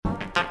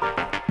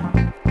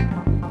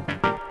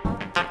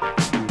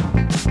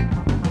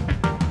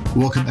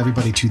Welcome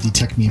everybody to the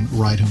Tech Meme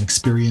Ride Home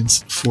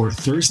Experience for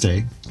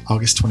Thursday,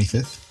 August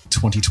 25th,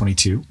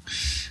 2022.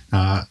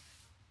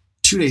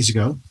 2 days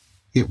ago,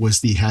 it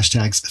was the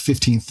hashtag's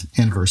 15th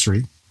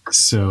anniversary.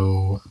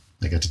 So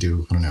I got to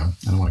do, I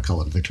don't want to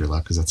call it a victory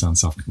lap because that sounds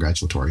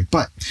self-congratulatory,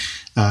 but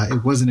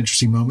it was an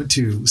interesting moment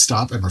to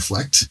stop and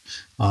reflect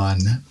on,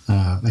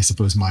 I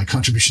suppose, my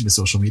contribution to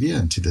social media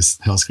and to this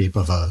hellscape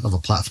of a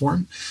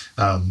platform,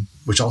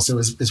 which also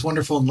is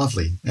wonderful and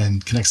lovely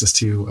and connects us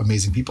to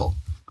amazing people.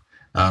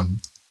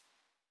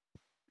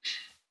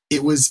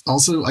 It was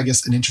also, I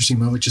guess, an interesting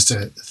moment just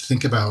to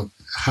think about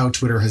how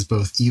Twitter has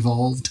both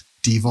evolved,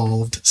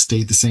 devolved,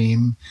 stayed the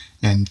same,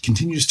 and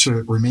continues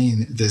to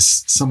remain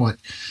this somewhat,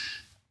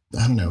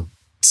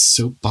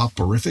 soap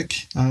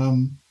opera-rific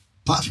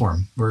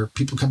platform where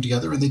people come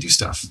together and they do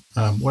stuff.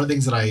 One of the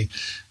things that I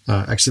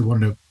actually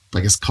wanted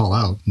to, call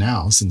out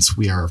now, since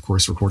we are, of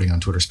course, recording on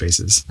Twitter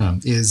Spaces,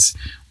 is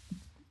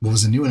what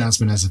was a new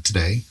announcement as of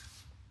today.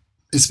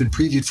 It's been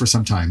previewed for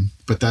some time,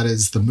 but that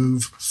is the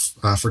move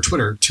for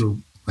Twitter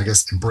to,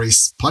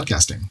 embrace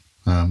podcasting,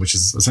 which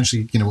is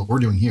essentially, what we're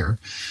doing here.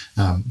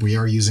 We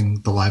are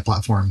using the live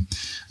platform,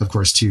 of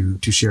course, to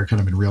share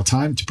kind of in real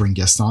time, to bring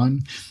guests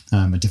on,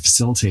 and to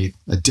facilitate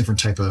a different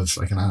type of,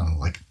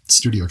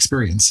 studio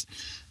experience.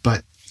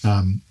 But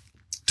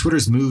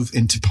Twitter's move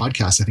into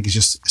podcasts, I think, is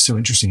just so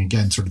interesting.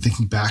 Again, sort of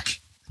thinking back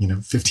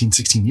 15,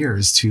 16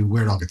 years to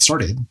where it all got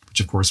started, which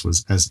of course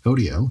was as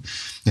Odeo.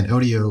 And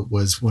Odeo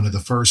was one of the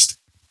first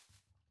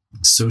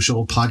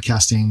social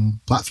podcasting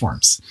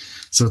platforms.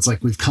 So it's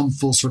like we've come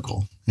full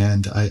circle.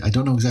 And I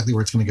don't know exactly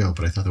where it's going to go,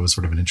 but I thought that was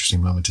sort of an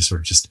interesting moment to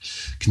sort of just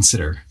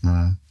consider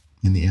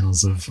in the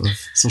annals of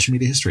social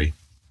media history.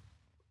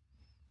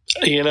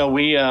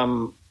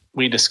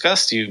 We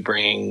discussed you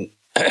bringing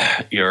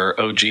your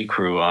OG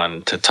crew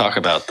on to talk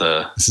about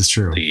this is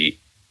true. The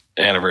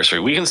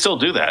anniversary. We can still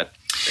do that.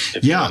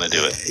 If you want to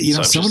do it.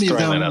 So many of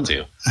them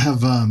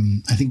have,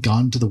 I think,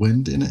 gone to the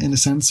wind in a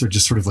sense, or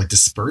just sort of like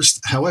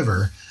dispersed.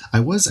 However, I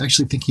was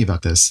actually thinking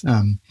about this.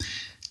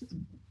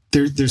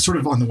 There's sort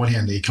of, on the one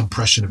hand, a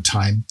compression of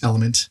time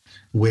element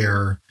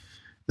where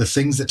the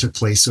things that took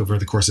place over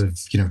the course of,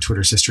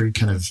 Twitter's history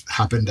kind of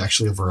happened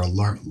actually over a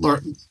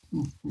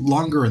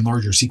longer and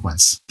larger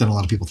sequence than a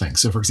lot of people think.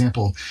 So, for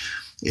example,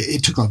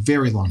 it took a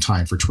very long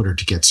time for Twitter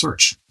to get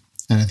search.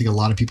 And I think a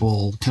lot of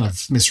people kind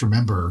of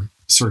misremember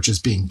search as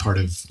being part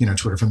of,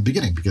 Twitter from the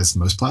beginning, because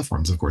most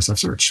platforms, of course, have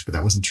search, but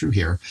that wasn't true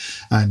here.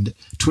 And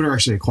Twitter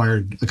actually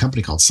acquired a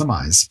company called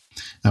Summeyes,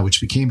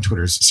 which became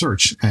Twitter's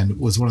search, and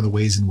was one of the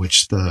ways in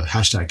which the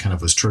hashtag kind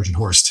of was Trojan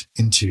horsed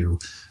into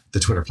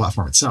the Twitter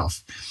platform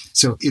itself.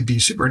 So it'd be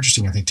super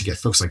interesting, I think, to get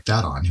folks like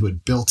that on who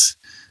had built,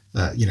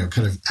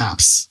 kind of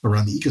apps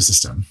around the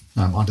ecosystem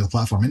onto the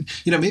platform. And,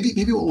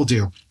 maybe what we'll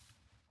do,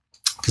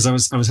 because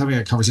I was having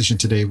a conversation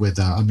today with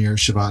Amir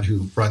Shavat,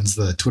 who runs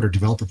the Twitter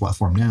developer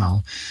platform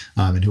now,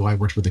 and who I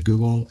worked with at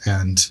Google,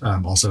 and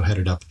also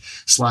headed up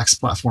Slack's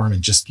platform,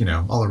 and just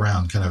all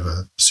around kind of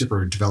a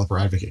super developer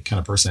advocate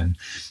kind of person.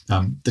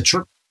 The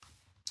Chirp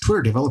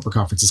Twitter Developer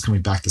Conference is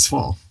coming back this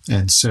fall,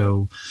 and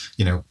so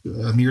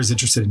Amir is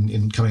interested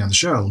in coming on the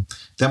show.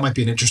 That might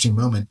be an interesting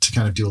moment to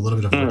kind of do a little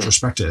bit of a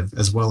retrospective,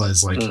 as well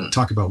as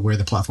talk about where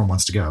the platform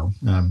wants to go.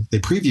 They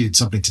previewed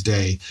something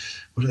today.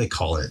 What do they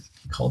call it?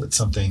 Called it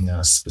something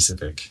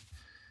specific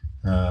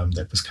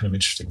that was kind of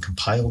interesting.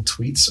 Compiled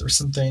tweets or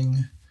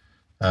something.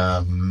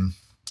 Let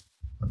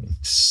me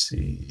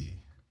see.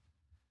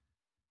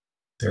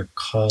 They're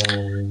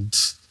called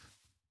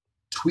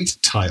tweet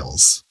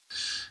tiles.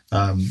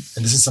 And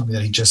this is something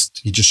that he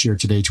just shared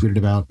today, tweeted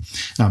about.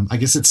 I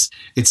guess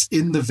it's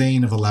in the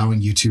vein of allowing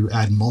you to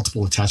add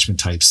multiple attachment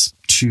types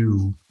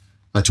to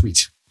a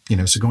tweet.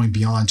 So going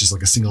beyond just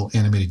like a single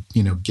animated,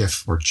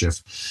 GIF or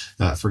GIF,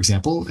 for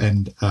example,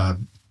 and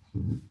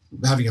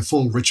having a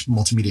full, rich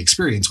multimedia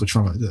experience, which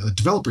from a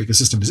developer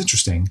ecosystem is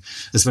interesting,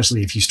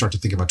 especially if you start to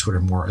think about Twitter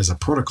more as a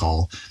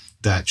protocol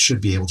that should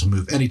be able to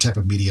move any type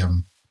of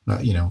medium,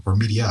 or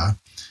media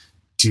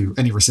to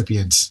any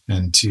recipient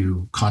and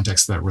to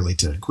contexts that relate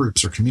to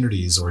groups or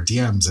communities or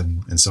DMs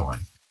and so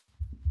on.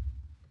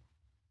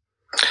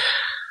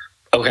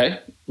 Okay,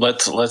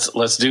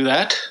 let's do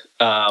that.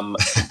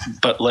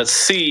 But let's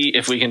see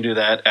if we can do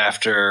that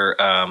after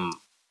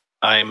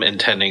I'm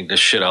intending to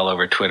shit all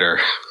over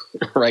Twitter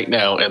right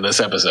now in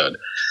this episode.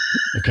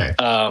 Okay.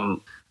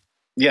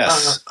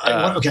 Yes.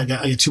 I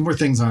got two more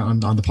things on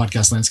the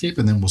podcast landscape,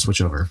 and then we'll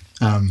switch over.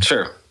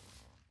 Sure.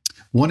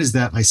 One is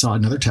that I saw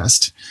another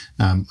test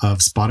of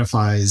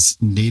Spotify's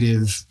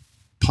native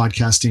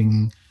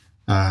podcasting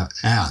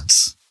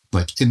ads,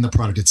 like in the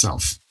product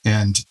itself.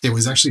 And it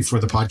was actually for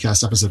the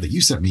podcast episode that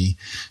you sent me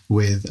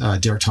with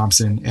Derek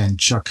Thompson and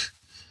Chuck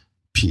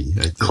P.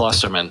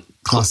 Klosterman.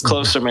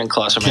 Klosterman.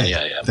 Okay.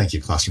 Yeah. Thank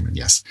you, Klosterman.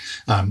 Yes.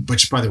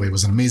 Which, by the way,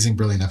 was an amazing,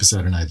 brilliant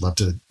episode, and I'd love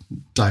to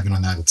dive in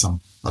on that at some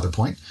other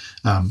point.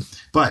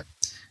 But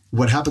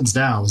what happens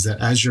now is that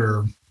as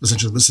you're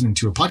essentially listening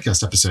to a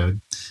podcast episode,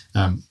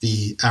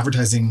 the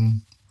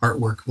advertising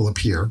artwork will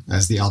appear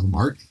as the album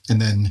art,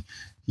 and then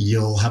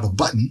you'll have a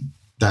button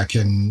that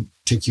can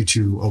take you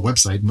to a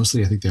website.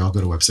 Mostly, I think they all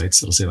go to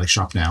websites. It'll say like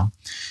shop now.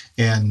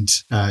 And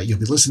you'll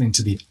be listening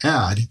to the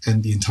ad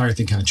and the entire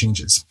thing kind of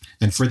changes.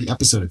 And for the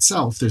episode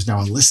itself, there's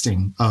now a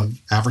listing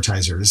of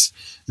advertisers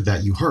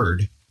that you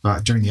heard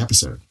during the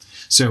episode.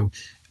 So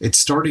it's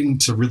starting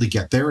to really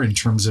get there in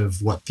terms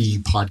of what the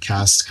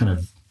podcast kind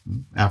of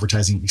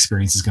advertising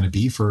experience is going to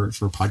be for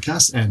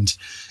podcasts. And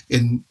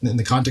in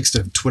the context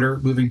of Twitter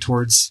moving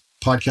towards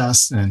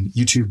podcasts, and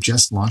YouTube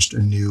just launched a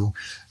new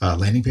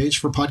landing page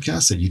for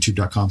podcasts at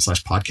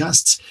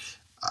youtube.com/podcasts.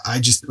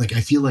 I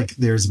feel like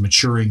there's a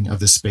maturing of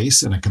the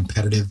space and a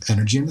competitive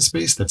energy in the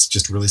space that's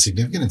just really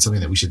significant and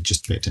something that we should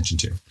just pay attention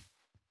to.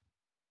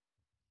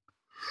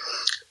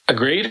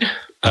 Agreed.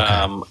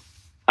 Okay.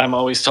 I'm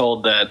always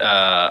told that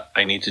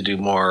I need to do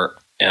more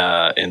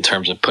in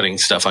terms of putting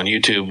stuff on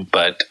YouTube,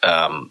 but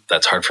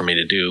that's hard for me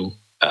to do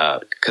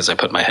because I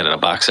put my head in a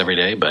box every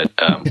day. But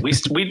we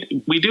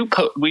do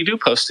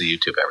post to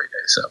YouTube every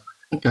day. So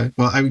okay,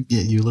 well,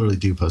 you literally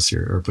do post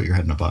or put your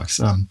head in a box.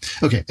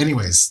 Okay.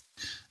 Anyways,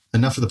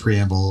 enough of the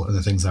preamble and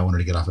the things I wanted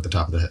to get off at the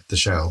top of the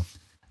show.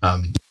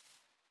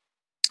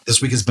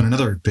 This week has been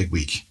another big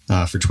week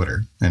for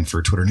Twitter and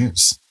for Twitter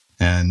news,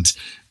 and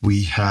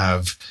we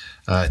have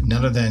none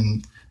other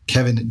than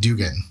Kevin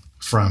Dugan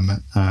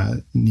from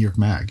New York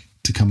Mag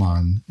to come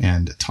on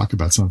and talk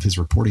about some of his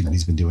reporting that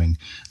he's been doing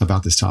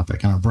about this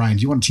topic. Brian,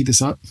 do you want to tee this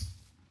up?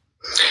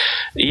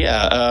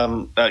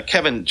 Yeah.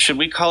 Kevin, should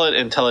we call it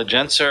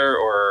Intelligencer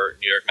or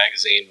New York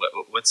Magazine?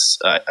 What's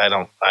I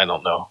don't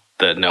know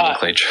the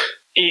nomenclature.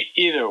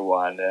 Either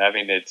one. I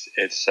mean, it's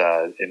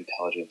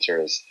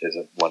Intelligencer is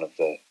one of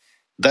the.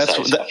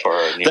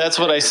 That's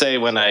what I say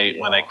when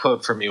I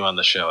quote from you on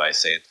the show. I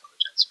say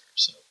Intelligencer.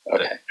 So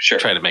okay, sure.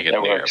 Try to make it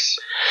that clear. Works.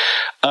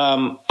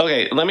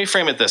 Okay, let me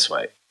frame it this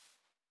way.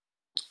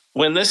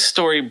 When this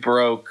story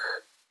broke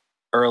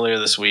earlier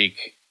this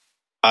week,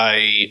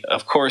 I,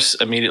 of course,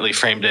 immediately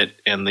framed it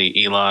in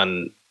the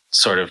Elon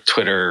sort of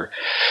Twitter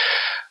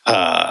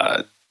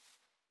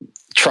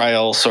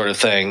trial sort of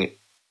thing.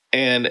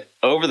 And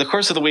over the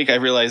course of the week, I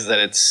realized that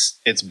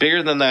it's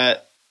bigger than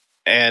that.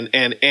 And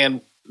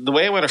the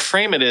way I want to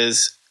frame it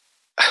is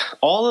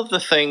all of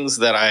the things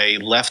that I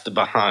left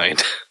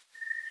behind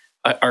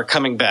are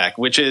coming back,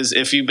 which is,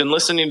 if you've been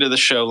listening to the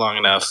show long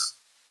enough,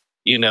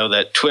 you know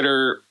that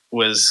Twitter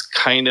was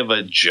kind of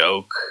a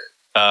joke.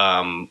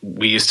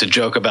 We used to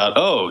joke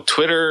about,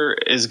 Twitter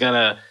is going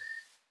to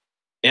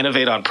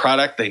innovate on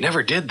product. They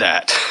never did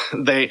that.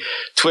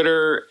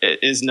 Twitter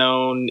is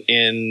known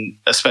in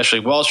especially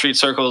Wall Street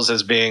circles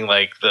as being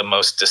like the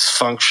most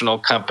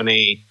dysfunctional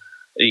company,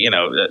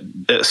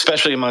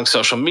 especially among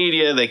social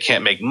media. They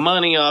can't make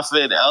money off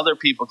it. Other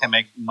people can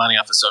make money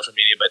off of social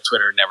media, but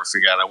Twitter never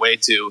figured out a way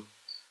to.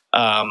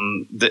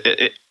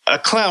 A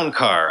clown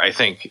car, I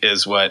think,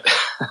 is what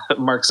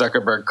Mark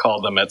Zuckerberg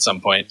called them at some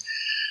point.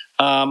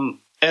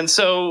 And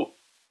so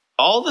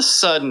all of a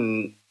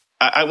sudden,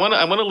 I want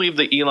to leave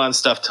the Elon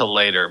stuff till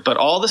later, but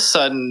all of a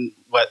sudden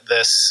what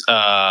this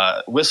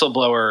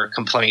whistleblower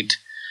complaint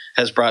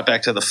has brought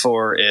back to the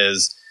fore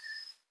is,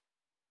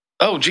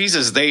 oh,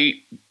 Jesus,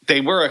 they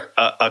were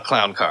a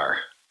clown car.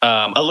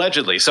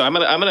 Allegedly. So I'm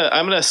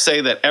gonna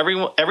say that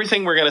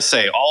everything we're gonna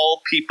say,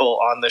 all people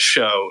on the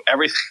show,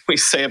 everything we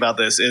say about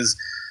this is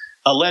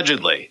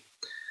allegedly.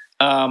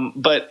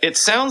 But it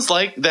sounds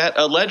like that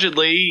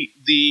allegedly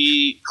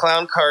the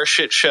clown car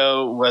shit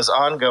show was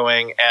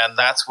ongoing, and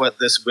that's what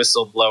this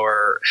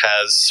whistleblower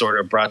has sort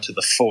of brought to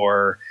the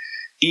fore,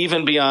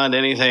 even beyond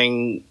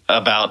anything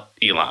about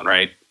Elon,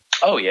 right?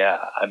 Oh yeah.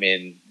 I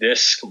mean,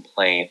 this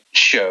complaint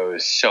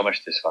shows so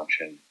much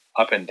dysfunction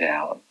up and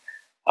down.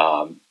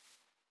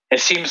 It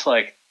seems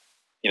like,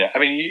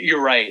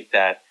 you're right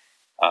that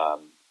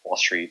Wall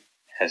Street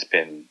has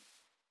been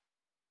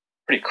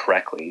pretty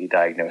correctly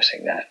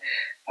diagnosing that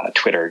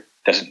Twitter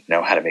doesn't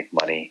know how to make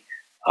money,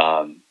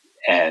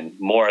 and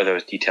more of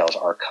those details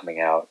are coming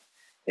out,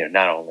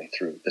 not only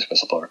through this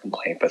whistleblower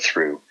complaint, but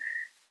through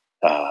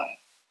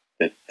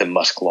the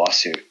Musk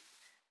lawsuit.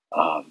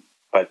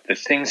 But the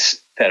things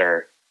that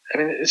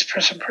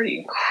it's some pretty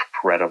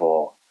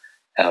incredible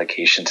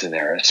allegations in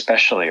there,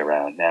 especially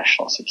around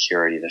national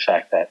security. The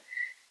fact that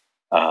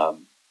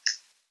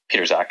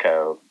Peter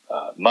Zatko,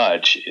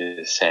 Mudge,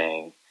 is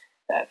saying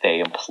that they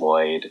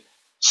employed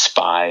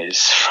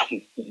spies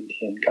from the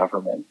Indian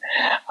government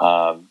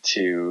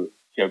to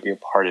be a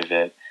part of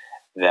it.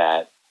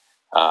 That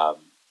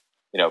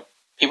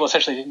people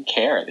essentially didn't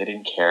care. They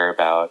didn't care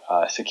about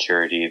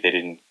security. They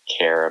didn't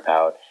care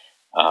about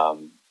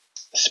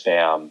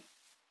spam.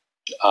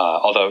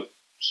 Although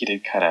he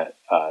did kind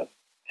of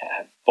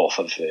have both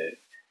of the.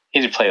 He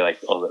did play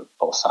like a little bit of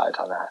both sides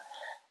on that.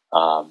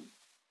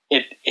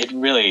 It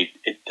really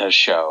does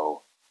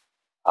show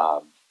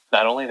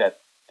not only that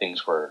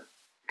things were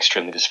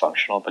extremely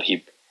dysfunctional, but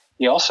he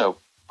also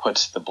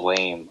puts the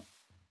blame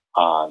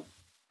on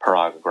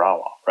Parag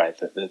Agrawal, right,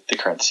 the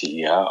current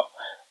CEO.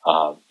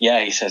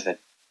 He says that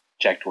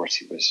Jack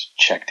Dorsey was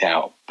checked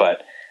out,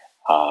 but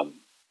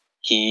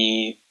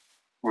he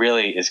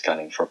really is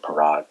gunning for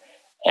Parag,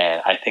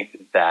 and I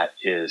think that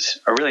is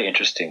a really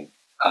interesting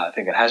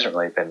thing that hasn't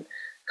really been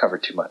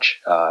covered too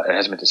much. It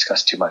hasn't been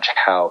discussed too much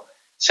how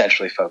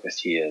centrally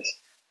focused he is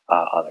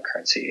on the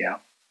current CEO.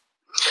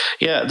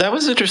 Yeah, that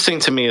was interesting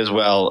to me as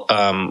well.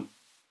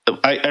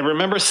 I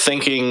remember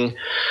thinking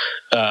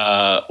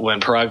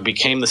when Parag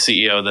became the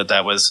CEO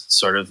that was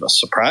sort of a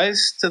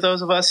surprise to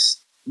those of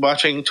us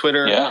watching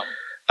Twitter. Yeah.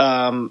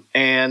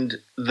 And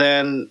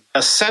then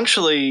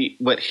essentially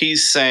what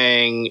he's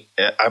saying,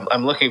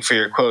 I'm looking for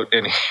your quote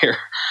in here,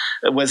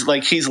 was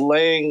like he's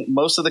laying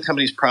most of the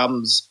company's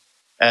problems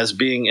as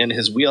being in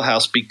his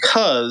wheelhouse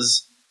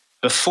because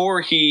before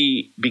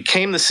he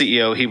became the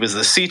CEO, he was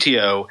the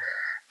CTO.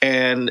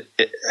 And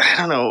I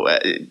don't know,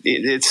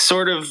 it's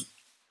sort of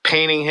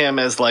painting him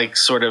as like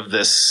sort of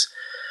this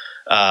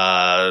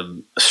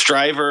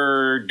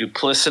striver,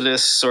 duplicitous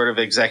sort of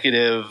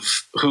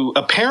executive who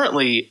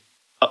apparently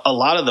a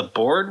lot of the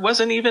board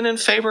wasn't even in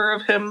favor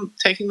of him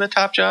taking the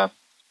top job.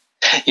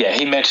 Yeah,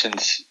 he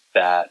mentions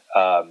that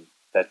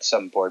that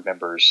some board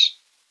members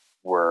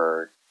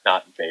were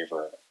not in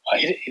favor.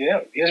 He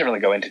doesn't really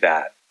go into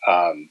that.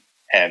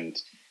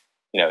 And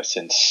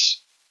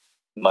since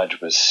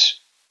Mudge was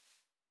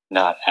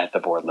not at the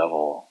board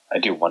level, I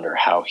do wonder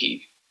how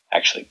he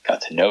actually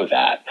got to know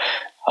that.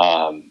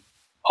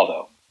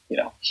 Although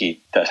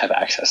he does have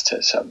access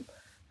to some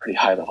pretty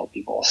high level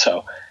people.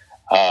 So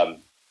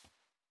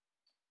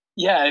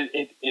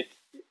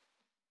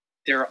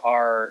there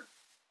are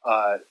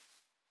a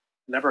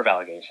number of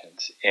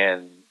allegations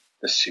in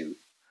the suit,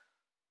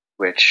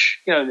 which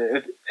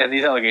and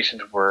these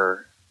allegations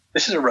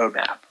this is a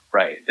roadmap,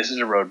 right? This is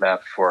a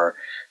roadmap for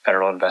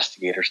federal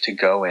investigators to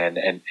go in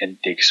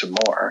and dig some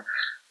more.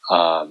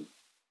 And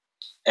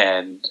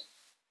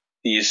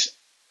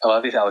a lot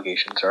of these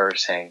allegations are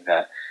saying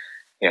that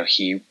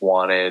Parag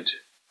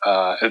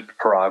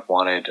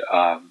wanted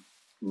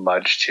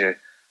Mudge to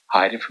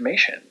hide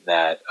information,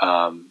 that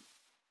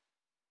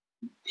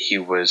he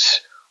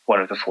was one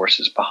of the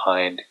forces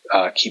behind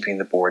keeping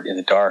the board in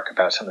the dark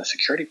about some of the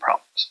security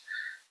problems.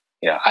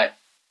 I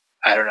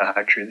don't know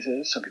how true this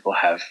is. Some people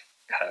have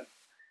kind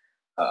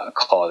of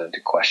called into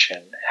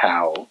question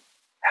how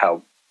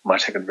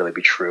much that could really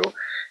be true,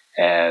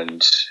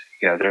 and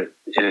it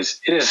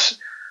is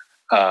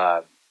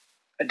a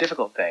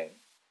difficult thing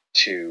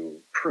to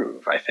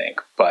prove, I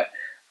think, but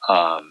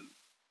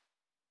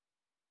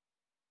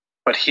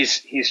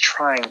he's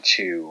trying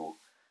to,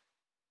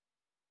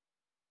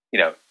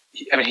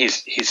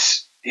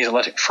 he's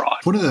alleging fraud.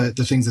 One of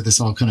the things that this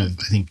all kind of,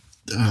 I think,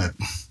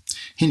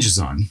 hinges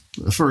on,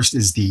 first,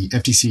 is the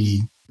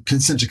FTC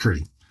consent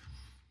decree.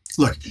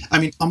 Look,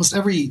 almost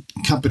every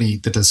company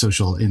that does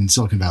social in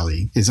Silicon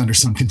Valley is under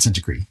some consent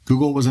decree.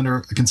 Google was under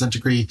a consent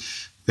decree.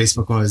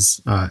 Facebook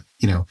was,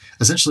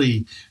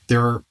 essentially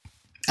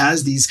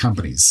as these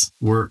companies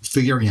were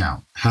figuring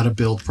out how to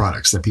build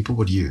products that people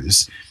would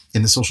use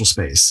in the social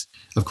space,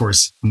 of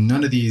course,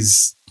 none of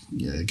these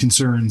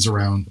concerns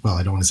around, well,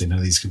 I don't want to say none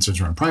of these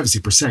concerns around privacy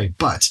per se,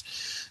 but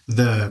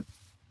the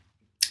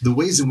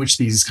ways in which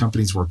these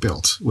companies were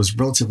built was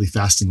relatively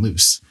fast and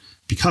loose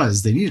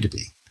because they needed to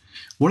be.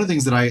 One of the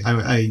things that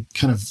I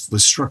kind of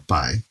was struck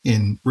by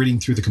in reading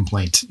through the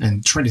complaint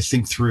and trying to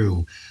think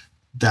through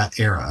that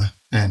era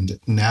and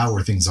now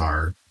where things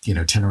are,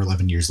 10 or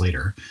 11 years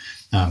later,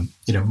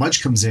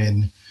 Mudge comes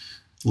in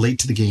late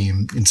to the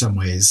game in some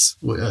ways,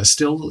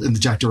 still in the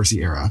Jack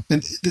Dorsey era.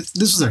 And this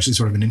was actually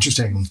sort of an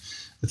interesting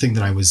thing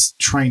that I was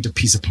trying to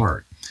piece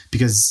apart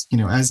because,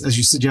 as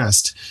you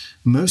suggest,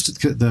 most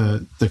of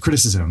the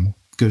criticism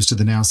goes to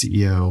the now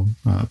CEO,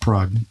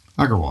 Parag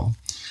Agrawal.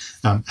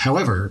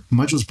 However,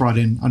 Mudge was brought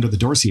in under the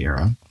Dorsey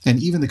era,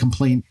 and even the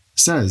complaint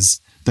says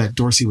that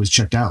Dorsey was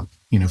checked out,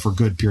 for a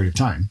good period of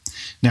time.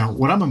 Now,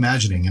 what I'm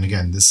imagining, and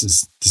again, this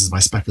is my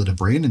speculative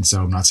brain, and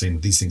so I'm not saying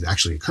that these things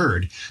actually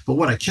occurred, but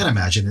what I can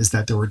imagine is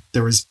that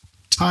there was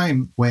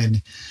time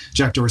when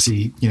Jack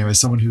Dorsey, as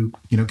someone who,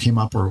 came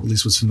up or at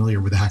least was familiar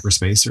with the hacker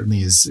space, certainly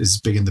is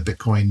big in the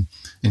Bitcoin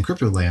and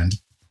crypto land,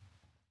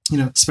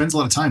 spends a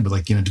lot of time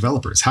with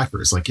developers,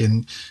 hackers,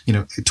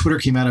 Twitter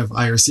came out of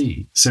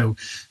IRC. So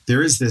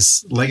there is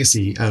this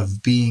legacy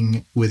of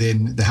being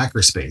within the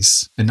hacker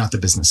space and not the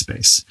business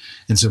space.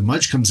 And so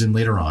Mudge comes in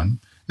later on,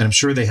 and I'm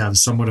sure they have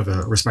somewhat of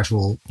a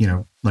respectful,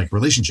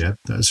 relationship,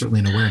 certainly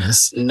an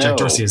awareness. No, Jack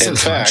Dorsey has in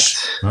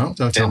fact,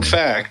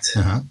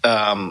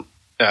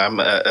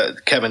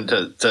 Kevin,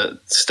 to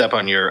step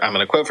on I'm going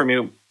to quote from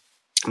you.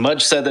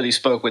 Mudge said that he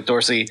spoke with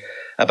Dorsey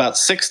about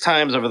 6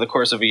 times over the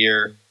course of a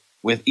year,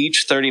 with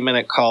each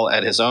 30-minute call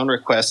at his own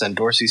request and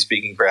Dorsey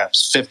speaking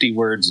perhaps 50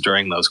 words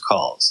during those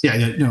calls. Yeah,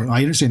 no,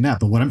 I understand that.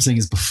 But what I'm saying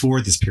is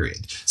before this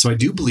period. So I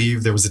do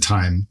believe there was a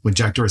time when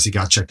Jack Dorsey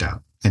got checked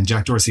out, and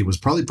Jack Dorsey was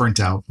probably burnt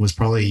out, was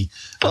probably...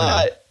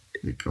 But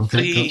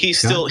he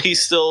still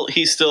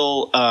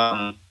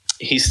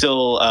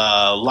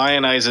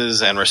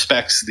lionizes and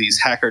respects these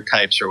hacker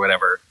types or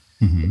whatever.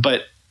 Mm-hmm.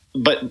 But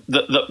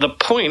the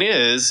point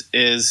is,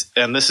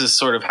 and this is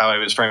sort of how I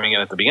was framing it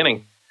at the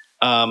beginning,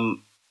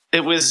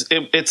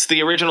 it's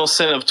the original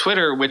sin of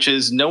Twitter, which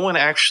is no one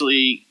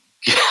actually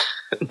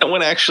no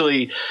one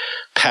actually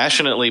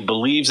passionately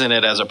believes in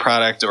it as a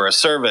product or a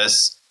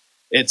service.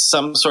 It's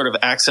some sort of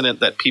accident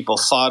that people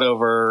fought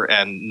over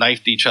and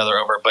knifed each other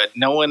over, but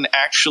no one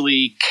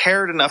actually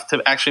cared enough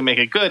to actually make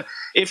it good.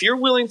 If you're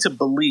willing to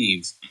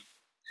believe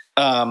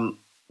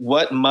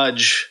what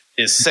Mudge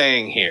is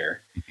saying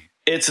here,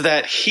 it's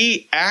that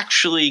he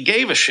actually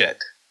gave a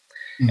shit.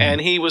 Mm-hmm.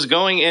 And he was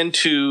going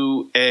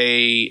into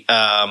a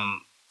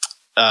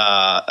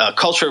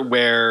culture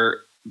where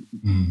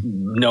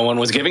no one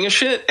was giving a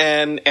shit,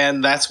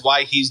 and that's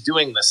why he's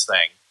doing this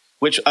thing,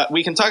 which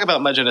we can talk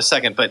about Mudge in a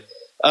second, but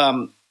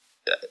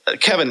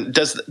Kevin,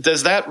 does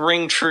that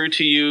ring true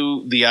to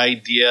you? The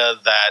idea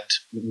that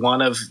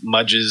one of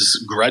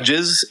Mudge's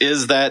grudges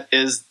is that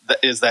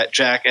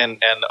Jack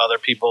and other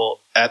people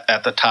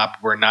at the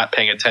top were not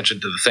paying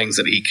attention to the things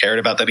that he cared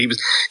about. That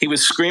he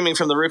was screaming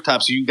from the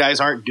rooftops, "You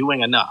guys aren't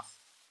doing enough."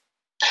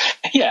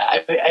 Yeah,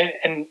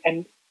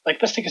 and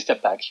like, let's take a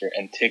step back here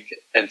and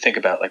think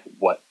about like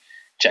what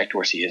Jack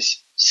Dorsey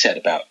has said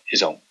about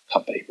his own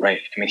company,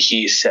 right? I mean,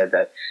 he said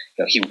that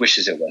he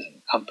wishes it wasn't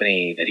a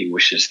company, that he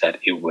wishes that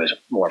it was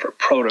more of a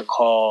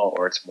protocol,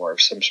 or it's more of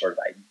some sort of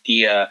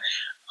idea.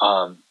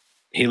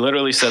 He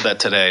literally said that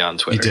today on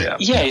Twitter. He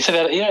did. Yeah, he said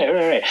that. Yeah,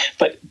 right.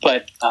 But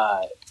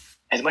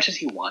as much as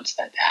he wants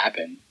that to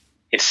happen,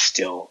 it's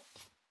still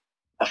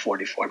a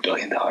 $44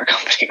 billion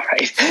company,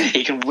 right?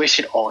 He can wish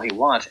it all he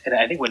wants. And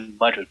I think when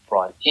Mudge was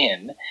brought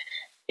in,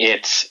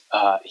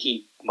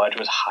 Mudge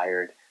was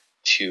hired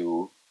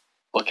to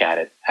look at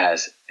it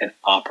as an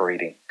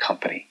operating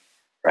company,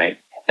 right?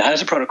 Not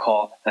as a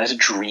protocol, not as a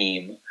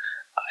dream,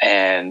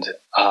 and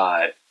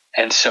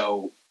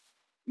so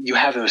you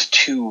have those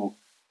two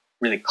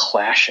really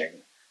clashing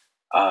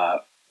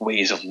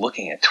ways of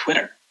looking at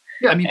Twitter.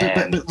 Yeah, I mean,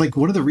 but like,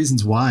 one of the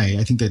reasons why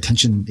I think the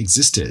tension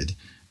existed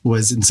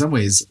was in some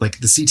ways like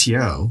the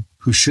CTO,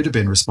 who should have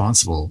been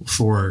responsible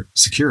for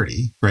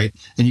security, right?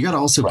 And you got to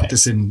also put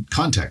this in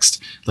context.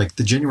 Like,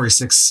 the January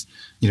 6th,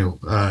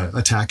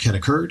 attack had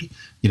occurred.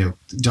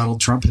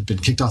 Donald Trump had been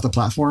kicked off the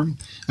platform.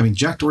 I mean,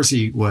 Jack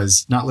Dorsey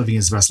was not living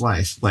his best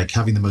life, like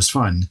having the most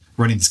fun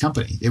running this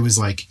company. It was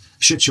like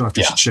shit show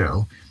after shit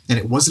show. And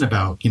it wasn't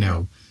about,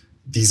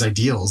 these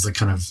ideals that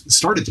kind of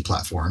started the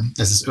platform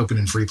as this open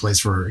and free place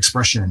for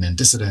expression and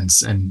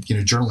dissidents and,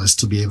 journalists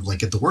to be able to like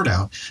get the word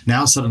out.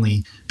 Now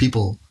suddenly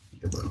people,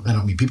 I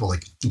don't mean people,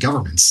 like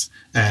governments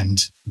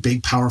and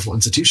big, powerful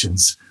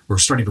institutions were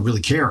starting to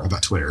really care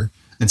about Twitter.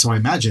 And so I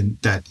imagine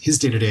that his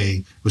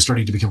day-to-day was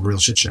starting to become a real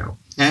shit show,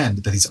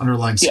 and that these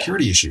underlying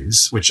security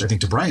issues, which I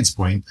think, to Brian's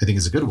point, I think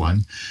is a good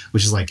one,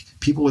 which is like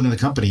people within the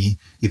company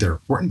either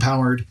weren't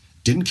empowered,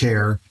 didn't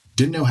care,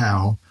 didn't know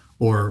how,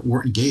 or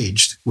weren't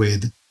engaged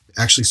with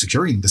actually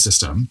securing the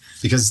system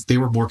because they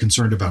were more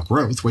concerned about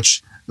growth,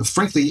 which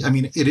frankly, I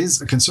mean, it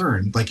is a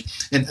concern. Like,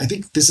 and I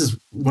think this is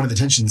one of the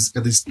tensions,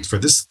 at least for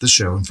this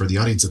show and for the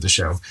audience of the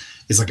show,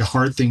 is like a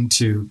hard thing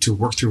to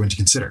work through and to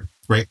consider,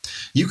 right?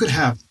 You could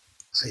have,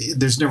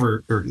 there's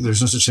no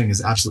such thing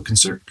as absolute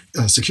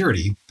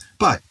security,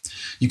 but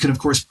you can of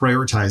course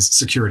prioritize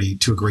security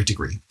to a great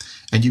degree,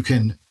 and you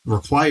can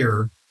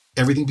require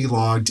everything be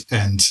logged,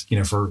 and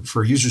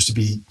for users to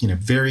be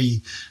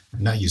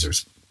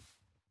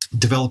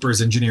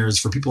developers, engineers,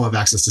 for people who have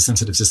access to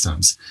sensitive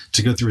systems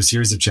to go through a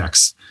series of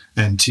checks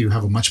and to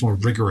have a much more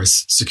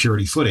rigorous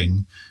security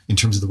footing in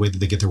terms of the way that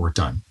they get their work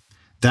done.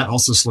 That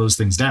also slows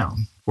things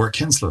down, or it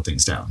can slow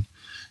things down.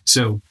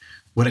 So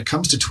when it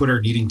comes to Twitter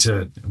needing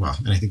to,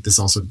 and I think this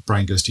also,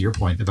 Brian, goes to your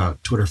point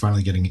about Twitter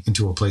finally getting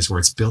into a place where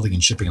it's building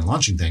and shipping and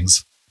launching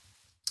things,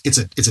 it's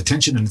a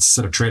tension and it's a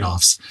set of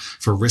trade-offs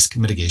for risk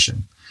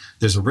mitigation.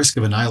 There's a risk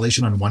of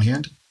annihilation on one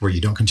hand, where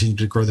you don't continue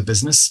to grow the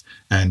business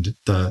and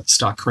the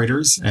stock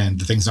craters and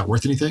the thing's not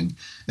worth anything.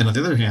 And on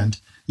the other hand,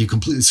 you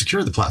completely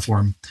secure the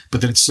platform,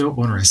 but then it's so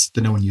onerous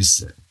that no one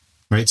uses it,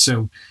 right?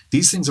 So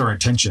these things are in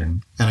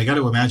tension. And I got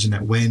to imagine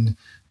that when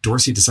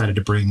Dorsey decided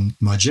to bring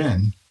Mudge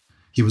in,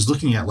 he was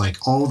looking at like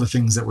all the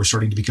things that were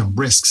starting to become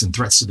risks and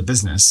threats to the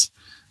business.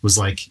 Was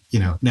like,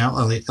 now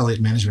Elliott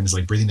management is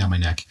like breathing down my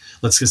neck.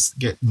 Let's just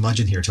get Mudge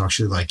in here to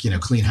actually like,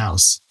 clean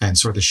house and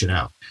sort this shit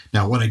out.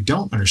 Now, what I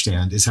don't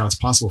understand is how it's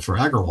possible for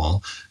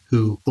Agarwal,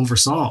 who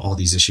oversaw all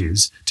these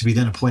issues, to be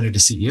then appointed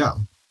as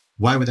CEO.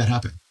 Why would that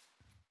happen?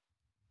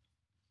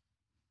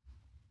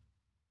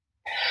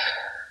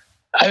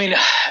 I mean,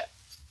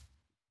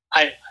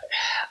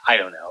 I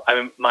don't know. I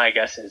mean, my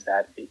guess is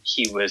that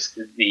he was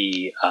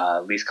the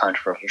least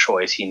controversial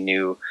choice. He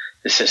knew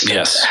the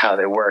systems, how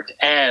they worked,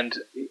 and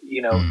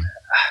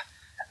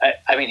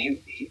I mean,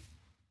 he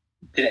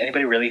did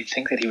anybody really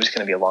think that he was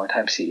going to be a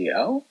longtime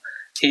CEO?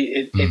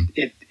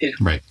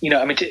 Right.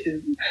 I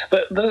mean,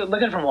 but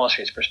look at it from Wall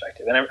Street's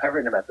perspective, and I've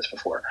written about this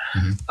before.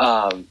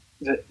 Mm-hmm.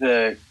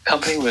 The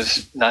company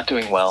was not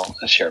doing well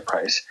as share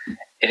price.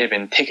 It had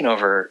been taken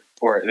over,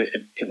 or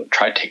people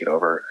tried to take it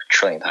over a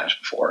trillion times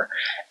before,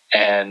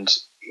 and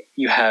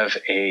you have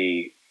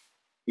a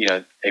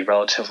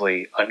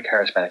relatively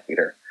uncharismatic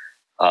leader.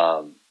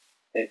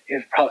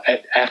 It probably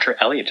after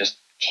Elliott just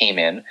came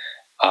in,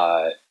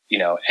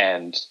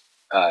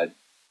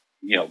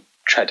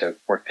 tried to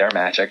work their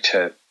magic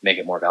to make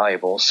it more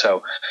valuable.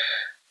 So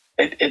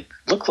it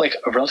looked like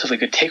a relatively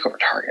good takeover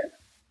target.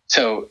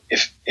 So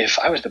if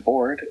I was the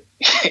board,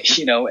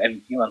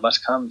 and Elon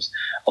Musk comes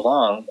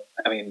along,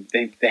 I mean,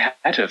 they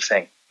had to have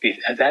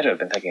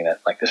been thinking that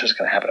like this was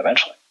going to happen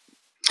eventually.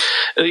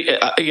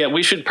 Yeah,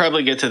 we should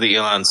probably get to the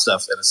Elon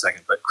stuff in a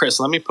second. But Chris,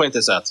 let me point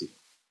this out to you.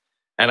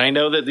 And I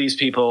know that these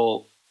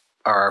people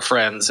are our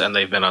friends and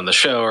they've been on the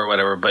show or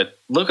whatever, but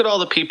look at all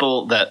the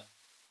people that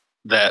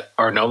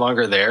are no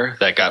longer there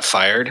that got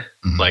fired,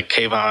 like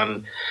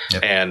Kayvon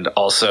and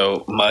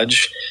also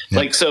Mudge. Yep.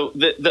 Like, so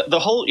the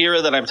whole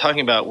era that I'm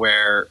talking about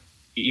where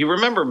you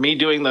remember me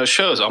doing those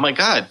shows. Oh my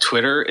God,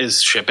 Twitter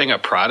is shipping a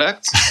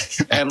product.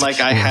 And like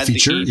I had to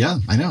eat. Yeah,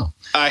 I know.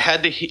 I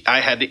had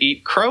to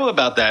eat crow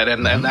about that.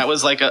 And that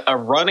was like a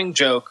running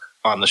joke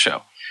on the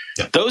show.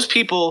 Yep. Those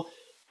people,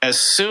 as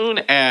soon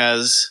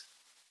as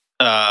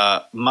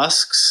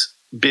Musk's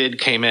bid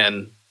came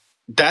in,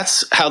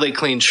 that's how they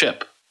cleaned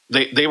ship.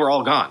 They were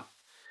all gone.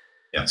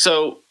 Yeah.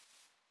 So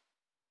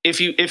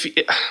if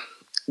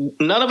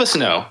none of us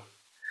know,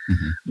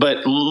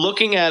 but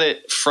looking at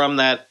it from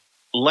that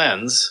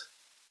lens,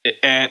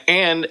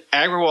 and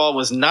Agrawal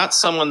was not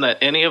someone that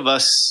any of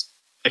us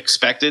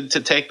expected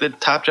to take the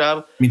top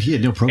job. I mean, he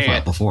had no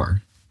profile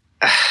before.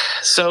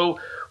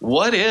 So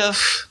what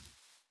if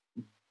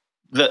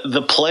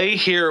the play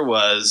here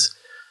was,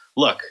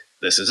 look,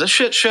 this is a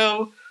shit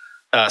show.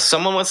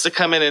 Someone wants to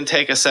come in and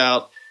take us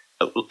out.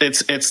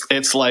 It's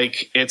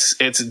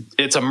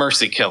a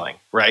mercy killing,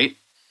 right?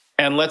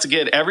 And let's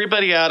get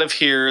everybody out of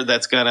here.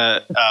 That's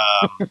gonna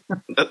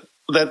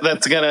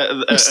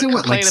still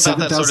what, like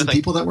 7,000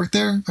 people that work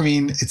there. I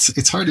mean,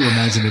 it's hard to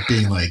imagine it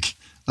being like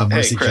a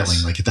mercy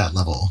killing, like at that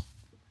level.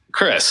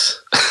 Chris,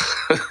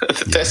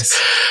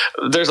 yes.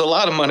 There's a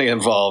lot of money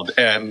involved,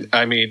 and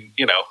I mean,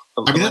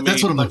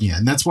 that's what I'm looking at,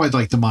 and that's why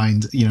like the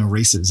mind,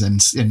 races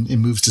and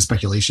moves to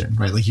speculation,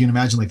 right? Like you can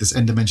imagine like this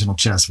n-dimensional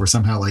chess where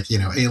somehow like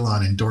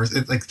Elon and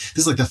Dorsey, like this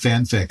is like the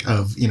fanfic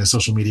of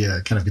social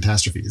media kind of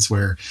catastrophes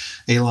where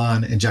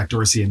Elon and Jack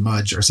Dorsey and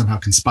Mudge are somehow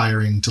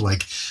conspiring to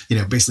like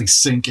basically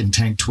sink and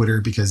tank Twitter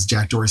because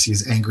Jack Dorsey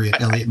is angry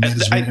at Elliott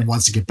management and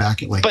wants to get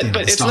back at like but the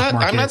it's stock not.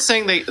 market. I'm not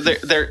saying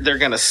they're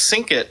going to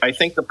sink it. I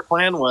think the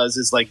plan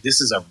is like this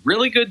is a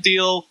really good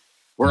deal.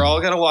 We're all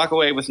going to walk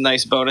away with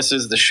nice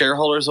bonuses. The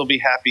shareholders will be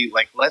happy.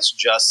 Like, let's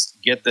just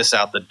get this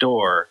out the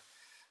door.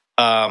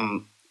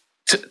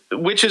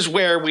 Which is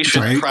where we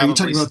should probably... Are you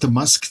talking about the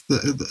Musk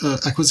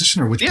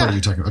acquisition, or which part are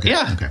you talking about? Okay.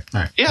 Yeah. Okay.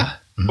 All right. Yeah.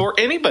 Or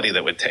anybody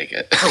that would take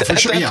it. Oh, for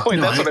sure. That's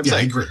what I'm saying.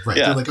 I agree. Right.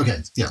 Yeah. They're like, okay,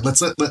 yeah,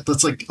 let's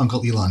like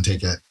Uncle Elon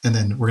take it, and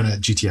then we're going to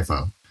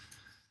GTFO.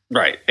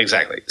 Right.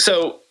 Exactly.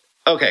 So,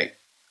 okay.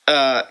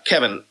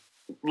 Kevin,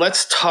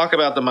 let's talk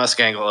about the Musk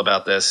angle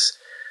about this.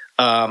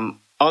 On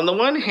the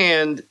one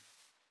hand,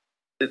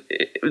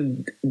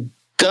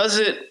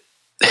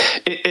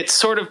 it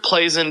sort of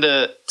plays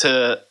into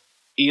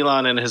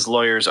Elon and his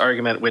lawyer's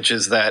argument, which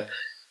is that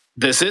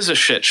this is a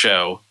shit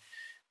show.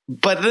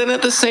 But then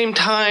at the same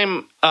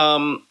time,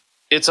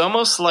 it's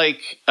almost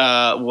like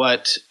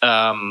what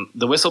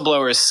the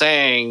whistleblower is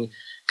saying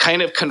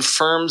kind of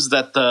confirms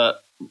that the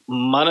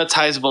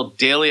monetizable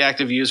daily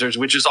active users,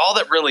 which is all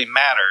that really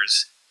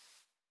matters,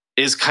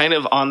 is kind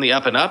of on the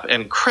up and up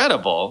and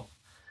credible.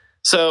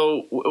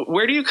 So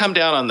where do you come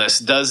down on this?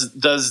 Does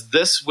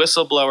this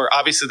whistleblower,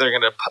 obviously they're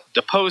going to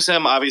depose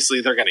him.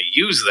 Obviously they're going to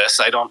use this.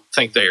 I don't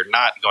think they're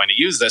not going to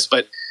use this,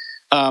 but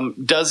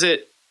does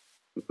it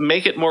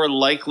make it more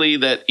likely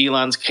that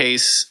Elon's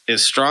case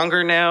is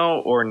stronger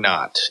now or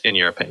not, in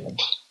your opinion?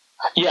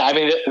 Yeah, I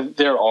mean,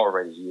 they're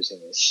already using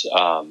this.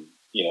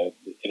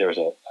 There was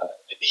a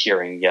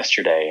hearing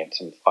yesterday and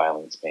some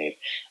filings made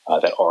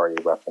that already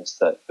referenced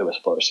the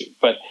whistleblower suit.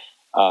 But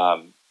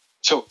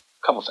so a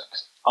couple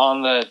things.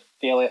 On the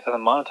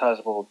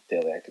monetizable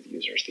daily active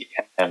users, the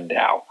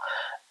MDAO,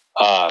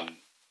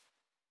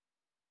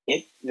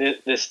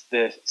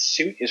 the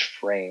suit is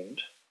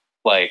framed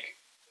like,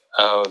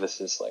 oh, this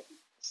is a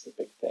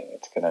big thing.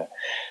 It's going to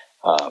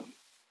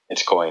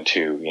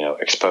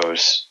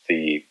expose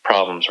the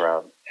problems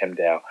around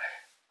MDAO,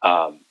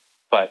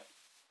 but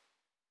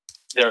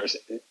there's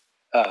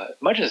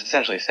Mudge is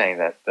essentially saying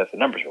that the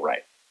numbers are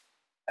right,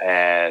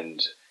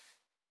 and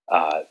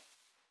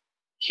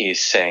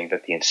he's saying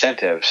that the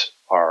incentives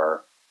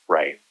are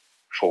right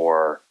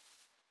for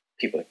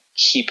people to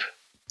keep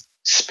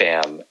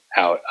spam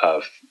out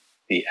of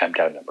the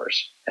MDAO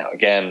numbers. Now,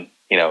 again,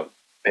 the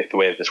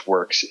way that this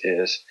works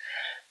is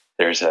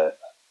there's a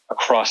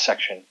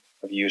cross-section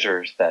of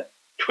users that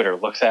Twitter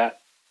looks at,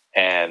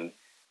 and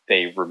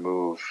they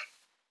remove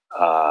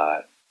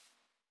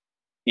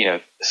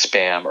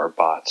spam or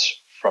bots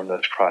from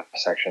those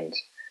cross-sections,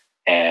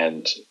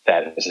 and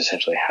that is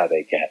essentially how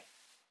they get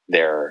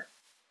their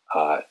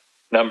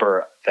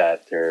number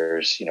that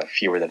there's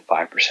fewer than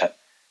 5%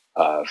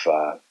 of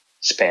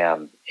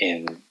spam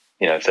in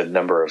the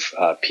number of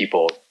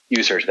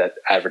users that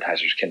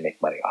advertisers can make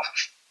money off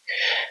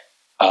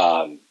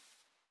of.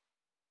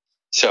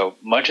 So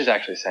Mudge is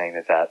actually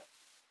saying that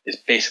is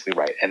basically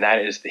right, and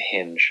that is the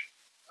hinge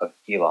of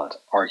Elon's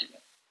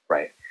argument,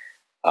 right?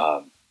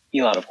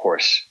 Elon, of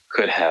course,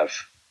 could have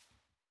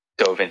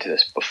dove into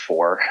this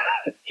before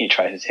he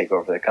tried to take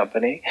over the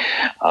company.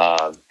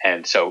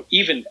 And so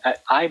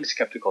I'm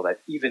skeptical that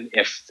even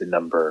if the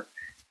number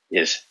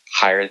is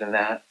higher than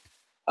that,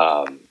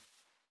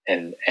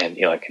 and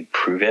Elon can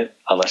prove it,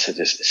 unless it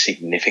is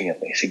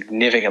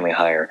significantly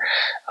higher,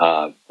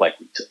 like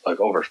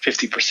over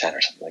 50%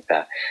 or something like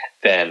that,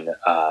 then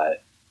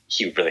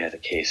he really has a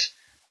case,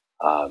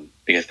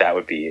 because that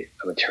would be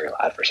a material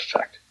adverse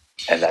effect,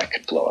 and that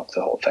could blow up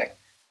the whole thing.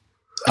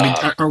 I mean,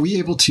 are we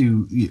able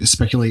to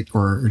speculate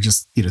or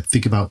just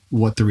think about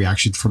what the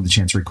reaction from the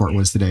Chancery Court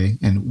was today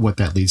and what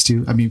that leads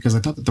to? I mean, because I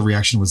thought that the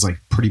reaction was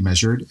like pretty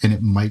measured, and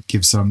it might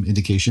give some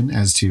indication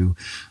as to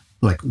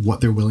like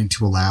what they're willing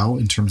to allow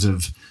in terms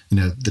of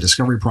the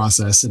discovery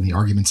process and the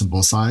arguments on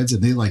both sides.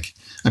 And they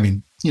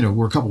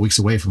we're a couple of weeks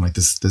away from like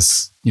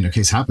this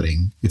case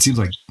happening. It seems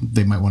like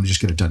they might want to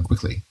just get it done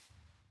quickly.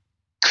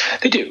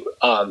 They do,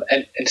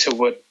 and so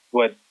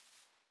what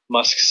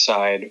Musk's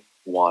side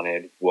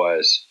wanted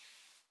was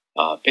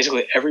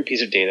basically every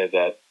piece of data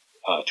that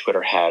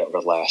Twitter had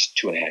over the last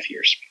 2.5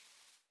 years.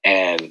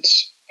 And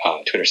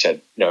Twitter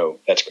said, no,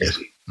 that's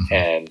crazy. Mm-hmm.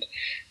 And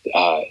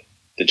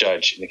the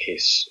judge in the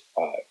case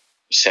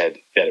said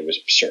that it was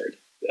absurd,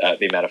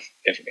 the amount of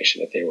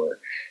information that they were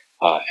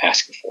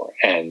asking for.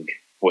 And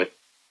what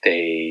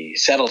they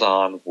settled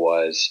on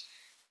was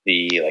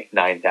the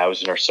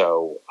 9,000 or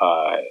so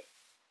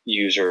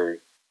user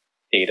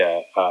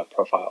data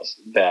profiles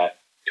that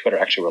Twitter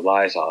actually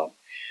relies on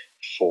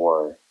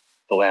for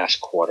the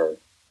last quarter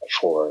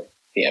for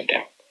the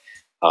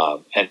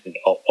MDAO, and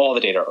all the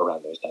data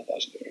around those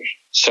 9,000 users.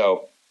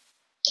 So,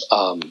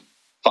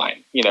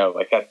 fine,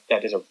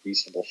 that is a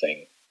reasonable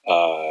thing,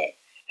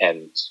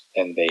 and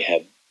they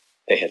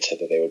had said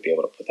that they would be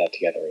able to put that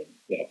together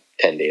in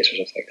 10 days or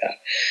something like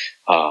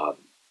that.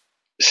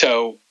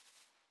 So,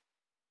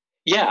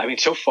 yeah, I mean,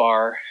 so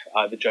far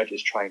the judge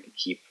is trying to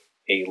keep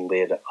a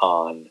lid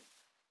on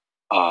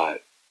all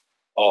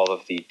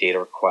of the data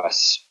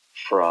requests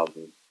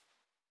from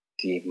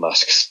the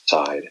Musk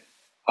side,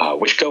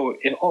 which go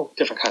in all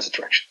different kinds of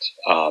directions.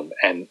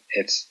 And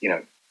it's,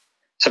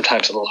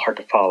 sometimes a little hard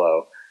to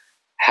follow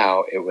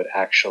how it would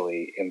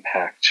actually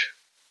impact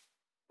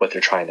what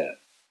they're trying to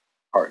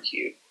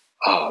argue.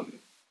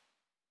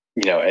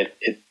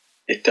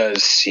 It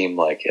does seem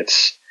like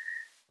it's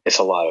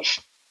a lot of,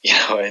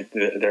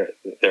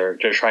 they're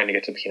trying to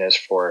get subpoenas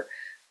for,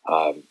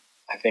 I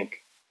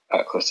think,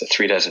 close to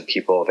 36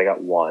 people. They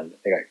got one.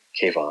 They got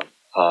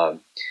Kayvon.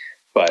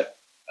 But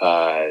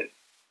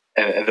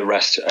and the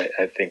rest,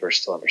 I think, are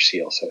still under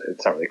seal, so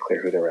it's not really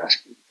clear who they were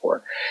asking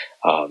for.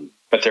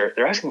 But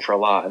they're asking for a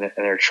lot, and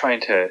they're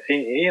trying to,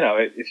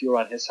 if you were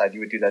on his side,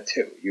 you would do that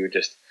too. You would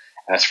just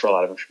ask for a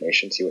lot of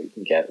information, see what you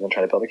can get, and then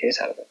try to build a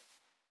case out of it.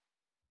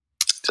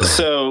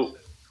 So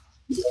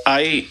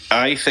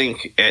I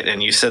think,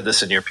 and you said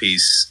this in your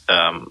piece,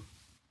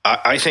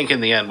 I think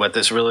in the end what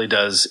this really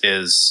does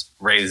is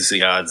raise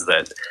the odds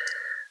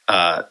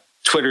that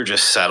Twitter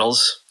just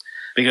settles.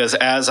 Because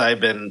as I've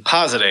been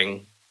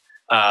positing,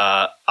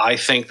 I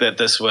think that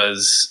this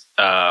was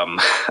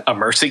a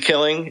mercy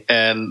killing,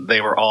 and they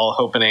were all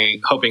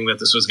hoping that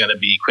this was going to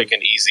be quick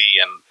and easy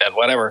and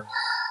whatever.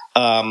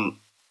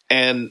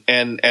 And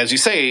as you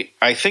say,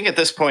 I think at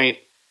this point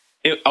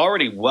it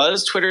already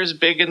was Twitter's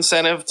big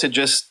incentive to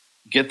just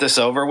get this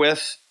over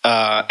with,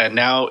 and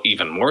now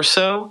even more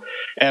so.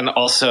 And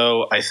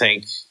also, I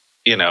think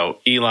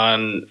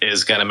Elon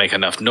is going to make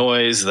enough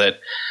noise that.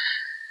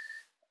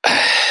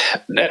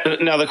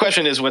 Now the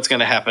question is what's going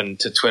to happen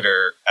to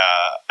Twitter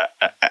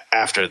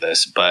after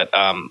this. But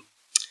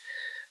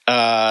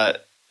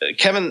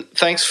Kevin,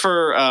 thanks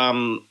for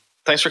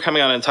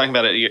coming on and talking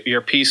about it.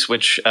 Your piece,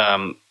 which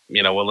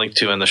we'll link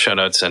to in the show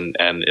notes and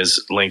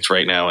is linked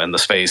right now in the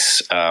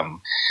space,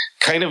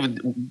 kind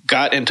of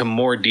got into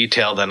more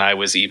detail than I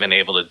was even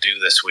able to do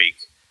this week.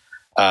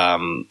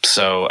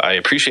 So I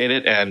appreciate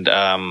it, and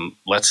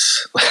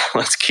let's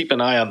keep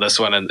an eye on this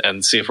one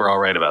and see if we're all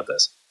right about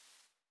this.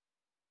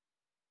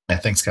 Yeah,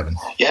 thanks, Kevin.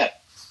 Yeah,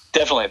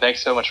 definitely.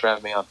 Thanks so much for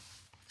having me on.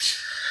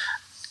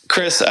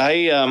 Chris,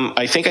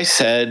 I think I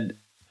said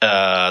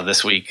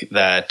this week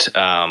that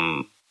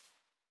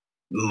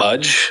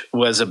Mudge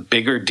was a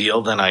bigger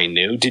deal than I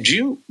knew.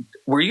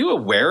 Were you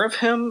aware of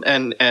him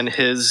and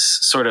his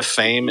sort of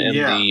fame in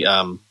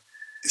the?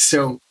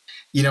 So,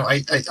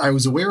 I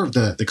was aware of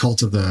the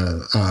cult of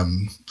the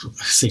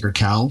sacred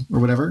cow or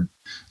whatever.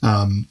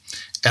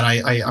 And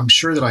I'm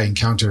sure that I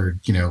encountered,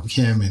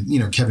 him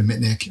and, Kevin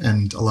Mitnick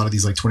and a lot of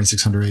these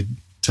 2600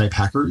 type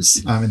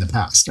hackers in the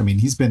past. I mean,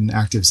 he's been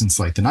active since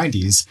the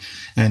 90s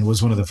and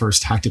was one of the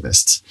first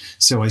hacktivists.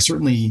 So I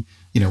certainly,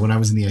 when I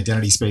was in the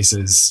identity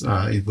spaces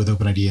with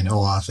OpenID and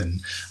OAuth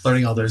and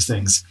learning all those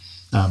things,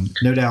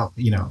 no doubt,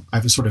 I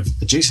was sort of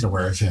adjacent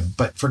aware of him.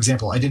 But for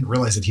example, I didn't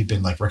realize that he'd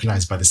been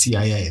recognized by the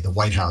CIA, the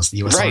White House, the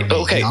U.S. Army,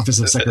 the Office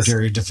of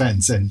Secretary of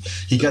Defense, and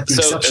he got the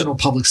Exceptional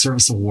Public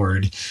Service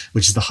Award,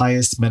 which is the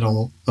highest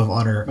medal of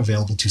honor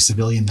available to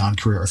civilian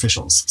non-career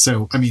officials.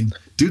 So, I mean,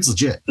 dude's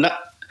legit.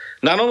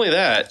 Not only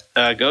that,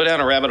 go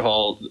down a rabbit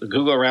hole,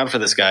 Google around for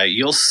this guy.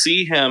 You'll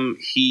see him.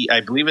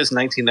 I believe it's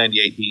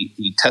 1998.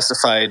 He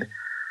testified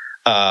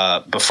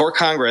before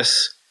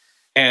Congress.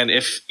 And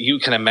if you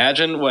can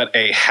imagine what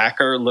a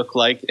hacker looked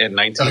like in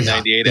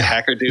 1998, a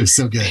hacker dude,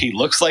 so good. He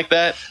looks like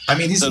that. I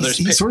mean, he's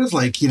sort of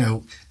like,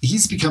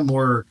 he's become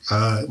more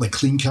like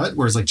clean cut,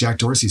 whereas like Jack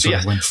Dorsey sort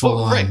of went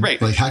full on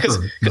like hacker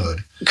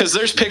mode. Because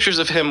there's pictures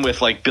of him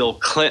with like Bill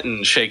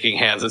Clinton shaking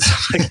hands and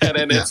stuff like that,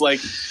 and it's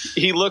like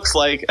he looks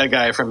like a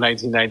guy from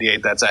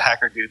 1998 that's a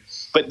hacker dude.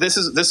 But this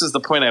is the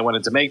point I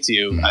wanted to make to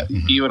you.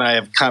 Mm-hmm. You and I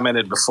have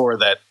commented before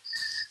that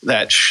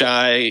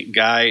shy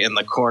guy in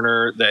the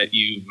corner that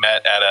you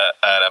met at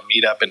a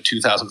meetup in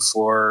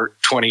 2004,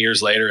 20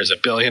 years later is a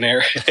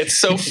billionaire. It's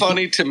so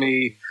funny to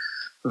me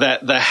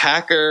that the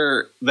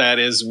hacker that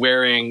is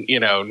wearing,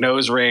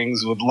 nose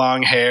rings with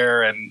long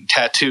hair and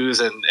tattoos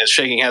and is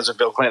shaking hands with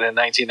Bill Clinton in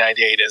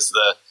 1998 is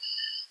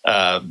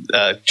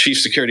the chief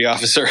security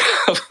officer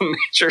of a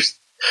major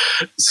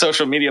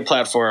social media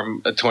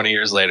platform 20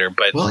 years later.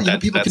 But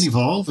people can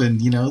evolve,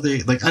 and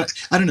they like I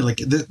don't know, like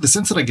the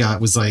sense that I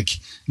got was like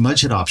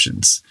Mudge had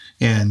options,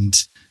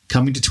 and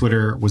coming to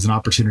Twitter was an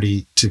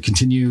opportunity to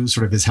continue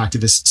sort of his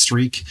hacktivist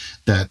streak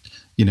that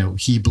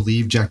he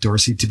believed Jack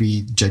Dorsey to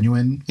be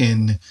genuine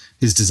in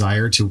his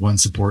desire to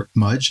support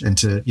Mudge and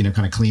to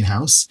kind of clean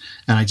house.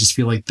 And I just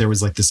feel like there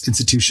was like this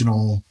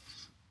institutional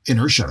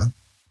inertia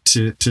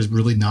to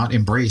really not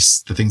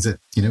embrace the things that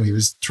he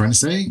was trying to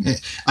say.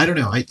 I don't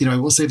know. I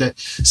will say that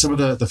some of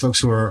the folks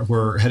who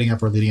are heading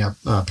up or leading up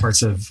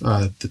parts of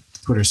the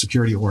Twitter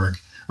security org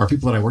are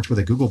people that I worked with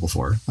at Google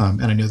before,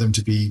 and I know them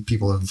to be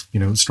people of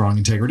strong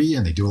integrity,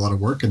 and they do a lot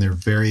of work, and they're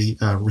very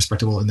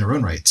respectable in their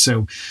own right.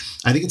 So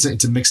I think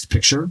it's a mixed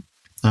picture.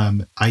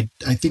 I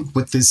think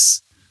with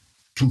this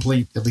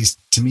complaint, at least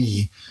to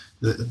me,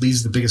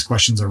 the biggest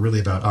questions are really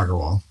about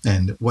Agarwal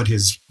and what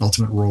his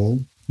ultimate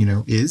role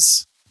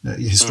is.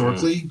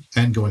 Historically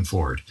and going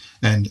forward.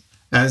 And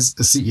as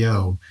a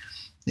CEO,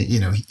 he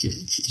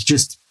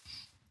just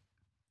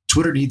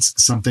Twitter needs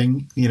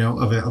something,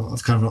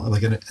 of kind of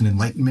like an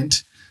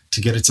enlightenment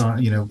to get its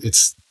on,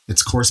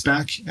 its course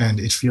back. And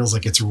it feels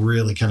like it's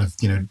really kind of,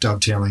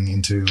 dovetailing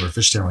into or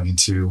fishtailing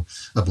into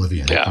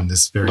oblivion in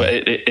this very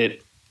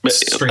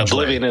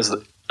oblivion way.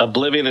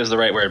 Oblivion is the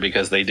right word,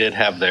 because they did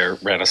have their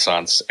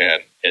renaissance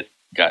and it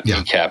got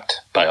kneecapped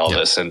by all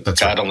this, and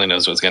God only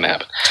knows what's going to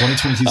happen.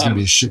 2022 is going to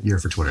be a shit year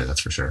for Twitter, that's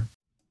for sure.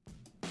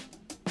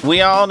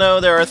 We all know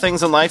there are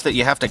things in life that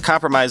you have to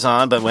compromise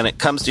on, but when it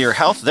comes to your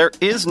health, there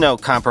is no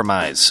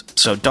compromise.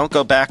 So don't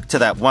go back to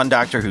that one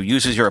doctor who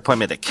uses your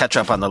appointment to catch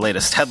up on the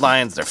latest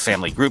headlines, their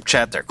family group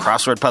chat, their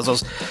crossword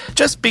puzzles,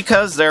 just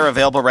because they're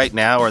available right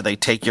now or they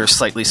take your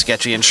slightly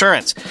sketchy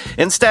insurance.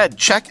 Instead,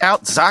 check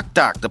out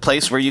ZocDoc, the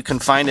place where you can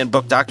find and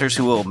book doctors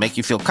who will make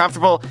you feel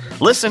comfortable,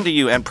 listen to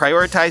you, and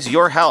prioritize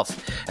your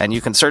health. And you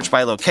can search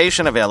by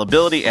location,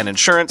 availability, and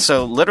insurance,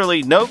 so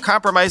literally no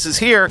compromises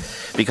here,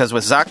 because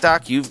with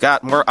ZocDoc, you've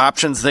got more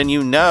options than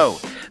you know.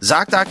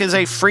 ZocDoc is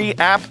a free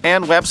app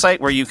and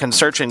website where you can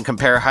search and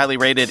compare highly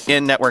rated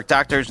in-network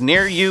doctors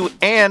near you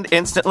and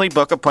instantly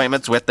book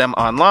appointments with them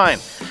online.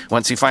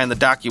 Once you find the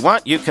doc you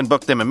want, you can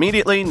book them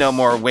immediately. No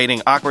more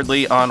waiting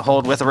awkwardly on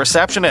hold with a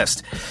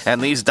receptionist.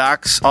 And these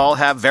docs all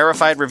have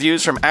verified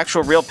reviews from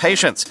actual real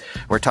patients.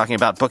 We're talking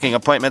about booking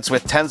appointments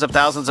with tens of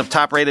thousands of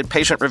top-rated,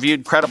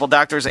 patient-reviewed, credible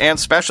doctors and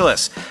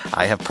specialists.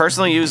 I have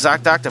personally used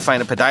ZocDoc to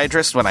find a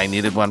podiatrist when I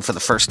needed one for the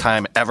first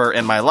time ever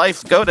in my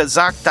life. Go to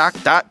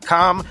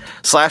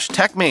ZocDoc.com/TechMeme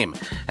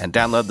and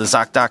download the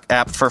ZocDoc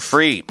app for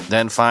free.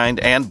 Then find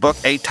and book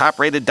a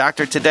top-rated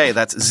doctor today.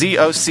 That's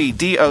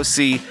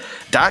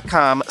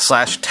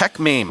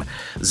ZocDoc.com/TechMeme.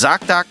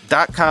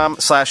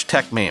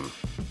 ZocDoc.com/TechMeme.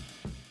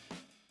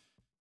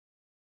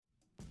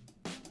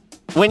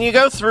 When you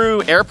go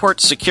through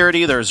airport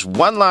security, there's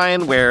one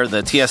line where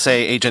the TSA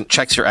agent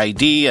checks your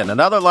ID and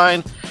another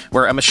line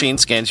where a machine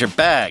scans your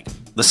bag.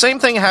 The same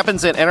thing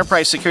happens in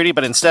enterprise security,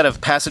 but instead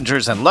of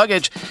passengers and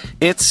luggage,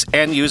 it's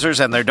end users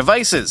and their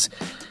devices.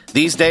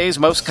 These days,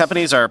 most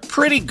companies are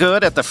pretty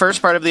good at the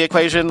first part of the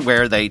equation,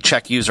 where they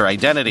check user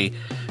identity.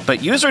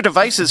 But user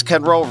devices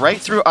can roll right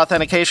through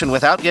authentication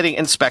without getting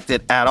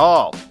inspected at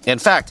all. In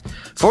fact,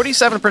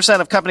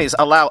 47% of companies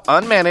allow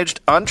unmanaged,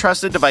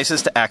 untrusted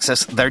devices to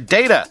access their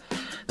data.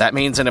 That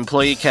means an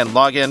employee can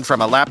log in from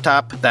a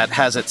laptop that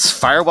has its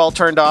firewall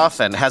turned off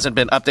and hasn't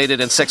been updated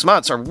in 6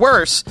 months. Or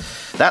worse,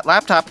 that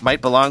laptop might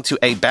belong to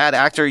a bad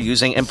actor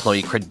using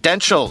employee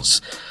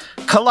credentials.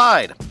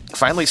 Kolide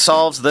finally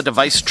solves the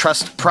device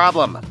trust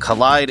problem.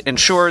 Kolide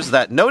ensures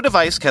that no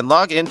device can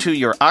log into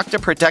your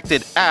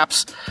Okta-protected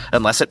apps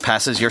unless it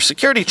passes your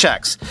security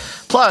checks.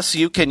 Plus,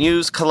 you can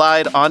use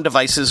Kolide on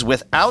devices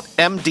without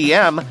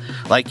MDM,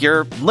 like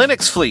your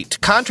Linux fleet,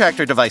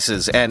 contractor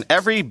devices, and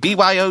every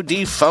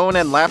BYOD phone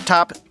and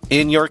laptop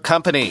in your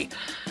company.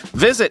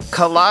 Visit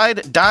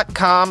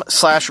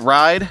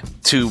Kolide.com/ride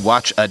to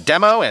watch a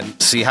demo and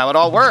see how it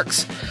all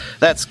works.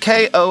 That's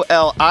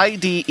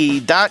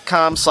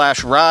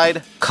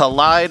KOLIDE.com/ride,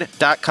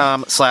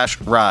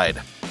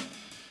 Kolide.com/ride.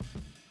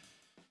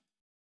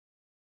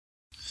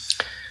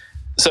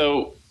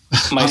 So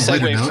my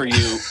segue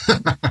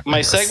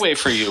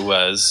for you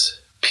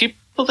was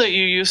people that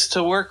you used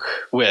to work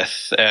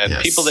with and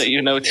people that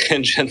you know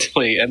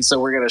tangentially. And so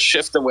we're going to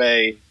shift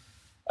away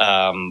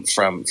from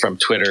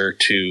Twitter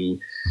to,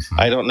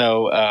 I don't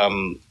know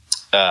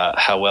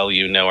how well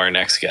you know our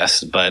next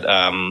guest, but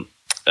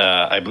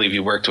I believe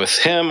you worked with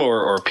him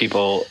or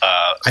people.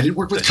 I didn't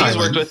work with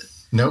Kylan.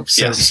 Nope.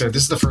 So this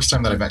is the first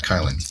time that I met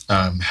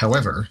Kylan.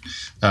 However,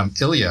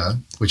 Ilya,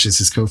 which is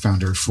his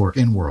co-founder for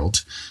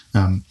InWorld,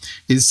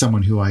 is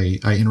someone who I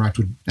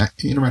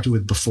interacted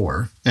with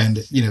before. And,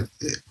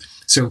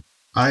 so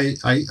I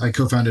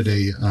co-founded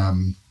a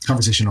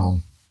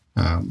conversational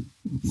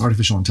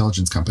artificial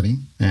intelligence company.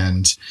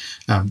 And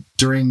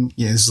during,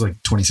 this is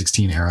like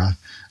 2016 era,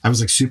 I was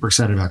like super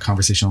excited about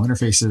conversational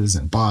interfaces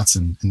and bots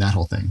and that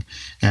whole thing.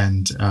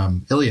 And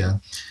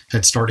Ilya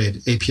had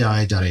started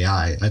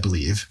API.ai, I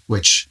believe,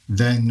 which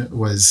then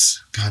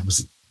was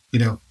Kylan's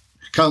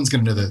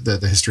going to know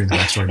the history and the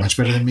backstory much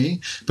better than me.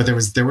 But there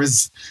was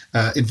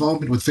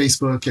involvement with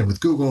Facebook and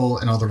with Google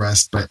and all the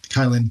rest. But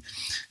Kylan,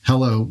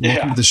 hello,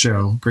 welcome to the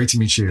show. Great to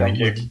meet you. Thank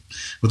you.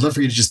 Would love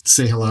for you to just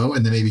say hello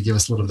and then maybe give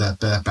us a little of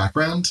that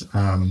background,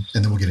 and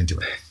then we'll get into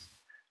it.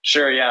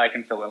 Sure. Yeah, I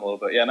can fill in a little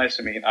bit. Yeah, nice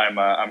to meet. I'm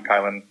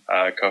Kylan,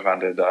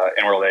 co-founded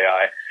InWorld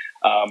AI.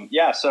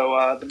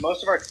 So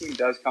most of our team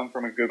does come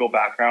from a Google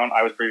background.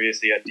 I was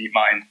previously at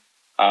DeepMind,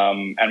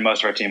 and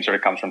most of our team sort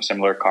of comes from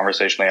similar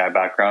conversational AI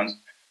backgrounds.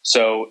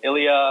 So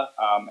Ilya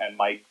and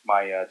Mike,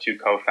 my two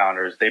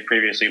co-founders, they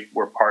previously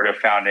were part of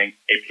founding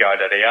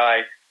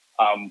API.ai,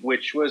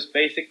 which was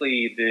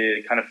basically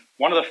the kind of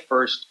one of the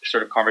first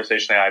sort of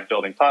conversational AI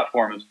building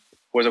platforms.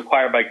 Was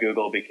acquired by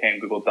Google, became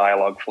Google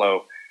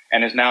Dialogflow,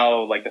 and is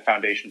now like the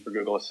foundation for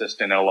Google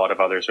Assistant and a lot of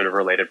other sort of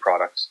related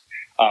products.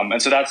 And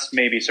so that's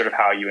maybe sort of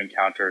how you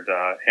encountered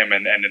him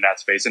and in that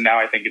space. And now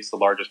I think it's the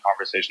largest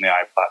conversational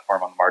AI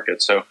platform on the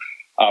market. So,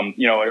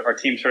 our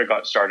team sort of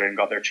got started and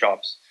got their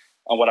chops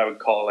on what I would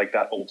call like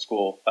that old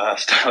school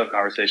style of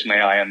conversational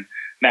AI. And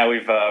now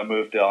we've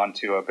moved on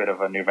to a bit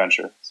of a new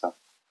venture. So,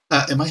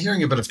 am I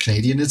hearing a bit of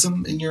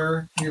Canadianism in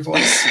your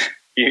voice?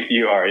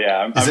 You are,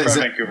 yeah. I'm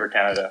from Vancouver,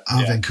 Canada. Oh,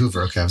 yeah.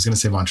 Vancouver. Okay, I was going to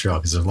say Montreal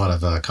because there's a lot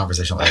of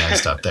conversational AI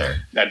stuff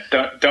there.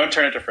 Don't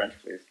turn it to French,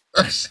 please.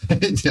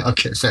 Yeah,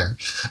 okay, fair.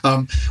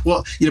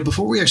 Well,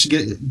 before we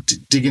actually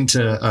dig into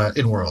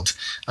InWorld,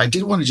 I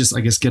did want to just,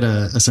 I guess, get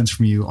a sense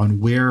from you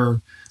on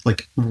where,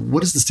 like,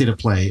 what is the state of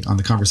play on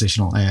the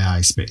conversational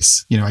AI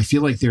space? I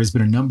feel like there's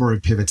been a number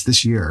of pivots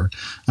this year,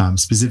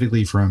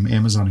 specifically from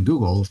Amazon and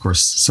Google, of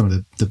course, some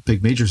of the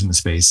big majors in the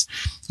space,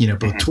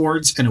 both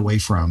towards and away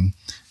from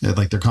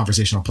like their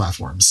conversational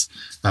platforms.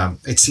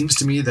 It seems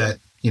to me that,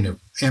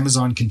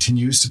 Amazon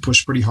continues to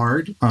push pretty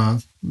hard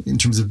in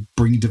terms of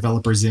bringing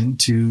developers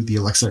into the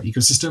Alexa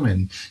ecosystem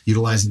and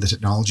utilizing the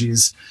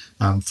technologies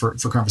for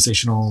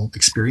conversational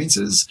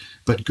experiences.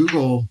 But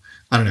Google,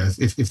 I don't know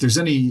if there's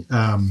any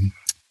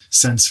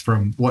sense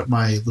from what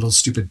my little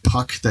stupid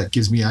puck that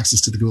gives me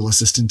access to the Google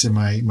Assistant in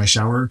my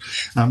shower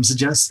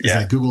suggests, is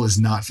that Google is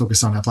not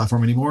focused on that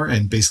platform anymore.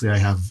 And basically I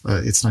have,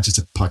 it's not just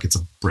a puck, it's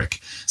a brick.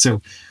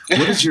 So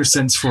what is your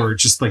sense for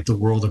just like the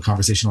world of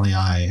conversational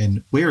AI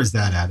and where is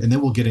that at? And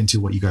then we'll get into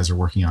what you guys are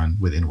working on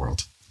with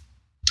InWorld.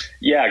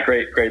 Yeah,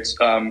 great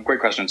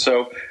question.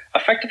 So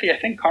effectively, I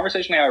think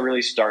conversational AI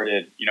really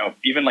started,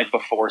 even like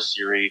before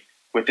Siri,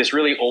 with this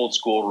really old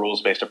school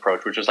rules-based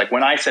approach, which is like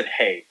when I said,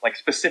 hey, like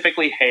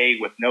specifically, hey,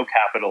 with no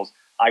capitals,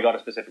 I got a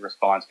specific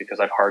response because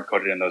I've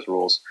hard-coded in those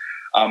rules.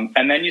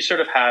 And then you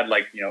sort of had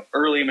like,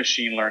 early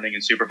machine learning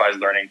and supervised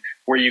learning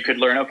where you could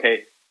learn,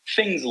 okay,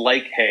 things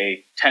like,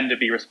 hey, tend to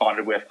be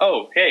responded with,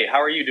 oh, hey,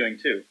 how are you doing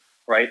too?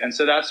 Right. And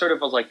so that sort of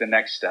was like the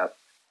next step.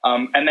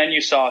 And then you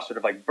saw sort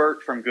of like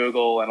BERT from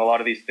Google and a lot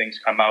of these things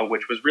come out,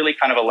 which was really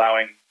kind of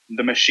allowing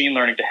the machine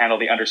learning to handle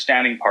the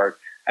understanding part.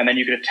 And then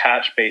you could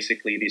attach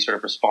basically these sort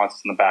of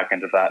responses in the back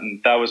end of that.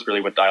 And that was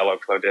really what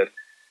Dialogflow did.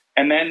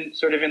 And then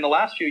sort of in the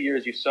last few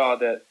years, you saw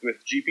that with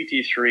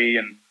GPT-3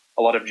 and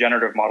a lot of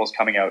generative models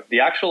coming out, the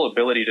actual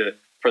ability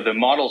for the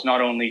models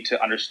not only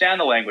to understand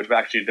the language, but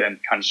actually then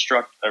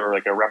construct or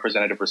like a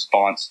representative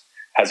response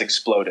has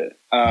exploded.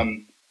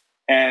 And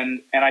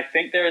I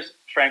think there's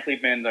frankly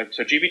been,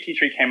 so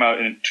GPT-3 came out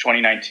in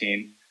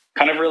 2019,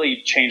 kind of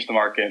really changed the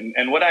market.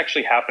 And what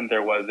actually happened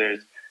there was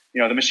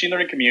the machine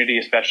learning community,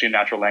 especially in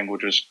natural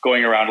language, was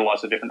going around to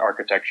lots of different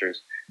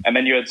architectures. And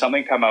then you had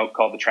something come out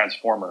called the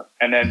transformer.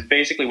 And then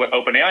basically what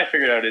OpenAI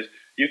figured out is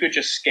you could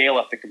just scale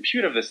up the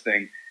compute of this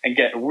thing and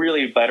get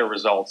really better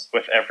results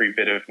with every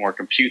bit of more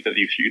compute that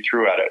you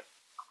threw at it.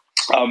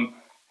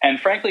 And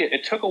frankly,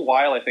 it took a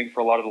while, I think, for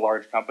a lot of the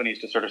large companies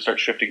to sort of start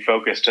shifting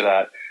focus to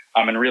that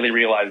and really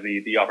realize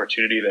the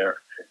opportunity there.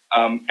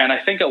 And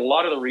I think a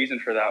lot of the reason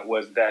for that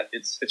was that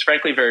it's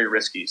frankly very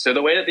risky. So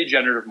the way that the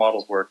generative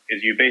models work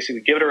is you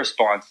basically give it a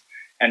response,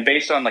 and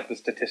based on like the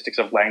statistics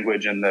of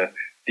language and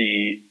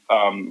the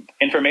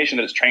information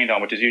that it's trained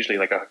on, which is usually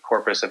like a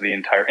corpus of the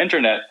entire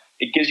internet,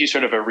 it gives you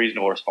sort of a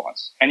reasonable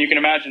response. And you can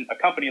imagine a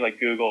company like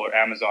Google or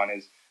Amazon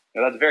is,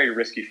 that's very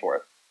risky for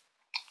it.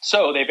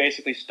 So they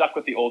basically stuck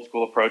with the old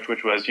school approach,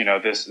 which was,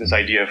 this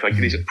idea of like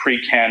these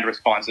pre-canned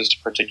responses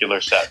to particular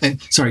sets. And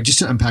sorry, just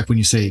to unpack, when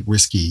you say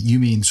risky, you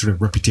mean sort of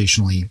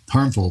reputationally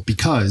harmful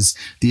because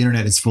the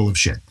internet is full of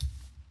shit.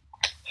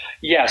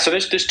 Yeah, so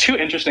there's two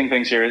interesting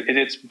things here.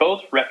 It's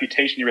both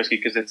reputationally risky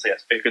because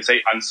it could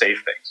say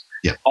unsafe things.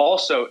 Yeah.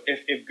 Also,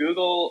 if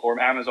Google or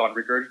Amazon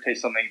regurgitate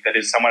something that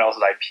is someone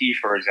else's IP,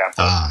 for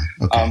example,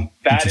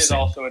 that is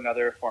also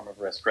another form of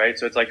risk, right?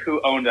 So it's like,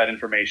 who owned that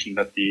information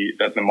that the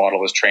model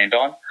was trained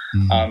on?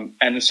 Mm-hmm.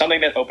 And it's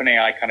something that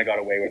OpenAI kind of got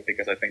away with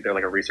because I think they're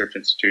like a research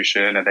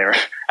institution and they were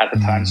at the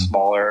time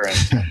smaller.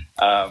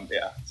 And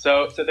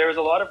so there was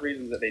a lot of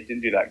reasons that they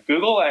didn't do that.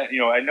 Google, I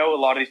know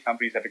a lot of these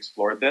companies have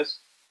explored this.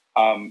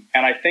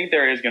 And I think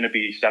there is going to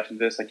be steps in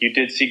this. Like you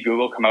did see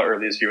Google come out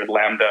earlier this year with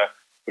Lambda,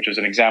 which is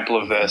an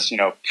example of this.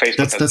 Facebook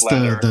that's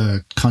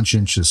the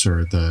conscientious,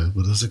 or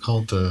what is it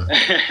called?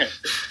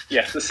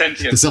 Yes, the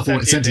sentient. The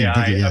sentient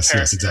AI. Yes,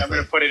 exactly. I'm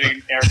going to put it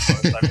in air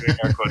quotes. I'm doing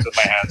air quotes with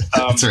my hands.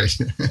 That's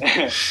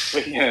right.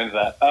 We can get into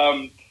that.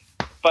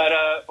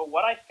 But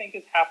what I think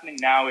is happening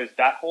now is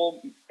that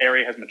whole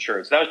area has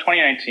matured. So that was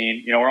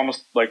 2019.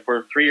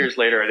 We're 3 years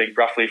later, I think,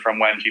 roughly from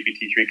when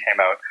GPT-3 came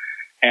out.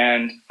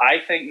 And I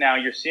think now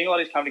you're seeing a lot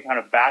of these companies kind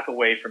of back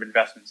away from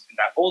investments in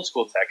that old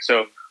school tech.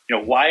 So,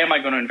 why am I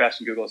going to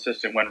invest in Google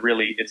Assistant when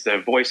really it's a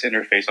voice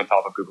interface on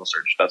top of Google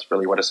Search? That's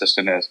really what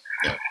Assistant is.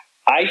 Yeah.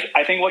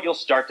 I think what you'll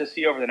start to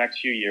see over the next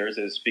few years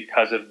is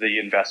because of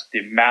the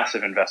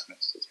massive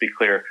investments, let's be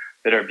clear,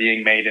 that are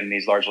being made in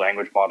these large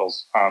language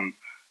models.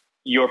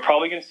 You're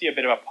probably going to see a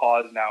bit of a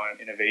pause now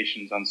in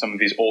innovations on some of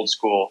these old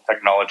school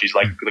technologies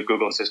like the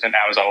Google Assistant,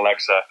 Amazon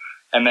Alexa.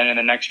 And then in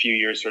the next few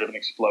years, sort of an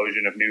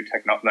explosion of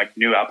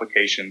new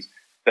applications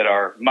that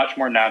are much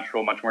more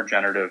natural, much more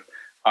generative,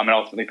 and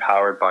ultimately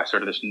powered by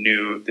sort of this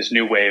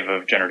new wave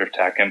of generative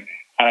tech. And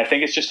I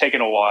think it's just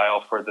taken a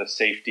while for the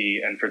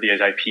safety and for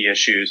these IP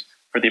issues,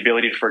 for the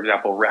ability to, for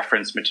example,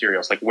 reference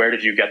materials. Like, where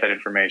did you get that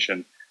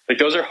information? Like,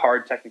 those are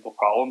hard technical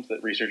problems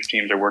that research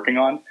teams are working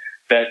on.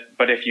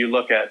 But if you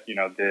look at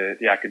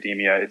the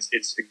academia,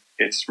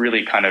 it's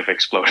really kind of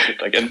exploded.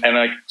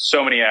 And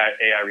so many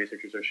AI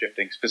researchers are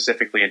shifting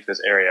specifically into this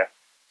area.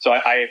 So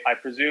I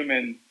presume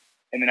in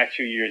the next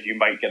few years you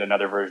might get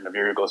another version of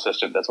your Google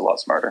Assistant that's a lot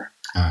smarter.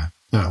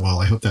 Well,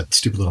 I hope that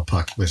stupid little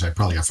puck, which I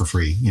probably got for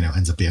free,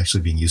 ends up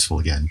actually being useful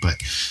again. But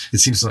it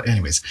seems like,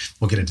 anyways,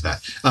 we'll get into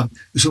that.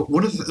 So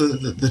one of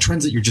the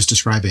trends that you're just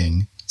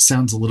describing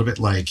sounds a little bit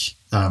like,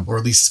 or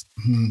at least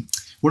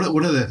one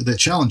of the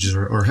challenges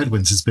or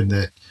headwinds has been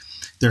that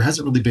there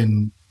hasn't really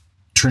been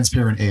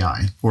transparent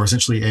AI, or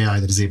essentially AI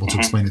that is able to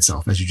explain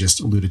itself, as you just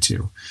alluded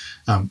to.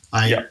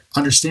 I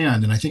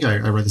understand, and I think I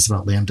read this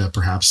about Lambda,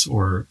 perhaps,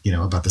 or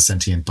about the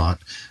sentient bot,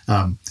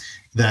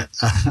 that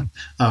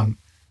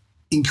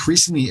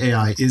increasingly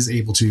AI is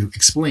able to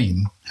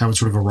explain how it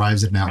sort of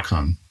arrives at an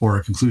outcome or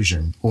a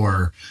conclusion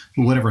or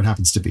whatever it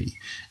happens to be.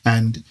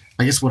 And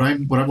I guess what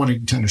I'm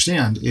wanting to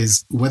understand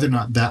is whether or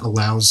not that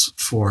allows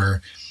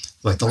for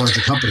like the larger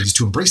companies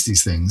to embrace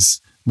these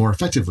things more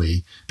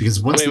effectively,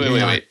 because once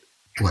wait.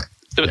 What?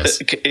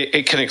 Yes.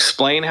 It can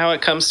explain how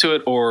it comes to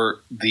it, or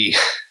the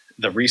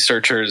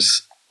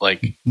researchers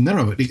like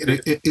no,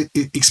 it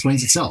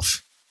explains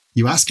itself.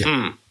 You ask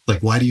it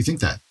like, why do you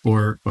think that?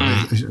 Or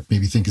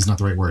maybe think is not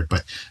the right word,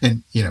 but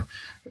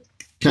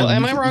well,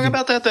 am I wrong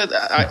about that?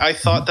 I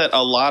thought that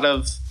a lot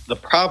of the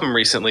problem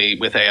recently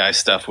with AI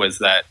stuff was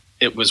that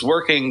it was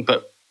working,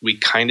 but we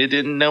kind of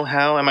didn't know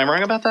how. Am I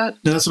wrong about that?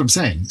 No, that's what I'm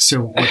saying.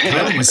 So what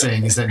Kylan was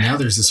saying is that now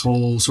there's this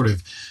whole sort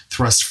of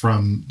thrust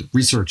from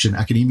research and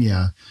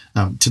academia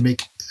to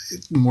make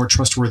more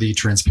trustworthy,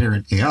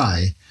 transparent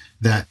AI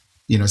that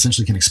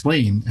essentially can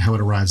explain how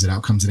it arrives at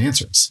outcomes and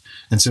answers.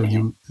 And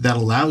so that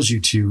allows you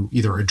to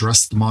either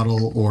address the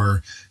model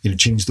or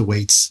change the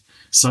weights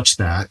such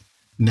that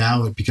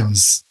now it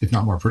becomes, if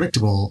not more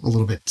predictable, a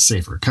little bit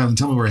safer. Kylan,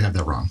 tell me where I have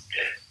that wrong.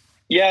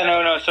 Yeah,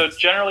 no. So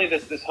generally,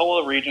 this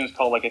whole region is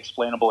called like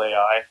explainable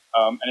AI,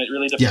 and it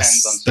really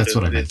depends on. That's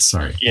what I meant.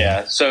 Sorry.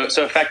 Yeah. So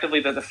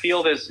effectively, the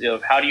field is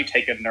how do you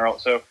take a neural?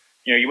 So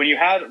when you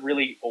had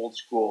really old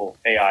school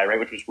AI, right,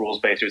 which was rules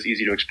based, it was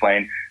easy to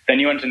explain. Then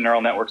you went to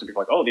neural networks, and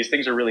people were like, oh, these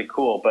things are really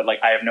cool, but like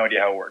I have no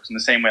idea how it works. In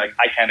the same way, like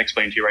I can't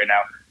explain to you right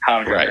now how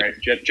I'm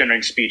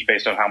generating speech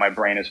based on how my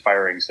brain is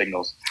firing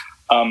signals.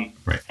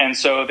 And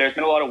so there's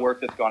been a lot of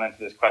work that's gone into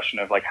this question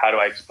of like, how do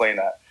I explain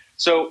that?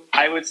 So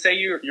I would say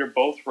you're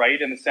both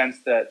right in the sense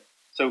that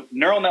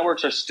neural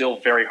networks are still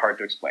very hard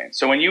to explain.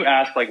 So when you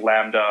ask like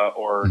Lambda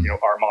or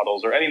R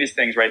models or any of these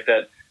things, right,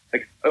 that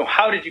like, oh,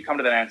 how did you come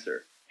to that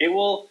answer? It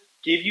will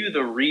give you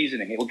the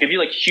reasoning. It will give you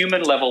like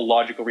human level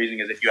logical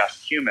reasoning as if you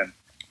asked a human.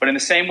 But in the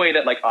same way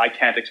that like I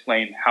can't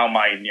explain how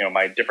my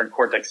my different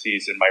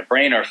cortexes in my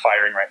brain are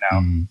firing right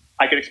now,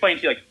 I could explain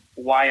to you like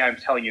why I'm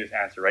telling you this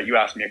answer. Right? You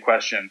asked me a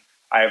question.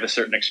 I have a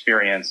certain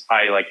experience.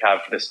 I like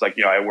have this like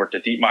I worked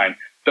at DeepMind.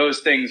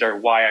 Those things are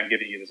why I'm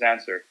giving you this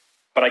answer,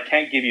 but I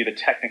can't give you the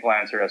technical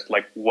answer as to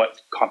like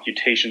what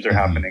computations are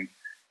happening,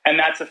 and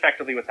that's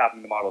effectively what's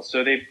happening to the models.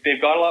 So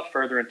they've got a lot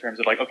further in terms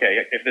of like, okay,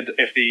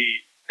 if the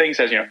thing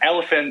says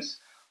elephants,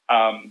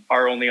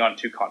 are only on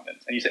 2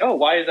 continents. And you say, oh,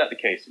 why is that the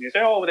case? And you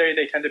say, oh,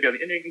 they tend to be on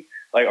the Indian,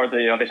 or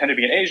they tend to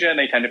be in Asia and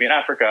they tend to be in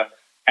Africa.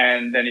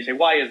 And then you say,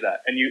 why is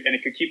that? And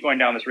it could keep going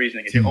down this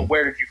reasoning. You say, oh,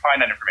 where did you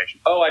find that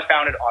information? Oh, I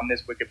found it on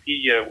this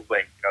Wikipedia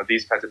link,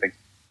 these kinds of things.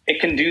 It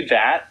can do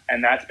that.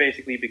 And that's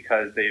basically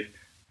because they've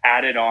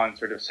added on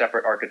sort of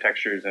separate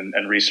architectures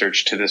and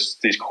research to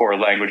these core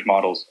language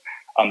models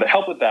that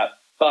help with that.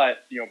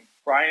 But,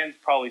 Brian's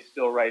probably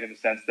still right in the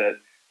sense that,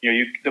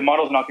 the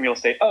model's not going to be able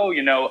to say, oh,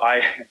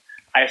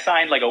 I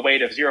assigned like a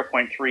weight of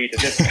 0.3 to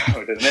this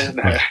node and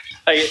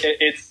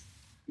this.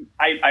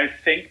 I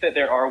think that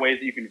there are ways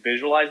that you can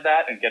visualize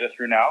that and get it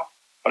through now,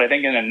 but I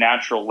think in a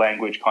natural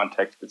language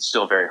context, it's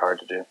still very hard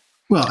to do.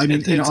 Well, I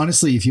mean,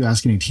 honestly, if you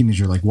ask any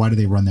teenager, like, why do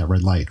they run that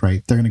red light,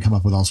 right? They're going to come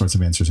up with all sorts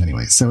of answers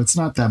anyway. So it's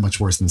not that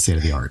much worse than the state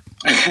of the art.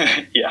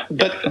 Yeah.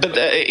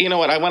 But you know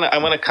what? I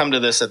want to come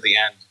to this at the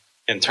end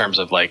in terms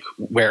of like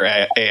where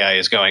AI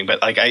is going.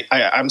 But like,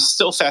 I'm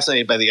still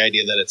fascinated by the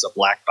idea that it's a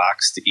black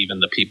box to even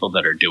the people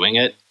that are doing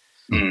it.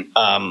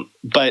 Mm.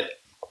 But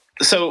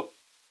so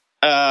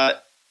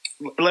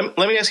let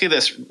me ask you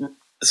this.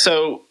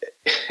 So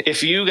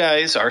if you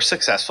guys are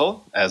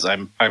successful, as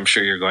I'm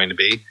sure you're going to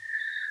be,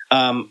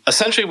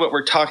 essentially what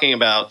we're talking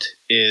about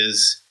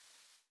is,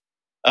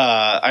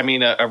 a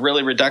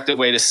really reductive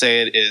way to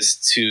say it is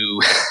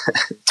to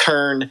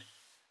turn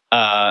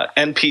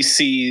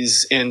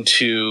NPCs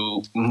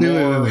into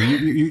more.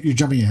 Wait. You're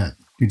jumping ahead.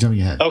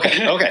 Okay.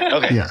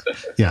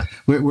 Yeah.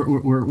 We're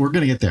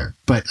going to get there,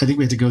 but I think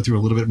we have to go through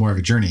a little bit more of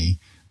a journey.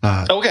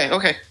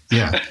 Okay.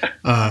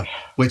 Yeah.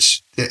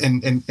 Which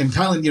and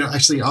Kylan,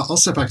 actually, I'll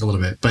step back a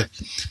little bit, but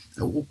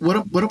what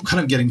I'm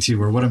kind of getting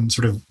to, or what I'm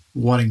sort of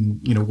wanting,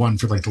 one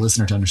for like the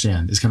listener to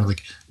understand, is kind of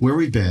like where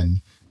we've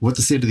been, what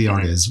the state of the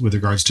art is with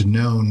regards to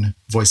known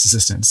voice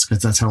assistants,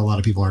 because that's how a lot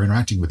of people are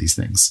interacting with these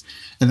things.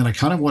 And then I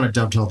kind of want to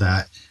dovetail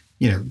that,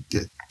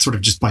 sort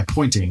of just by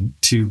pointing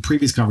to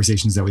previous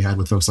conversations that we had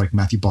with folks like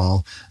Matthew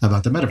Ball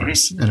about the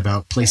metaverse and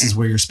about places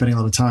where you're spending a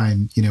lot of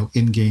time,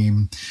 in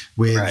game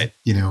with, right.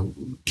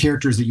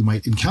 Characters that you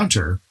might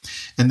encounter.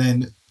 And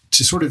then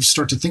to sort of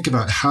start to think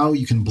about how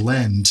you can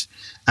blend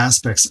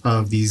aspects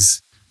of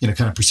these, kind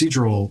of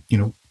procedural,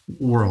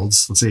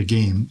 worlds, let's say a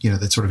game,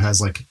 that sort of has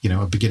like,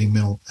 a beginning,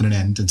 middle, and an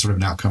end, and sort of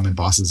an outcome and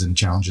bosses and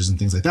challenges and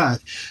things like that,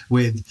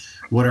 with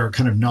what are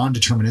kind of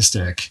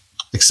non-deterministic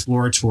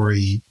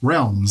exploratory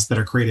realms that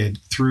are created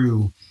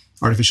through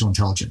artificial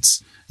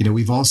intelligence.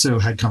 We've also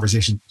had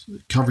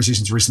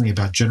conversations recently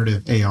about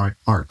generative AI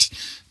art,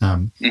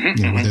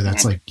 whether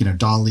that's like,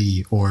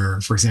 DALL-E,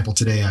 or for example,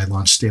 today I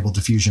launched Stable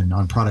Diffusion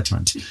on Product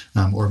Hunt,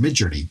 or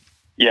Midjourney.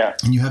 Yeah.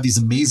 And you have these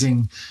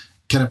amazing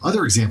kind of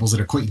other examples that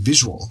are quite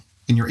visual,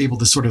 and you're able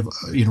to sort of,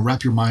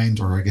 wrap your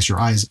mind, or I guess your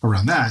eyes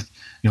around that.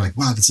 You're like,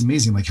 wow, that's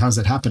amazing. Like, how's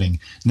that happening?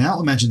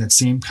 Now imagine that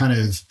same kind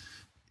of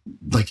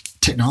like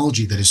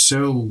technology that is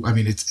so,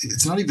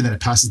 it's not even that it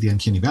passes the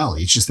uncanny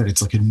valley. It's just that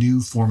it's like a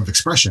new form of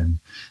expression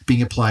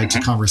being applied to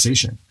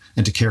conversation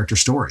and to character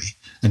story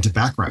and to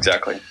background.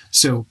 Exactly.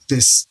 So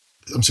this,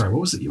 I'm sorry,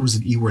 what was it? It was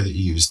an E word that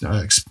you used,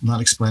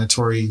 not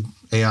explanatory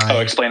AI. Oh,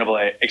 explainable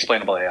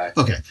AI.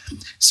 Okay.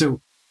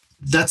 So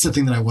that's the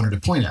thing that I wanted to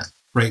point at,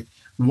 right?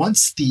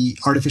 Once the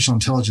artificial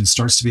intelligence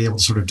starts to be able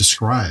to sort of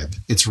describe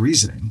its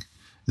reasoning,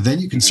 then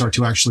you can start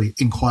to actually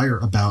inquire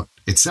about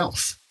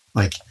itself,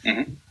 like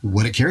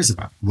what it cares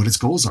about, what its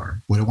goals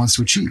are, what it wants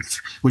to achieve,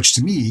 which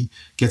to me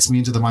gets me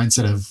into the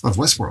mindset of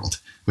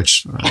Westworld,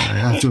 which I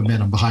have to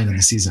admit I'm behind on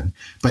the season.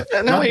 But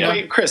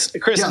wait, Chris,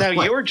 yeah,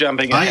 you're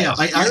jumping ahead.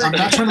 I'm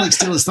not trying to like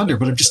steal his thunder,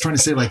 but I'm just trying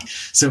to say like,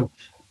 so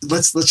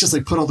let's just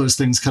like put all those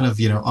things kind of,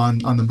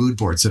 on the mood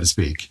board, so to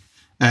speak.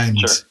 And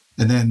sure.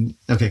 And then,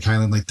 okay,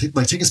 Kylan,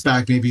 like take us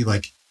back maybe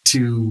like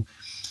to,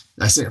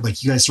 I say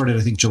like you guys started,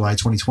 I think July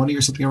 2020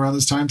 or something around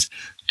those times.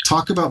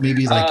 Talk about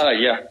maybe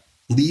like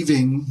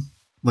leaving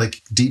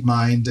like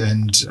DeepMind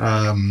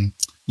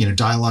and,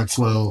 Dialogue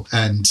Flow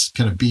and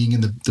kind of being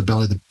in the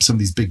belly of some of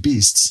these big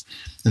beasts,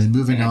 and then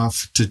moving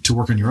off to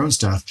work on your own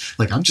stuff.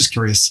 Like, I'm just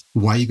curious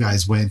why you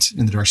guys went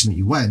in the direction that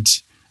you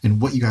went and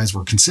what you guys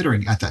were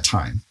considering at that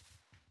time.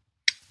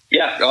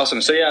 Yeah,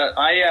 awesome. So yeah,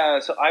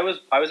 I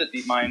was at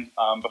DeepMind.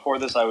 Before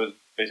this, I was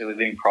basically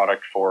leading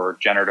product for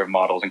generative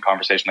models and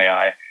conversational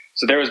AI.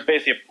 So there was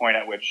basically a point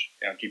at which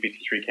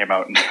GPT-3 came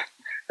out, and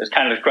there's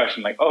kind of this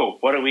question like, oh,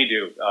 what do we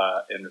do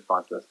in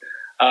response to this?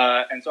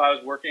 And so I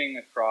was working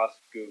across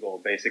Google,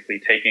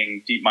 basically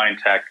taking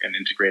DeepMind tech and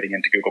integrating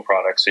into Google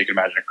products. So you can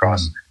imagine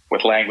across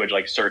with language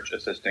like Search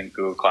Assistant,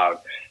 Google Cloud.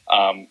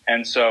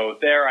 And so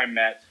there I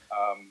met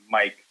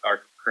Mike,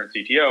 our current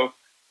CTO,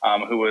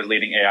 who was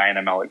leading AI and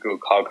ML at Google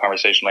Cloud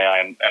Conversational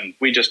AI. And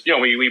we just,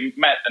 we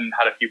met and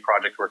had a few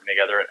projects working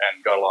together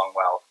and got along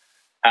well.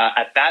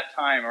 At that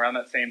time, around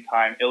that same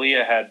time,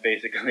 Ilya had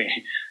basically,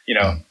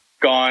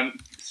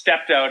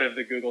 stepped out of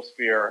the Google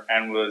sphere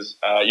and was,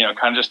 kind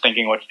of just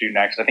thinking what to do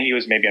next. I think he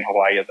was maybe in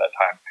Hawaii at that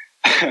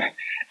time.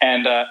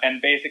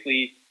 And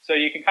basically, so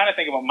you can kind of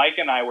think about Mike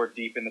and I were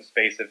deep in the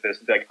space of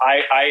this. Like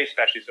I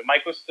especially, so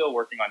Mike was still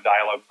working on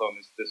Dialogue Flow and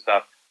this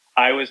stuff.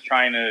 I was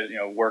trying to,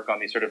 work on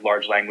these sort of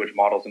large language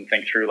models and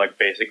think through, like,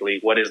 basically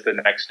what is the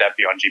next step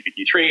beyond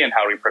GPT-3 and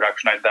how do we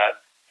productionize that?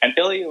 And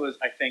Ilya was,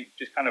 I think,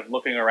 just kind of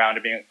looking around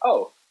and being like,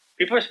 oh,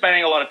 people are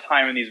spending a lot of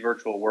time in these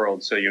virtual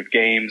worlds. So you have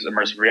games,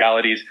 immersive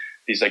realities,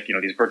 these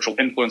these virtual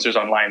influencers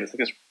online. It's like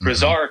this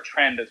bizarre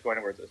trend that's going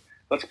towards this.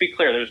 Let's be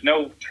clear. There's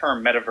no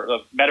term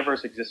metaverse.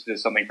 Metaverse existed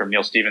as something from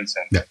Neil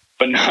Stephenson,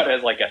 but not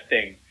as like a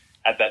thing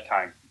at that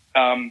time.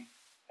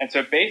 And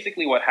so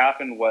basically what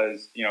happened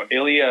was,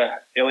 Ilya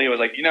was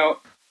like,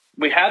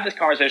 we had this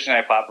conversation on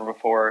a platform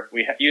before.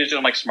 We used it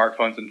on like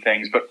smartphones and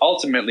things, but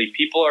ultimately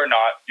people are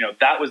not,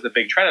 that was the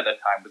big trend at that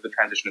time, was the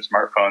transition to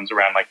smartphones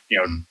around like,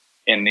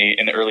 in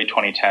the early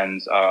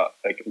 2010s,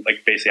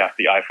 like basically after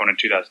the iPhone in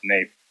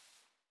 2008.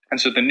 And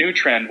so the new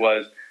trend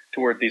was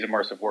toward these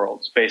immersive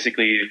worlds,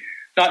 basically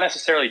not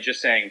necessarily just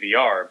saying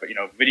VR, but,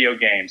 video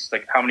games,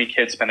 like how many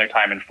kids spend their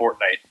time in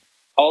Fortnite,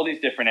 all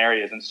these different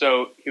areas. And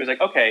so he was like,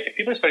 okay, if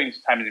people are spending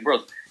time in these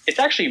worlds, it's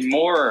actually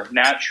more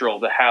natural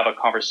to have a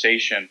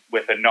conversation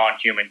with a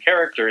non-human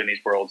character in these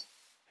worlds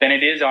than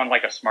it is on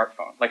like a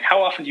smartphone. Like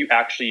how often do you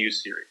actually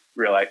use Siri?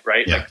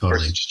 Right? Yeah, like totally.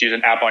 versus just use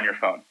an app on your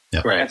phone.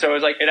 Yep. Right. And so it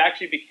was like, it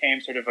actually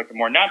became sort of like a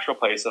more natural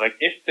place. So like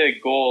if the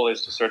goal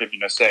is to sort of,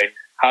 say,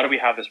 how do we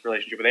have this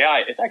relationship with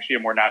AI? It's actually a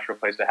more natural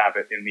place to have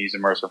it in these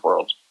immersive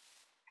worlds.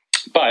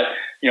 But,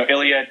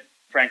 Ilya,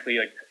 frankly,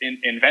 like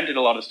invented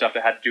a lot of stuff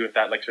that had to do with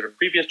that, like sort of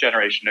previous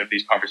generation of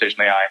these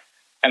conversational AI,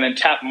 and then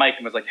tapped Mike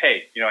and was like,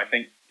 hey, I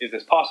think, is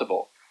this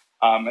possible?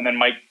 And then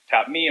Mike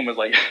tapped me and was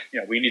like,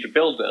 we need to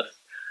build this.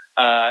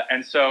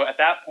 And so at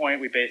that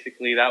point,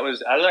 that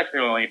was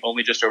actually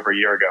only just over a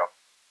year ago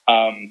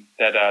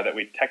that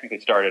we technically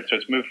started. So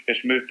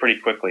it's moved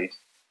pretty quickly.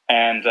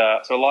 And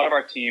so a lot of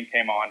our team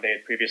came on. They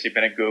had previously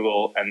been at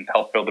Google and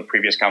helped build the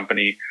previous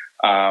company.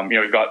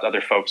 We've got other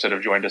folks that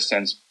have joined us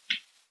since.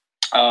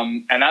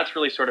 And that's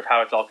really sort of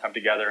how it's all come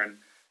together. And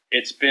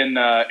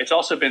it's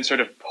also been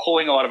sort of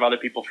pulling a lot of other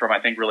people from, I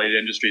think, related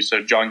industries.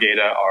 So John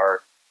Gaeta,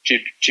 our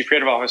chief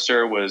creative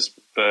officer, was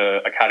the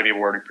Academy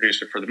Award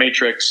producer for The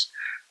Matrix.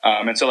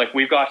 And so like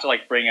we've got to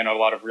like bring in a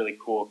lot of really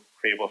cool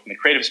people from the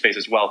creative space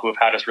as well, who have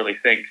had us really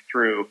think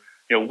through,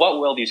 what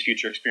will these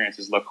future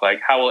experiences look like?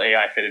 How will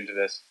AI fit into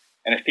this?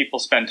 And if people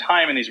spend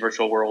time in these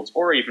virtual worlds,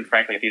 or even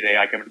frankly, if these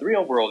AI come into the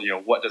real world,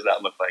 what does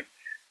that look like?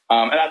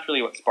 And that's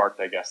really what sparked,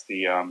 I guess,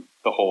 the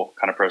whole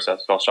kind of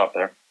process. So I'll stop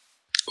there.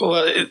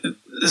 Well,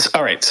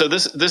 all right. So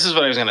this is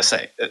what I was going to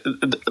say.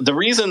 The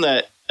reason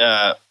that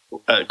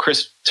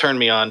Chris turned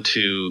me on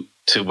to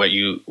what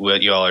you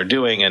all are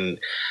doing, and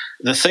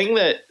the thing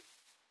that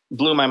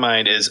blew my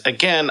mind is,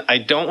 again, I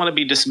don't want to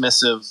be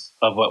dismissive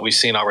of what we've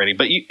seen already,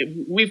 but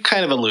we've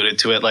kind of alluded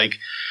to it. Like,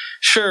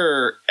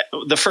 sure,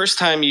 the first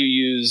time you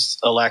used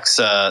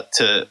Alexa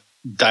to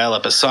dial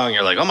up a song,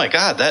 you're like, oh my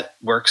God, that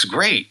works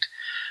great.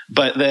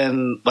 But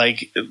then,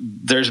 like,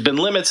 there's been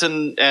limits,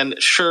 and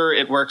sure,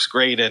 it works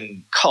great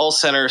in call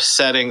center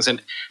settings,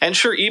 and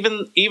sure,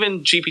 even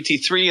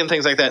GPT-3 and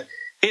things like that.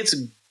 It's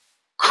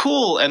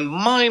cool and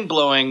mind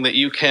blowing that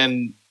you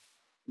can,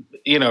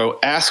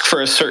 ask for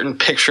a certain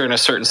picture in a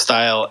certain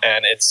style,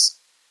 and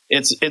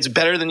it's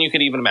better than you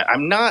could even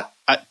imagine.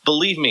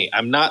 Believe me,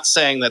 I'm not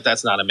saying that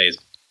that's not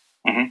amazing.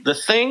 Mm-hmm. The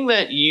thing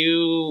that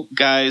you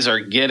guys are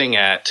getting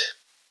at,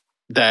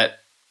 that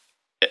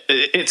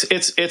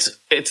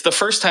it's the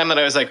first time that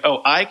I was like,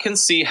 oh, I can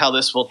see how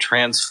this will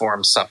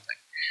transform something.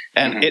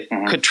 And it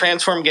could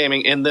transform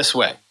gaming in this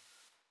way.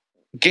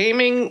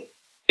 Gaming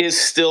is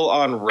still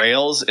on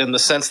rails in the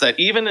sense that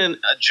even in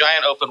a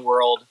giant open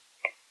world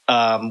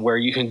where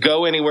you can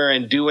go anywhere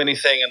and do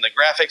anything and the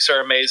graphics are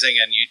amazing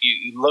and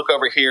you look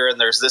over here and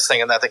there's this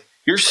thing and that thing,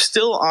 you're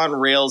still on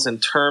rails in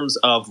terms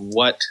of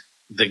what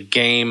the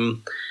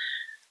game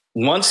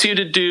wants you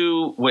to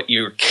do, what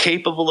you're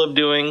capable of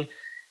doing.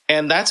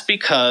 And that's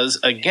because,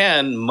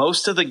 again,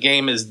 most of the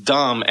game is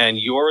dumb and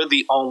you're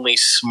the only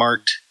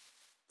smart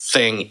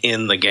thing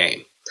in the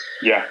game.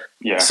 Yeah.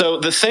 So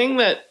the thing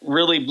that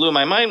really blew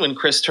my mind when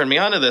Chris turned me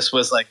on to this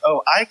was like,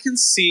 oh, I can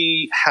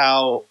see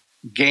how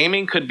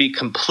gaming could be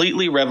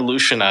completely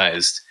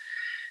revolutionized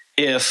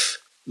if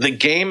the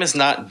game is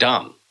not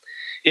dumb.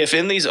 If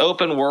in these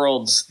open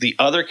worlds, the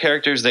other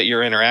characters that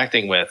you're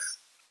interacting with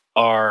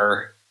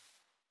are,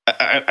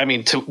 I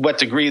mean, to what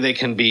degree they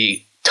can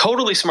be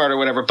totally smart or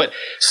whatever, but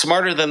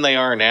smarter than they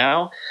are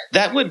now,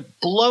 that would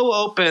blow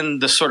open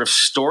the sort of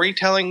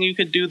storytelling you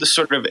could do, the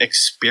sort of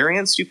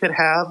experience you could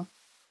have.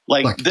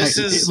 Like, look, this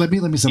is. Let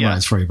me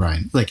summarize for you,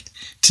 Brian. Like,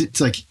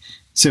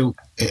 so,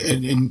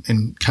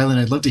 and Kylan,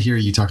 I'd love to hear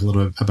you talk a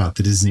little bit about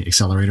the Disney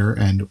Accelerator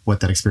and what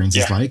that experience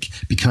is like,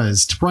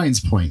 because to Brian's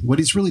point, what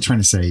he's really trying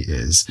to say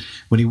is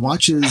when he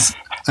watches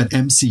an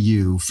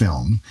MCU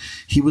film,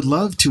 he would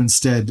love to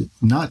instead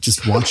not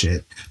just watch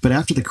it, but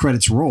after the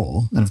credits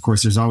roll, and of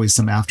course there's always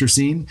some after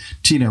scene,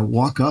 to,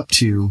 walk up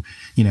to,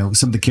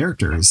 some of the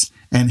characters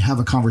and have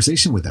a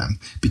conversation with them,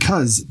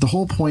 because the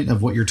whole point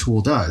of what your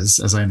tool does,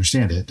 as I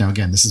understand it, now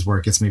again, this is where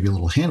it gets maybe a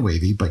little hand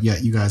wavy, but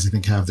yet you guys, I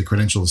think, have the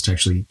credentials to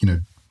actually,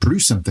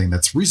 produce something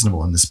that's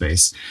reasonable in this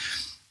space.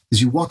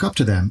 is you walk up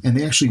to them and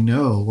they actually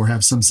know or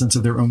have some sense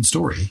of their own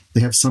story.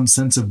 They have some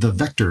sense of the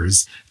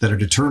vectors that are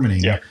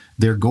determining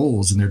their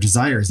goals and their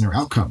desires and their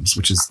outcomes,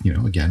 which is,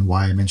 again,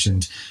 why I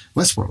mentioned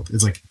Westworld.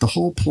 It's like the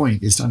whole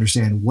point is to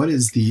understand what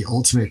is the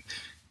ultimate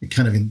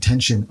kind of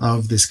intention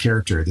of this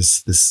character,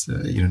 this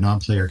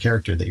non-player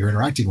character that you're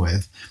interacting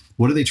with.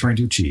 What are they trying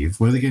to achieve?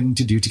 What are they going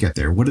to do to get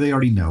there? What do they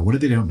already know? What do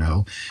they don't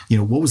know?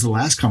 What was the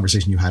last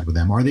conversation you had with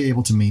them? Are they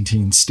able to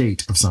maintain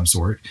state of some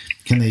sort?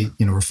 Can they,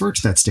 refer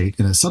to that state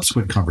in a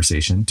subsequent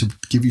conversation to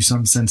give you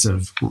some sense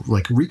of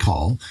like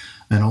recall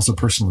and also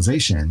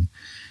personalization?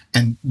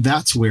 And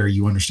that's where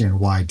you understand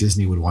why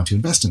Disney would want to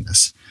invest in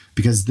this,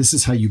 because this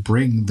is how you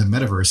bring the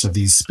metaverse of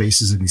these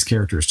spaces and these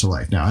characters to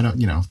life. Now, I don't,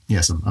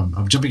 yes,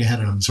 I'm jumping ahead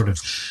and I'm sort of,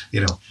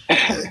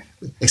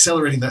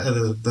 accelerating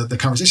the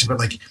conversation, but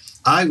like,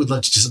 I would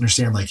love to just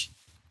understand, like,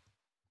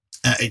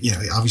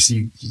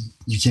 obviously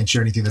you can't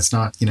share anything that's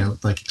not,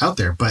 like out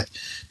there, but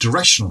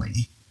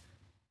directionally,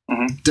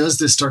 does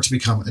this start to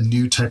become a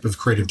new type of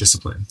creative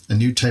discipline, a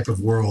new type of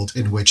world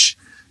in which,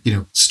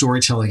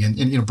 storytelling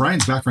and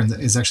Brian's background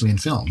is actually in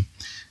film,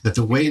 that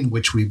the way in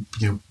which we,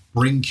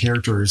 bring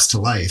characters to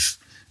life,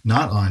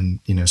 not on,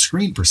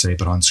 screen per se,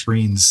 but on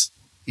screens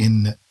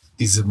in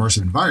these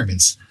immersive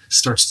environments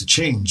starts to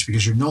change,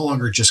 because you're no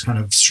longer just kind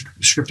of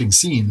scripting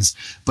scenes,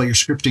 but you're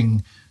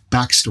scripting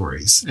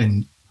backstories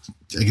and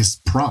I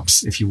guess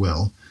prompts, if you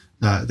will,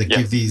 that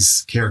give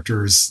these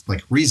characters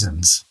like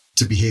reasons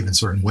to behave in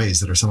certain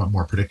ways that are somewhat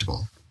more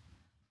predictable.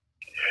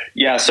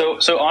 Yeah. So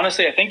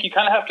honestly, I think you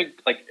kind of have to,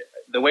 like,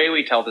 the way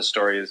we tell this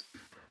story is,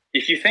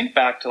 if you think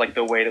back to like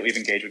the way that we've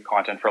engaged with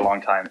content for a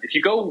long time, if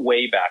you go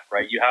way back,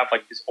 right, you have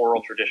like this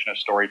oral tradition of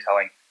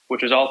storytelling,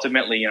 which is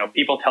ultimately,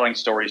 people telling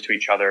stories to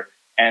each other.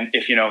 And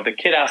if, the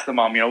kid asked the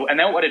mom, and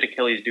then what did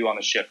Achilles do on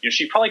the ship?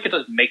 She probably could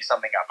just make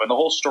something up. And the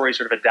whole story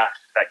sort of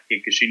adapted to that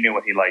kid because she knew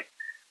what he liked.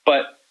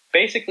 But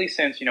basically,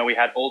 since, we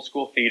had old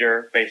school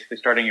theater, basically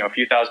starting, a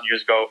few thousand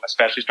years ago,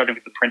 especially starting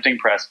with the printing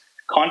press,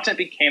 content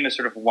became this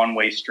sort of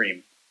one-way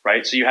stream,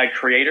 right? So you had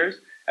creators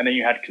and then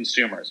you had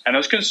consumers. And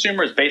those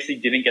consumers basically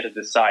didn't get to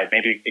decide,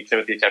 maybe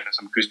except with the exception of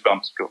some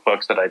Goosebumps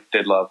books that I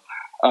did love.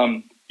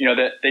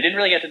 That they didn't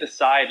really get to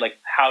decide like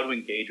how to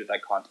engage with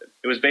that content.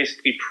 It was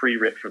basically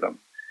pre-writ for them.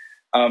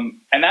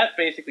 And that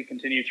basically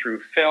continued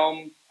through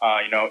film,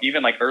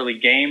 even like early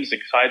games,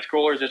 like side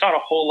scrollers. There's not a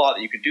whole lot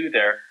that you could do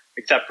there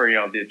except for,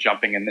 the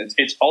jumping. And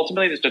it's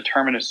ultimately this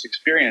determinist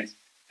experience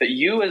that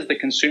you as the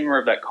consumer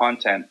of that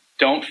content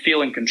don't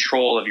feel in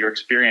control of your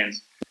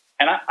experience.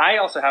 And I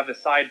also have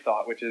this side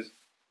thought, which is,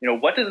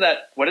 what does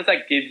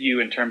that give you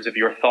in terms of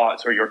your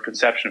thoughts or your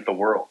conception of the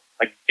world?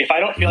 Like, if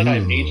I don't feel like I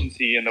have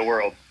agency in the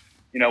world,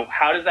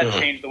 how does that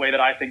change the way that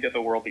I think that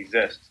the world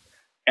exists?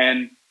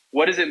 And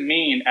what does it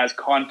mean as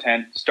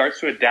content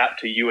starts to adapt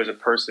to you as a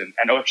person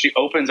and actually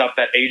opens up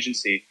that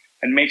agency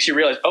and makes you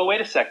realize, oh,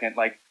 wait a second,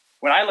 like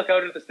when I look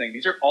out at this thing,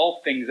 these are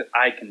all things that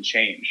I can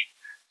change.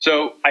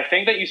 So I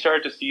think that you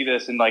started to see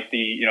this in like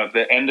the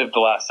end of the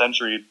last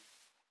century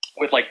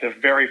with like the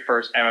very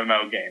first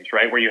MMO games,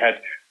 right? Where you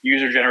had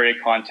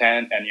user-generated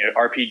content and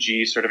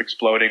RPGs sort of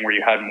exploding, where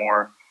you had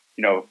more,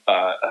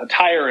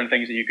 attire and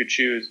things that you could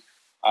choose.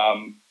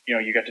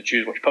 You got to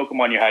choose which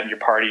Pokemon you had in your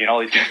party and all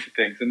these kinds of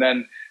things. And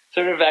then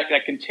sort of that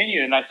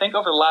continued. And I think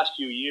over the last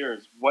few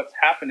years, what's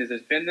happened is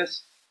there's been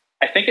this,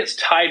 I think it's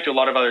tied to a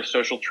lot of other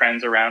social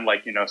trends around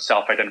like,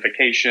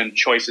 self-identification,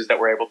 choices that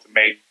we're able to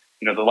make,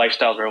 the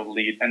lifestyles we're able to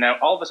lead. And now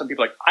all of a sudden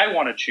people are like, I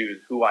want to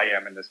choose who I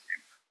am in this game.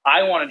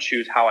 I want to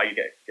choose how I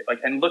get like,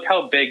 and look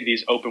how big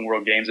these open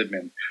world games have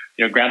been.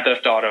 Grand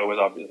Theft Auto was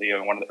obviously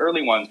one of the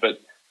early ones,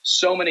 but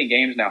so many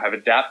games now have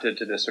adapted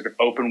to this sort of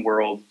open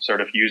world,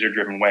 sort of user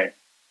driven way.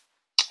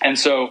 And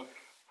so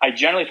I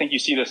generally think you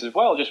see this as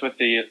well, just with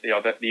the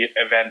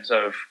event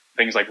of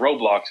things like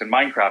Roblox and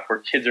Minecraft, where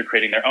kids are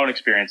creating their own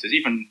experiences,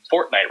 even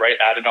Fortnite, right,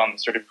 added on the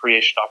sort of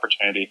creation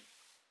opportunity.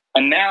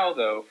 And now,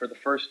 though, for the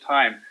first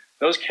time,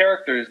 those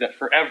characters that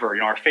forever,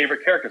 our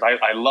favorite characters,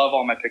 I love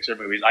all my Pixar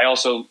movies. I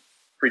also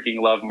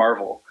freaking love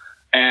Marvel.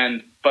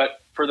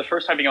 But for the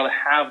first time, being able to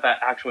have that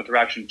actual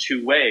interaction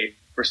two-way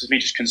versus me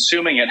just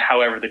consuming it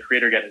however the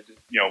creator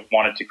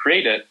wanted to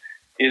create it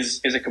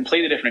is a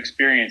completely different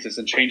experience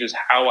and changes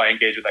how I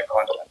engage with that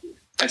content.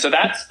 And so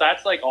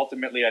that's like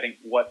ultimately, I think,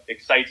 what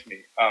excites me.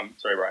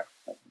 Sorry, Brian.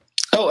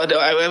 Oh,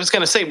 I was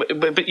going to say,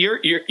 but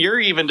you're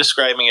even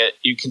describing it.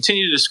 You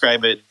continue to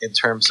describe it in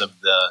terms of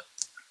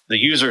the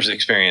user's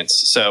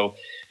experience. So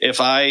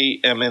if I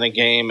am in a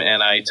game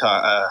and I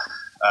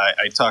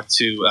talk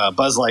to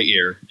Buzz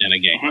Lightyear in a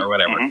game or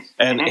whatever,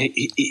 and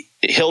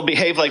he'll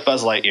behave like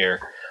Buzz Lightyear,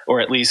 or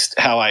at least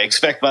how I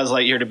expect Buzz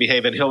Lightyear to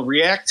behave, and he'll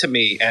react to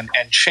me and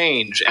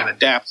change and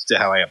adapt to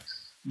how I am.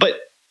 But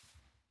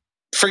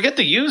forget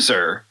the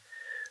user.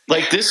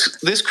 Like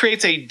this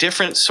creates a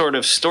different sort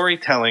of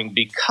storytelling,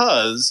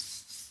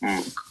 because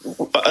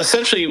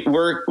essentially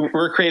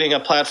we're creating a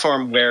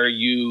platform where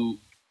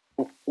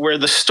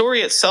the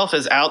story itself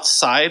is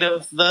outside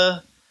of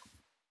the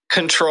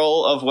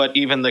control of what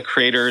even the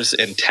creators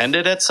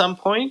intended at some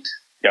point.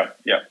 Yeah.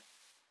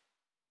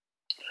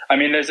 I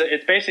mean,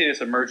 it's basically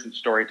this emergent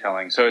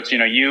storytelling. So it's,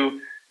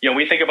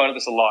 we think about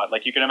this a lot.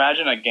 Like, you can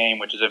imagine a game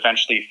which is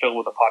eventually filled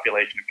with a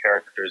population of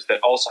characters that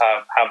also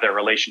have their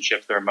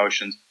relationships, their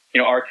emotions.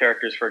 Our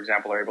characters, for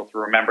example, are able to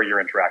remember your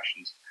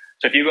interactions.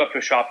 So if you go up to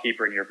a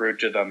shopkeeper and you're rude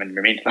to them and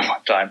you're mean to them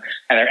one time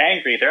and they're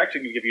angry, they're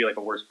actually going to give you like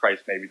a worse price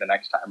maybe the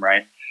next time,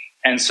 right?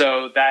 And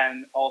so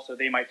then also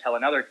they might tell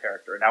another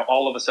character. Now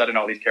all of a sudden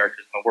all these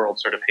characters in the world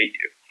sort of hate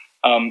you.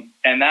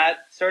 And that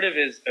sort of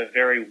is a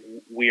very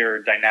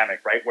weird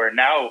dynamic, right? Where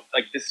now,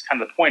 like, this is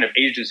kind of the point of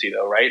agency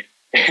though, right?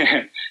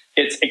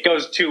 It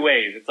goes two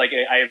ways. It's like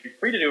I am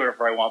free to do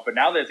whatever I want, but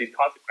now there's these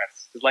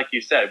consequences. Because like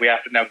you said, we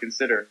have to now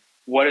consider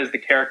what is the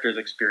character's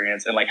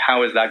experience and like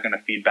how is that going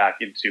to feed back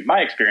into my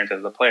experience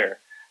as a player.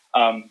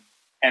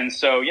 And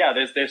so, yeah,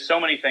 there's so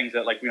many things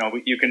that, like,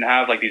 you can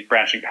have like these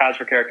branching paths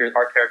for characters.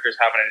 Our characters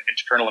have an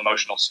internal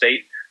emotional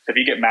state. So if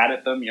you get mad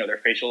at them, their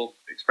facial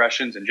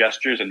expressions and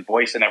gestures and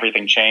voice and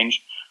everything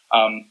change.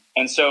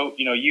 And so,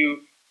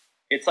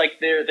 it's like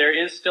there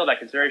is still that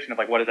consideration of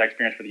like, what is that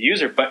experience for the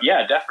user? But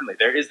yeah, definitely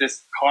there is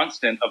this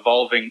constant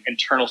evolving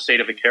internal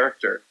state of the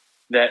character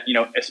that,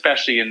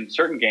 especially in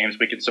certain games,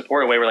 we can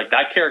support a way where like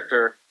that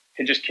character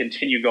can just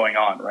continue going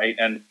on, right?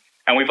 And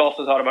we've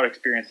also thought about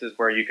experiences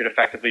where you could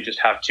effectively just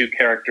have two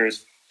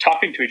characters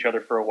talking to each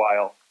other for a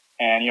while,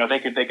 and they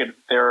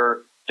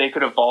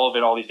could evolve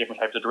in all these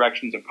different types of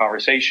directions of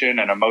conversation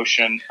and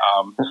emotion.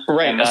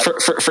 Right. And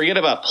forget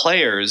about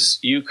players.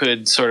 You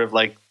could sort of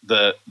like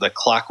the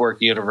Clockwork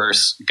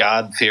Universe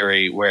God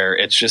theory, where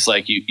it's just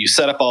like you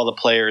set up all the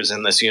players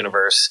in this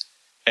universe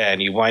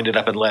and you wind it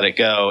up and let it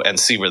go and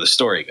see where the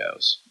story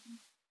goes.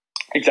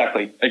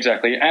 Exactly.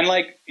 And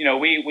like,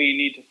 we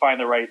need to find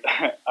the right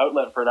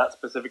outlet for that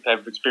specific type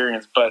of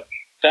experience, but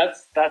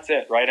that's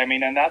it, right? I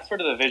mean, and that's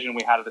sort of the vision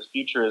we had of this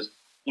future is,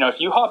 if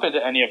you hop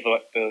into any of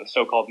the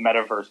so-called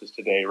metaverses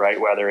today, right,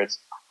 whether it's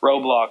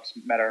Roblox,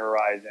 Meta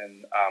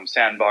Horizon,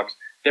 Sandbox,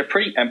 they're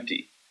pretty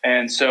empty.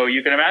 And so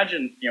you can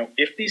imagine,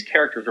 if these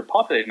characters are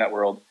populating that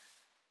world,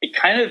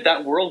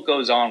 that world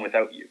goes on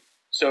without you.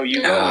 So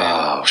you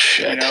go in,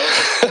 shit.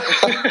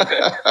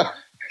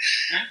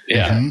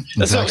 Yeah.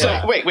 Mm-hmm. So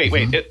wait.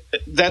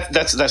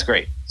 That's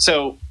great.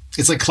 So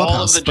it's like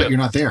Clubhouse, but you're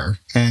not there,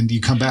 and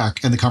you come back,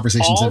 and the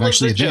conversations have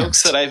actually advanced. All of the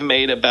jokes that I've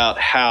made about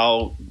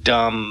how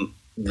dumb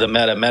the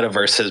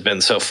metaverse has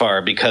been so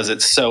far because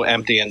it's so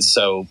empty and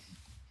so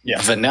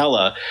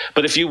vanilla.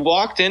 But if you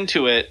walked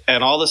into it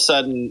and all of a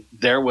sudden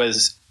there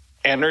was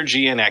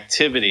energy and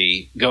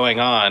activity going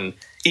on,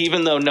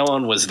 even though no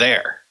one was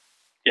there.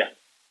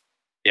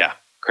 Yeah.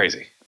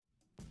 Crazy.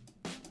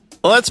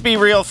 Let's be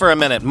real for a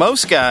minute.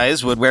 Most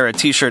guys would wear a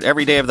t-shirt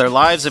every day of their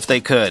lives if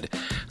they could.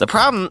 The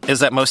problem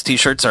is that most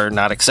t-shirts are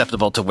not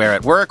acceptable to wear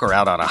at work or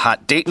out on a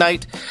hot date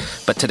night.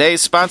 But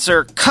today's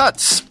sponsor,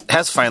 Cuts,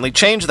 has finally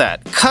changed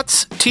that.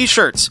 Cuts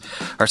t-shirts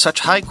are such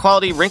high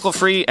quality,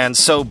 wrinkle-free, and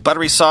so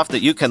buttery soft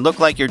that you can look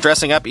like you're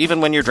dressing up even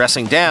when you're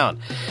dressing down.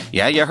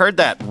 Yeah, you heard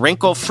that.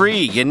 Wrinkle-free.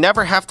 You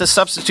never have to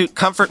substitute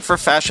comfort for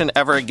fashion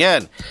ever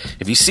again.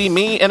 If you see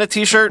me in a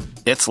t-shirt,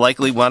 it's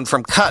likely one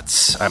from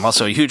Cuts. I'm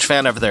also a huge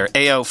fan of their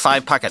AO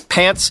 5-pocket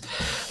pants.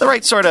 The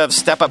right sort of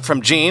step up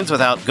from jeans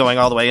without going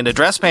all the way into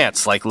dress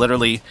pants, like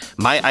literally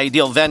my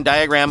ideal Venn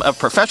diagram of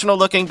professional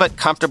looking but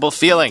comfortable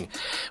feeling.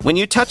 When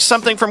you touch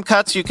something from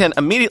Cuts, you can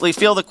immediately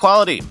feel the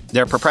quality.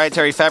 Their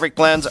proprietary fabric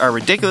blends are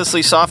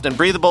ridiculously soft and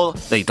breathable,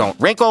 they don't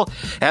wrinkle,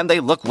 and they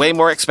look way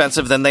more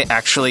expensive than they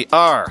actually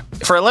are.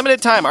 For a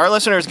limited time, our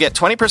listeners get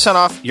 20%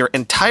 off your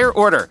entire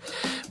order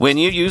when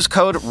you use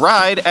code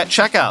RIDE at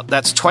checkout.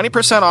 That's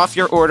 20% off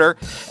your order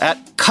at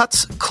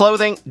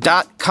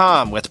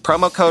cutsclothing.com with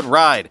promo code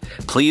RIDE.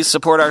 Please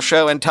support our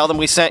show and tell them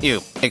we sent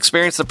you.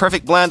 Experience the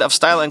perfect blend of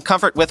style and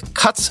comfort with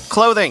Cuts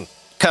Clothing.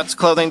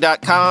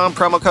 Cutsclothing.com,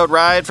 promo code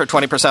RIDE for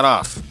 20%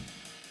 off.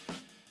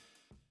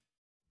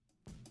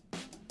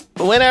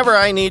 Whenever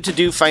I need to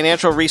do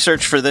financial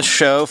research for this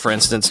show, for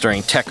instance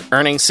during tech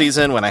earnings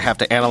season when I have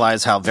to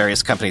analyze how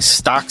various companies'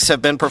 stocks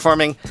have been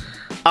performing,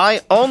 I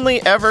only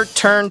ever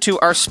turn to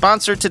our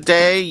sponsor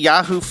today,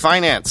 Yahoo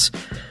Finance.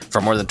 For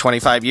more than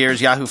 25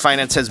 years, Yahoo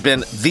Finance has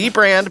been the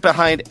brand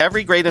behind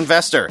every great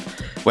investor.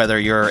 Whether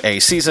you're a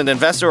seasoned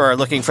investor or are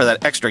looking for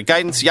that extra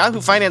guidance, Yahoo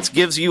Finance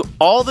gives you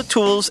all the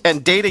tools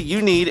and data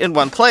you need in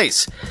one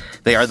place.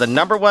 They are the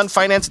 #1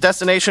 finance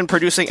destination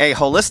producing a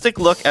holistic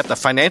look at the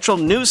financial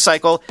news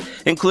cycle,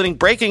 including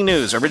breaking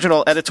news,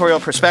 original editorial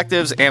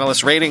perspectives,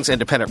 analyst ratings,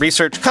 independent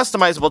research,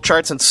 customizable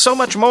charts, and so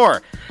much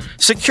more.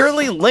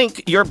 Securely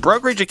link your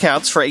brokerage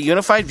accounts for a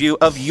unified view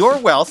of your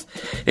wealth,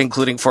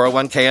 including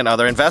 401k and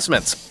other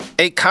investments.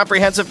 A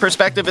comprehensive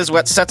perspective is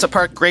what sets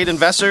apart great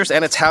investors,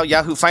 and it's how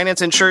Yahoo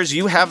Finance ensures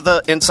you have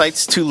the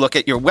insights to look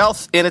at your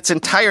wealth in its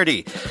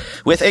entirety.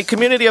 With a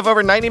community of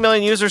over 90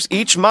 million users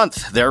each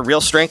month, their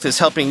real strength is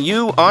helping you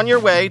on your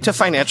way to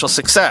financial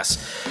success.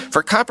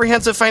 For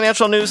comprehensive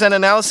financial news and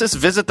analysis,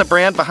 visit the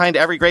brand behind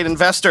every great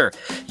investor,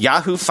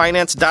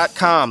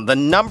 yahoofinance.com, the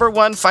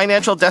 #1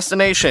 financial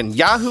destination,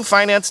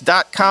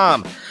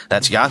 yahoofinance.com.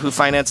 That's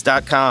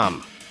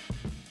yahoofinance.com.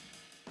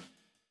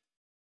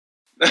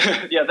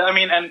 Yeah, I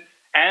mean,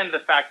 and the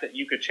fact that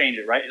you could change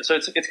it, right? So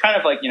it's kind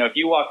of like, if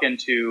you walk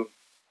into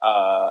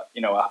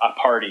a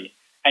party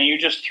and you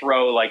just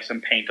throw like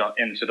some paint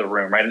into the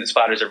room, right, and it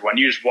splatters everyone,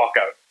 you just walk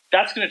out.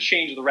 That's going to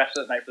change the rest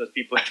of the night for those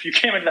people. If you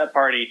came into that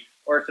party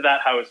or to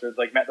that house or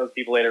like met those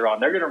people later on,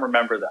 they're going to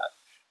remember that.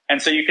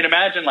 And so you can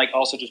imagine like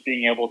also just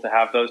being able to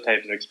have those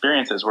types of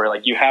experiences where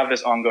like you have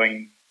this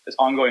ongoing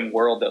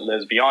world that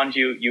lives beyond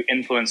you, you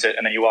influence it,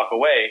 and then you walk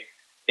away.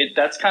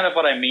 That's kind of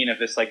what I mean of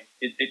this, like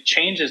it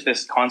changes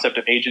this concept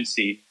of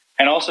agency,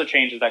 and also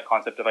changes that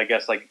concept of, I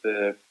guess, like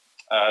the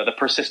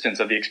persistence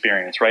of the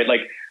experience, right?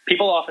 Like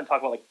people often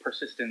talk about like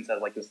persistence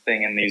as like this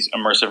thing in these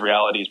immersive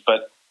realities,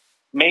 but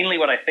mainly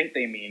what I think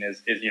they mean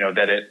is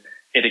that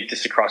it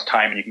exists across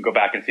time and you can go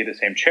back and see the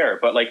same chair.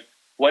 But like,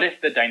 what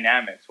if the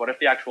dynamics, what if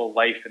the actual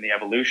life and the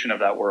evolution of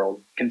that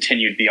world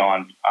continued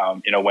beyond,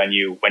 when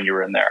you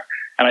were in there?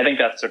 And I think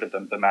that's sort of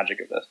the magic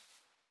of this.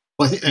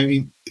 Well, I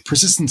mean,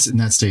 persistence in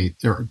that state,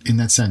 or in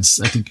that sense,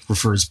 I think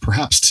refers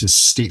perhaps to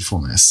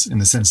statefulness, in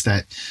the sense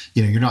that,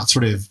 you're not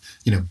sort of,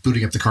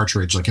 booting up the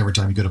cartridge like every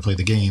time you go to play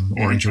the game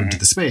or enter into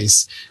the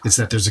space. It's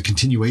that there's a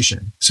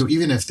continuation. So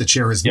even if the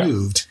chair has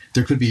moved,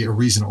 there could be a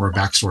reason or a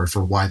backstory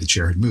for why the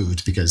chair had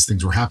moved, because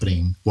things were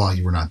happening while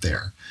you were not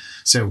there.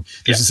 So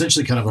there's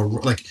essentially kind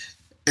of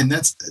and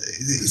it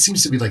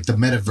seems to be like the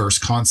metaverse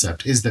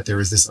concept is that there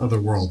is this other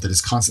world that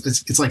is constant.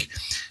 It's like,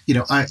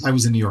 I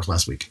was in New York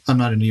last week. I'm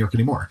not in New York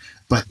anymore,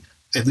 but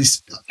at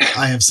least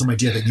I have some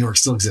idea that New York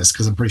still exists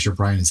because I'm pretty sure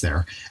Brian is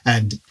there.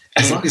 And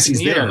as long as he's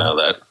you there. You don't know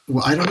that.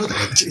 Well, I don't know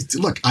that.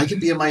 Look, I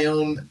could be in my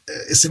own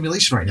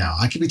simulation right now.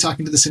 I could be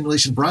talking to the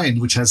simulation Brian,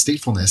 which has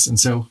statefulness. And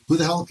so who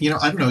the hell,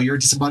 I don't know. You're a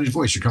disembodied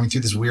voice. You're coming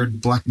through this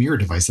weird Black Mirror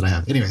device that I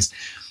have. Anyways,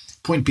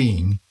 point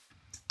being,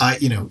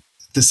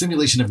 the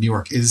simulation of New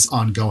York is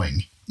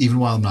ongoing, even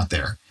while I'm not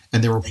there.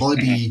 And there will probably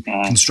be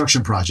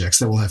construction projects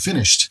that will have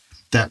finished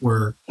that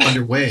were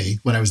underway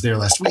when I was there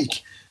last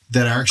week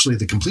that are actually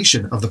the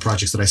completion of the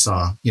projects that I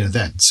saw,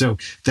 then. So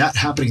that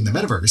happening in the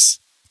metaverse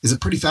is a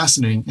pretty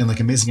fascinating and like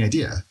amazing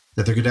idea,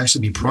 that there could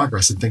actually be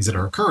progress in things that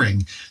are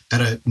occurring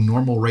at a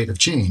normal rate of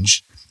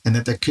change. And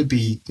that could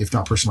be, if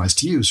not personalized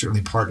to you,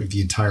 certainly part of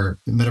the entire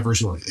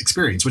metaversial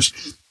experience, which,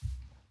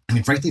 I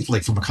mean, frankly,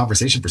 like from a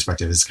conversation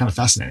perspective, is kind of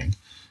fascinating,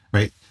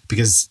 right?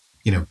 Because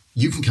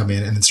you can come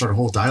in and then start a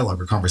whole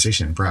dialogue or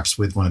conversation, perhaps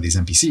with one of these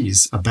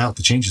NPCs, about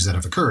the changes that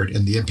have occurred.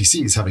 And the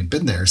NPCs, having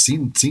been there,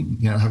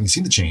 having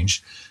seen the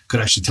change, could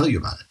actually tell you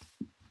about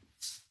it,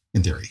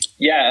 in theory.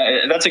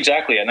 Yeah, that's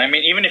exactly it. And I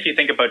mean, even if you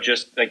think about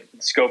just like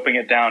scoping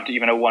it down to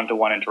even a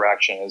one-to-one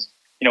interaction is,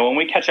 when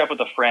we catch up with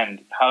a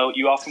friend, how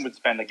you often would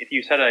spend, like if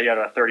you said you had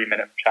a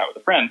 30-minute chat with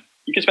a friend,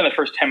 you could spend the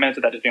first 10 minutes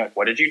of that just being like,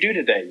 what did you do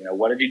today?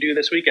 What did you do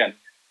this weekend?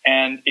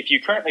 And if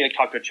you currently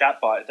talk to a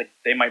chatbot, it's like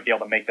they might be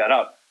able to make that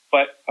up.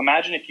 But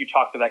imagine if you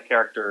talk to that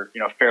character,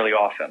 fairly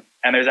often,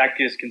 and there's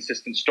actually this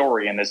consistent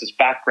story and there's this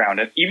background,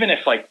 and even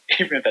if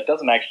that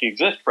doesn't actually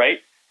exist, right?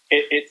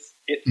 It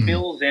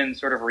fills in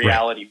sort of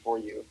reality for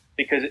you,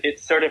 because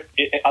it's sort of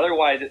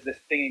otherwise this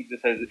thing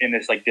exists in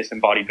this like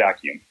disembodied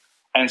vacuum.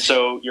 And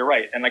so you're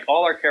right, and like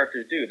all our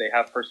characters do, they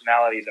have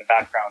personalities and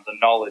backgrounds and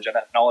knowledge, and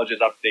that knowledge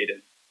is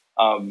updated.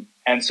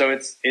 And so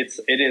it's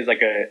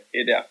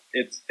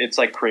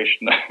like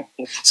creation.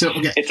 So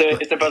okay.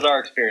 It's a bizarre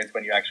experience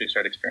when you actually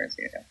start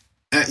experiencing it.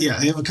 Yeah,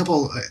 I have a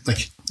couple, I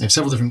have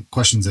several different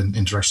questions and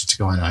directions to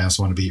go in. I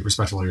also want to be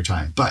respectful of your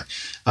time. But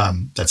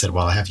that said,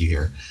 while I have you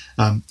here,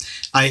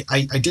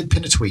 I did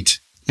pin a tweet,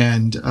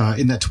 and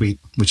in that tweet,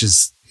 which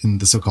is in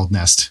the so-called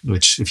Nest,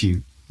 which if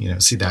you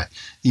see that,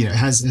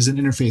 has an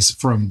interface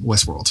from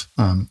Westworld,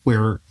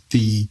 where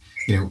the,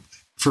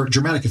 for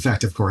dramatic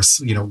effect, of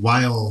course,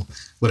 while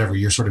whatever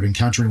you're sort of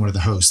encountering one of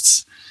the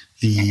hosts,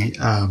 the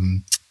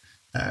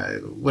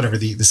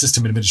the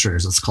system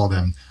administrators, let's call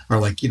them, are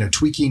like,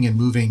 tweaking and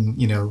moving,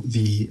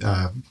 the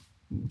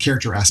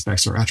character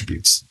aspects or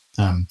attributes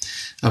of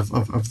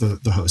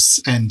the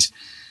hosts. And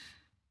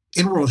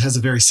InWorld has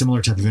a very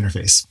similar type of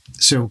interface.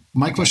 So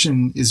my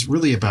question is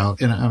really about,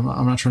 and I'm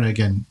not trying to,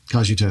 again,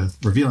 cause you to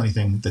reveal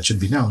anything that should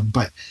be known,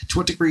 but to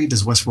what degree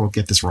does Westworld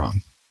get this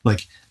wrong?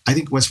 Like, I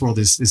think Westworld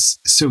is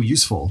so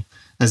useful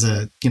as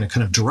a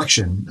kind of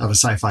direction of a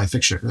sci-fi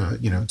fiction,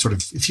 sort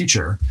of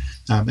future,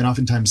 and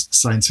oftentimes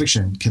science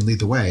fiction can lead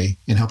the way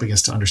in helping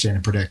us to understand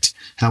and predict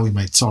how we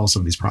might solve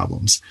some of these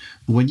problems.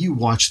 When you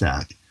watch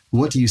that,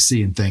 what do you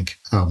see and think,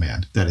 oh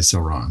man, that is so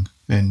wrong?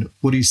 And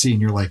what do you see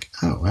and you're like,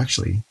 oh,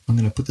 actually, I'm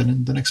going to put that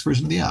in the next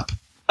version of the app?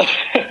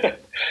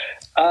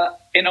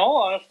 In all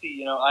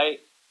honesty,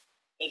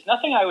 there's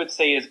nothing I would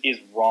say is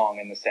wrong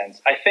in the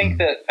sense. I think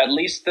that at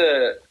least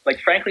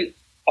frankly,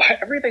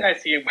 everything I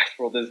see in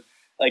Westworld is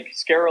like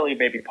scarily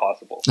maybe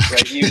possible,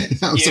 right?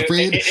 I'm so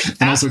afraid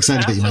and also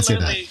excited that you might say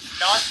that.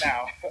 Not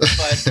now,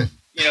 but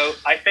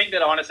I think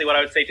that honestly, what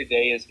I would say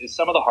today is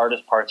some of the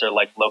hardest parts are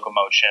like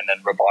locomotion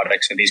and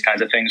robotics and these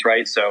kinds of things,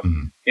 right? So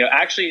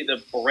actually,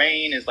 the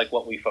brain is like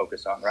what we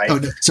focus on, right? Oh,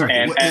 no, sorry,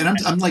 and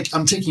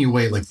I'm taking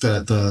away like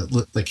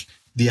the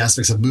the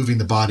aspects of moving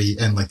the body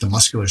and like the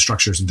muscular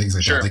structures and things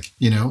like that. Like,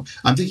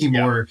 I'm thinking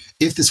more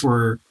if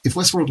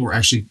Westworld were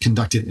actually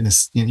conducted in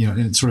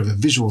in sort of a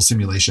visual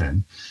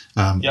simulation,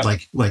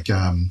 like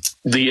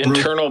the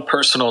internal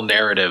personal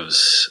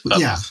narratives.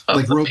 Of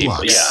like Roblox.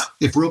 People. Yeah.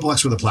 If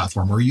Roblox were the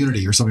platform or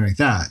Unity or something like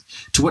that,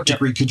 to what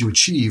degree could you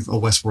achieve a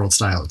Westworld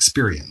style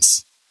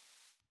experience?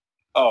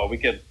 Oh, we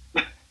could.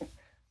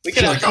 We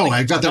could. Like,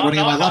 I've got that running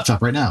on my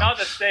laptop right now. Not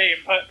the same,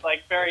 but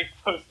like very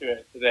close to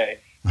it today.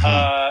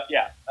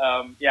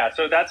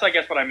 So that's, I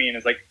guess, what I mean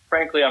is, like,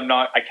 frankly,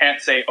 I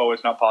can't say,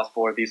 it's not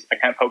possible, or I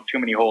can't poke too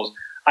many holes.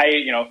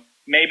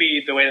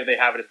 Maybe the way that they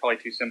have it is probably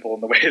too simple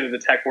in the way that the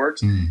tech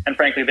works. And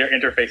frankly, their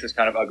interface is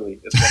kind of ugly,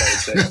 is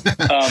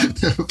what I would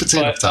say.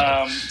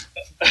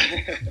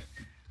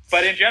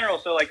 But in general,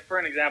 so like, for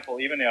an example,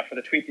 even for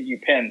the tweet that you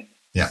pinned,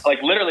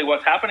 like literally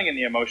what's happening in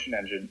the emotion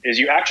engine is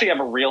you actually have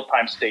a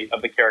real-time state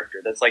of the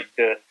character. That's like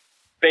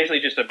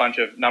basically just a bunch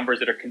of numbers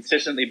that are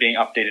consistently being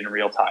updated in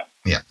real time.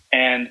 Yeah.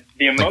 And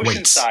the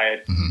emotion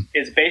side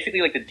is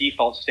basically like the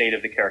default state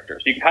of the character.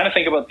 So you can kind of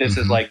think about this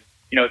as like,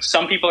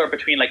 some people are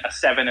between like a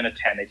 7 and a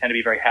 10. They tend to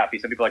be very happy.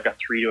 Some people are like a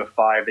 3 to a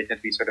 5. They tend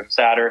to be sort of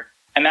sadder.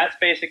 And that's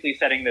basically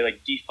setting the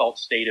like default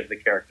state of the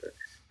character.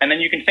 And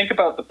then you can think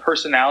about the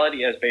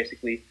personality as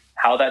basically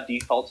how that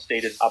default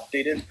state is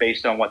updated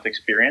based on what's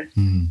experienced.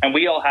 And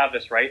we all have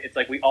this, right? It's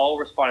like we all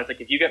respond. It's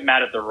like if you get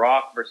mad at The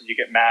Rock versus you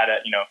get mad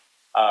at,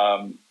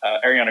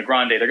 Ariana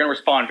Grande, they're going to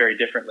respond very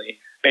differently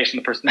based on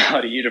the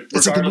personality.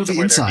 It's like the movie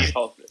Inside.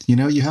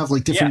 You have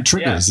like different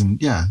triggers and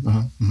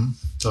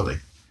totally.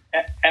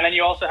 And then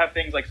you also have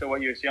things like, so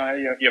what you see on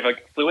you have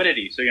like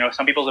fluidity. So,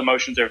 some people's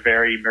emotions are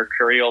very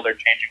mercurial. They're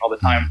changing all the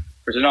time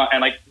versus not.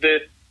 And like the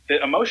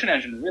emotion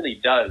engine really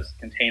does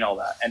contain all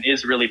that and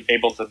is really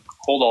able to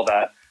hold all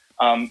that.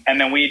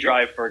 And then we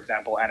drive, for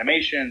example,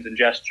 animations and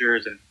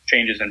gestures and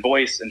changes in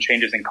voice and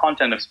changes in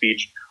content of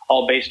speech,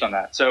 all based on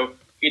that. So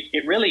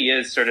it really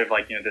is sort of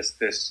like,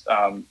 this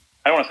I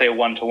don't want to say a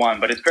one-to-one,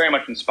 but it's very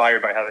much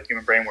inspired by how the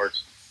human brain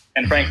works.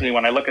 And frankly,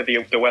 when I look at the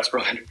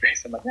Westworld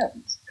interface, I'm like,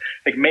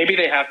 like maybe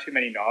they have too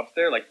many knobs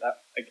there. Like that,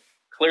 like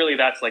clearly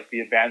that's like the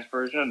advanced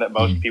version that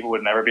most people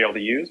would never be able to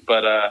use.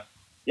 But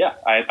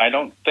I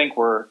don't think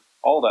we're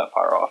all that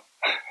far off.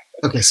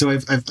 Okay, so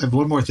I've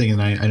one more thing,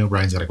 and I know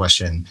Brian's got a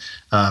question.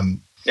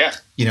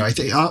 I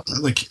think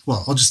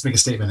I'll just make a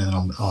statement and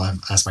then I'll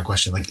ask my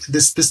question. Like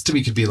this to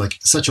me could be like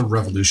such a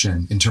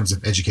revolution in terms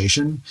of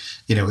education.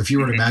 If you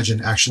were to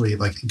imagine actually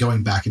like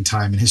going back in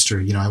time in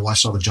history, I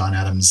watched all the John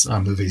Adams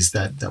movies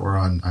that were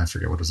on, I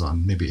forget what was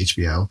on, maybe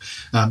HBO.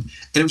 And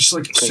it was just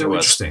like so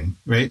interesting,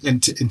 right?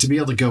 And to be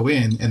able to go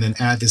in and then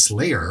add this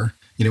layer,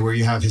 where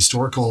you have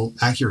historical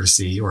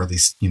accuracy, or at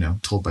least,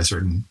 told by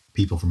certain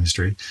people from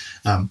history,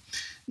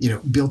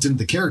 built into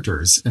the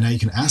characters, and now you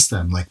can ask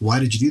them like,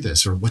 why did you do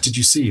this, or what did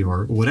you see,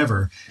 or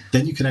whatever.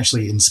 Then you can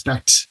actually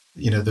inspect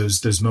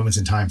those moments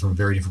in time from a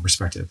very different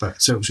perspective.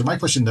 But so my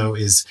question though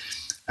is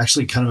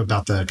actually kind of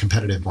about the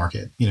competitive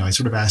market. I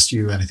sort of asked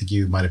you, and I think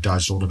you might have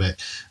dodged a little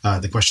bit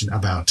the question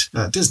about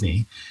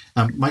Disney.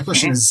 My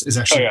question is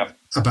actually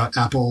about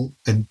Apple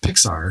and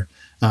Pixar,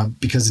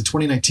 because in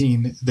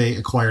 2019 they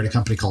acquired a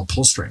company called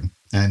Pullstring.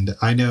 And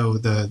I know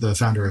the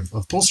founder of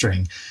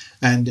Pullstring,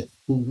 and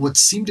what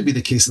seemed to be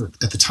the case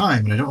at the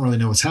time, and I don't really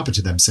know what's happened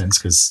to them since,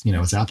 because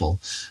it's Apple,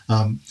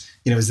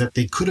 is that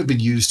they could have been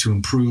used to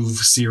improve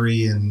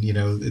Siri and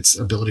its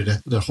ability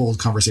to hold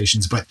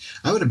conversations. But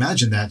I would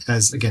imagine that,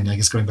 as again, I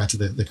guess going back to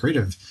the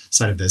creative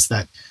side of this,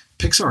 that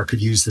Pixar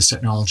could use this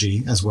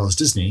technology as well as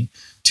Disney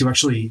to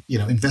actually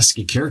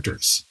investigate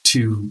characters,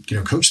 to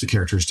coach the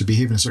characters to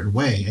behave in a certain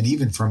way, and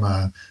even from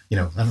a I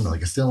don't know,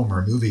 like a film or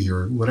a movie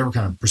or whatever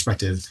kind of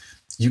perspective,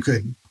 you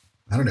could,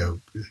 I don't know,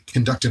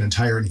 conduct an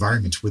entire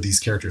environment with these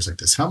characters like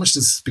this. How much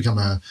does this become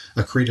a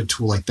creative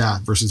tool like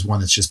that versus one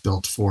that's just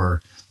built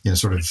for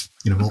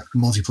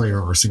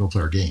multiplayer or single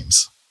player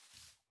games?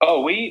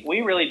 Oh, we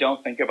really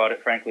don't think about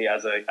it, frankly,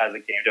 as a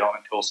game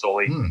development tool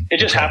solely. It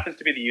just happens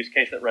to be the use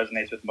case that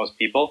resonates with most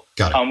people.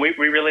 Got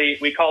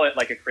it. We call it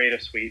like a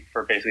creative suite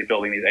for basically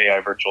building these AI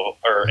virtual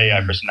or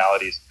AI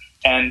personalities.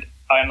 And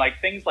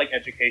like things like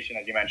education,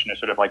 as you mentioned, are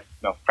sort of like,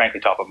 frankly,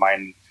 top of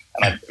mind,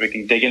 and we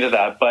can dig into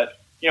that. But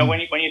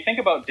when you think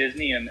about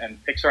Disney and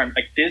Pixar, and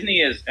like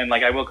Disney is, and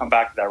like I will come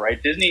back to that,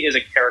 right? Disney is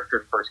a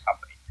character first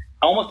company.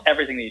 Almost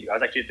everything that you do. I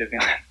was actually at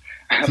Disneyland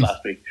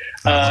last week.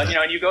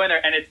 And you go in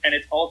there and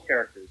it's all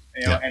characters.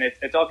 And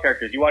it's all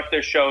characters. You watch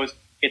their shows.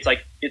 It's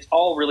like it's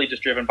all really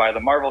just driven by the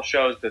Marvel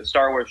shows, the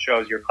Star Wars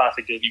shows, your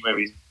classic Disney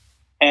movies,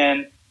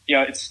 and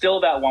it's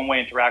still that one way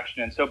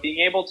interaction. And so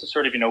being able to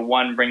sort of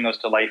one, bring those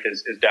to life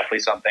is definitely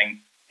something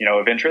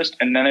of interest.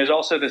 And then there's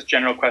also this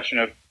general question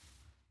of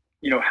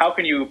how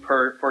can you,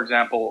 for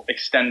example,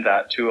 extend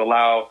that to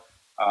allow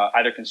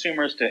either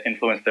consumers to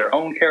influence their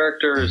own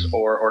characters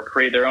or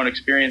create their own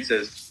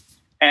experiences.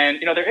 And,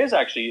 there is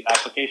actually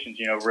applications,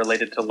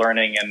 related to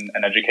learning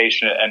and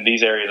education and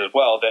these areas as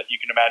well that you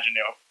can imagine,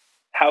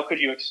 how could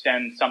you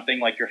extend something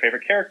like your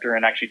favorite character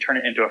and actually turn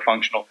it into a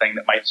functional thing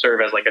that might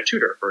serve as like a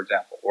tutor, for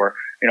example, or,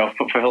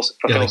 fulfill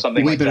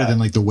something way like better that. than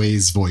like the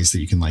Waze voice that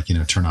you can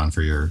turn on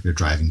for your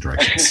driving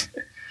directions.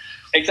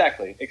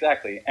 Exactly.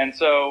 And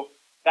so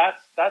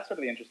that's sort of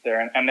the interest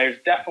there. And there's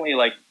definitely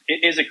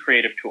it is a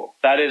creative tool.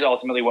 That is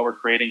ultimately what we're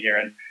creating here.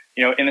 And,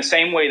 in the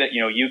same way that,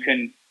 you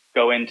can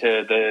go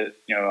into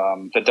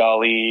the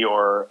DALL-E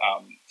or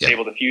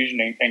Stable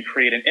Diffusion and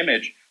create an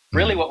image,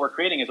 really what we're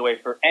creating is a way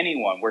for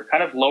anyone. We're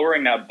kind of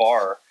lowering that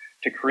bar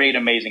to create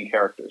amazing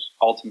characters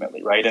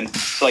ultimately. Right. And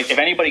so if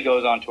anybody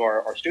goes onto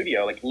our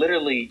studio,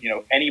 literally,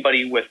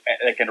 anybody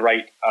that can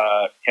write,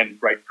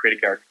 create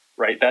a character,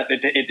 right? That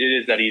it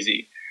is that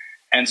easy.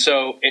 And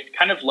so it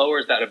kind of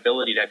lowers that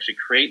ability to actually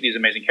create these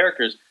amazing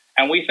characters.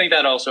 And we think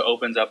that also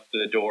opens up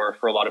the door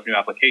for a lot of new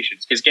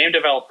applications, because game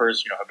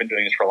developers, have been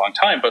doing this for a long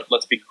time. But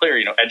let's be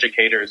clear,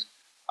 educators,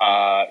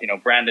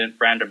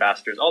 brand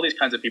ambassadors, all these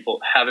kinds of people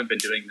haven't been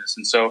doing this.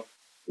 And so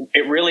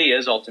it really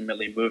is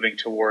ultimately moving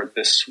toward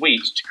this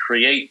suite to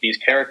create these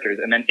characters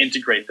and then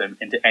integrate them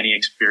into any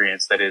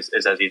experience that is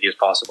as easy as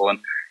possible. And,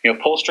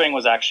 Pullstring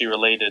was actually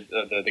related,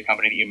 the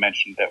company that you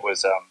mentioned that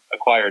was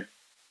acquired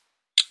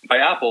by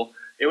Apple.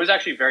 It was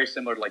actually very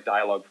similar to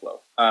Dialogflow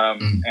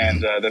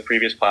and the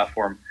previous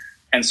platform.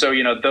 And so,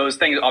 those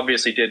things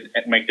obviously did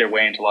make their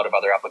way into a lot of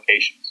other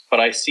applications.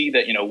 But I see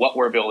that, what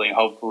we're building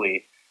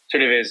hopefully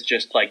sort of is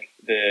just like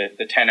the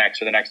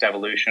 10X or the next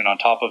evolution on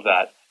top of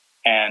that.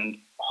 And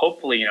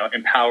hopefully,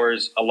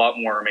 empowers a lot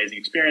more amazing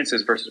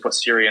experiences versus what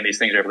Siri and these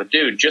things are able to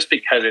do, just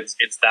because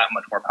it's that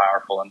much more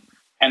powerful.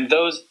 And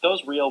those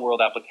real world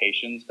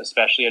applications,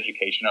 especially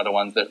education, are the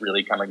ones that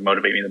really kind of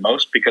motivate me the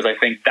most, because I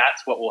think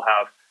that's what we'll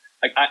have.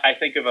 I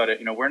think about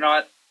it, we're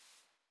not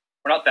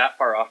that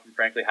far off from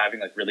frankly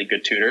having really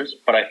good tutors,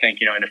 but I think,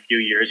 in a few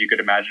years you could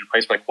imagine a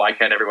place why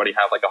can't everybody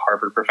have a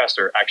Harvard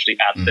professor actually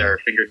at their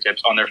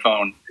fingertips on their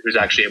phone who's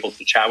actually able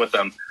to chat with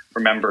them,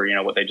 remember,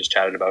 what they just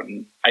chatted about.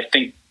 And I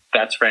think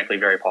that's frankly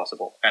very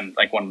possible and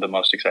one of the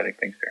most exciting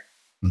things here.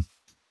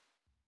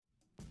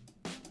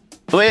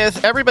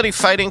 With everybody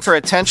fighting for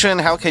attention,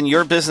 how can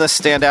your business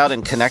stand out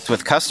and connect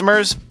with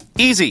customers?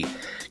 Easy.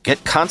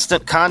 Get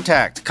Constant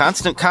Contact.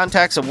 Constant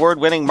Contact's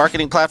award-winning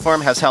marketing platform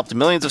has helped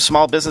millions of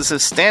small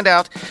businesses stand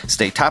out,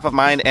 stay top of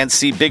mind, and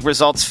see big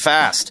results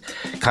fast.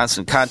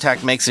 Constant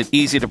Contact makes it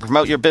easy to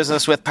promote your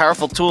business with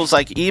powerful tools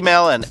like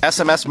email and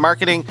SMS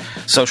marketing,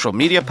 social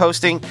media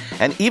posting,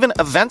 and even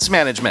events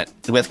management.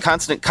 With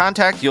Constant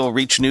Contact, you'll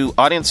reach new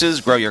audiences,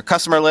 grow your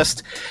customer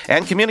list,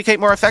 and communicate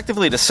more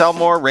effectively to sell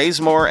more,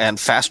 raise more, and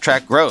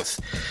fast-track growth.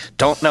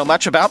 Don't know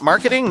much about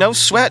marketing? No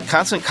sweat.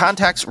 Constant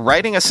Contact's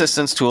writing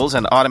assistance tools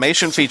and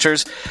automation features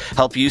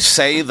help you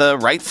say the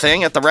right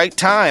thing at the right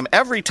time,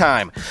 every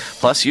time.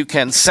 Plus, you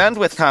can send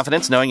with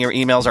confidence knowing your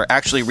emails are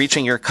actually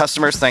reaching your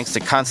customers thanks to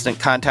Constant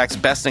Contact's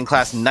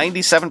best-in-class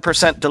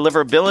 97%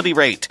 deliverability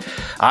rate.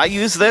 I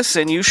use this,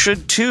 and you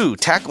should too.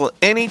 Tackle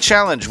any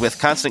challenge with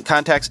Constant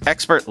Contact's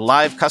expert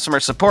live customer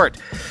support.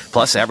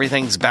 Plus,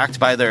 everything's backed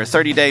by their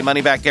 30-day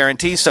money-back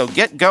guarantee, so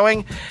get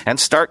going and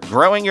start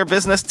growing your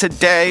business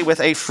today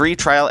with a free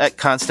trial at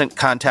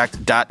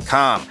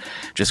ConstantContact.com.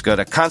 Just go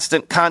to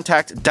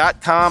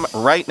ConstantContact.com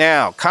right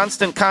now.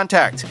 Constant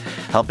Contact,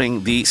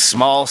 helping the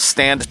small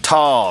stand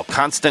tall.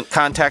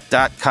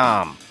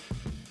 ConstantContact.com.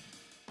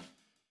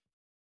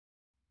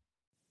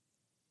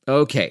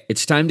 Okay,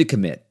 it's time to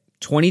commit.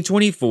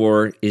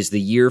 2024 is the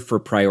year for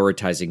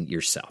prioritizing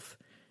yourself.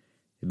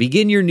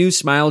 Begin your new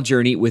smile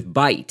journey with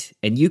Byte,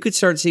 and you could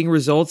start seeing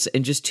results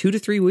in just 2 to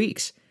 3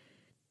 weeks.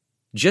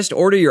 Just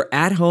order your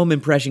at-home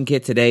impression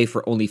kit today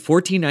for only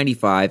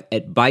 $14.95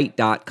 at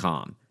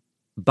Byte.com.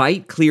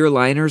 Byte clear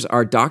liners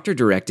are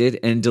doctor-directed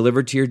and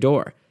delivered to your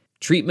door.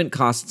 Treatment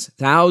costs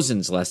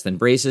thousands less than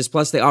braces,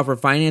 plus they offer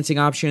financing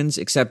options,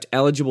 accept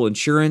eligible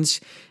insurance,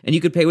 and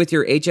you could pay with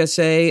your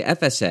HSA,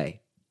 FSA.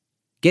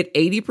 Get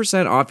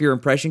 80% off your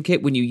impression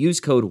kit when you use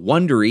code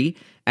WONDERY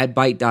at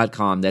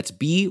Byte.com. That's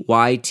BYTE.com.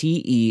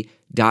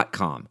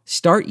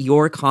 Start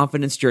your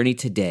confidence journey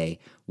today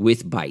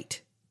with Byte.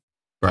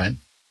 Brian?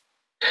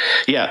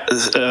 Yeah,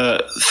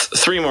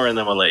 3 more and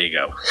then we'll let you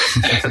go.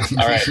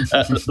 All right.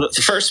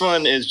 The first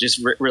one is just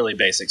really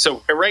basic.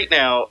 So right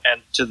now,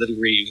 and to the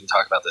degree you can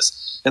talk about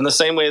this, in the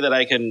same way that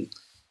I can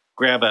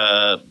grab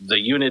the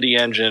Unity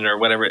engine or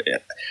whatever,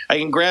 I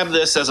can grab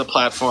this as a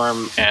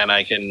platform and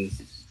I can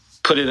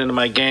put it into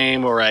my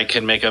game, or I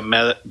can make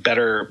a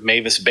better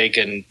Mavis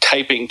Bacon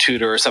typing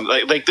tutor or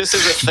something. Like this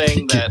is a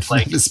thing that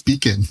Mavis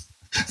Beacon.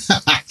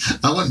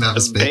 I want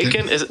Mavis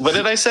Bacon. What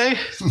did I say?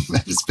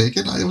 Mavis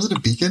Bacon? Was it a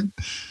beacon?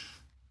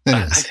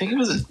 I think it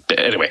was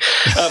anyway.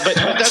 But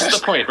that's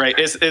the point, right?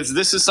 Is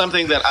this is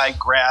something that I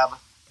grab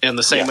in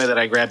the same way that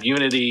I grab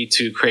Unity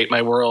to create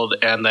my world,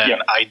 and then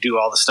I do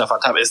all the stuff on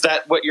top. Is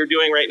that what you're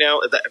doing right now?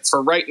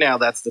 For right now,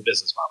 that's the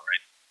business model, right?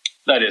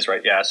 That is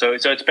right, yeah. So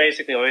it's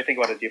basically, what we think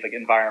about it is you have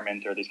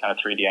environment or these kind of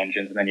 3D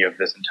engines, and then you have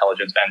this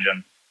intelligence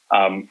engine.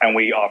 And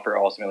we offer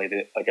ultimately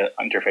an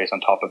interface on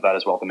top of that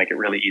as well to make it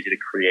really easy to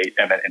create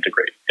and then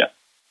integrate. Yeah.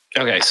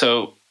 Okay,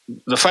 so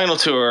the final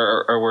two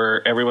are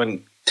where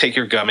everyone take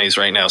your gummies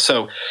right now.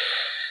 So,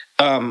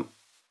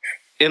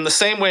 in the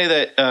same way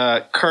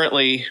that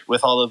currently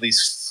with all of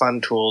these fun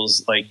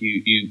tools, like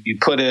you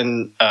put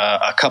in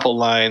a couple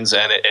lines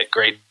and it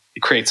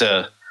creates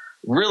a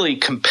really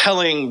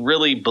compelling,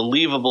 really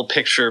believable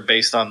picture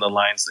based on the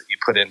lines that you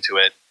put into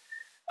it.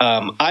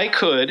 I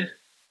could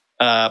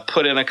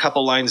put in a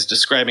couple lines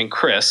describing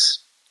Chris,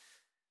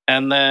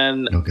 and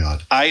then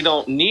I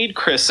don't need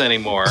Chris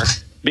anymore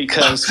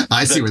because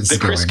the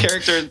Chris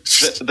character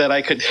that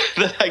I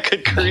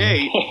could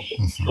create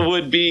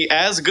would be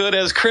as good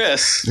as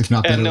Chris, if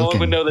not better and no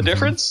looking. one would know the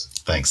difference.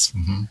 Thanks.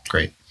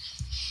 Great.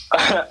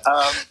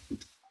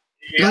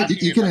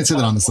 You can answer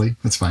that honestly.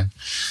 That's fine.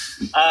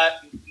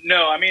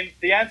 No, I mean,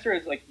 the answer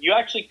is like you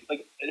actually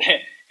like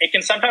it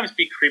can sometimes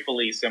be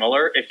creepily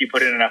similar if you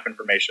put in enough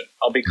information.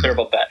 I'll be clear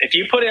about that. If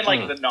you put in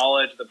like the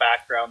knowledge, the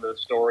background, the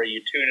story, you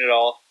tune it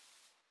all.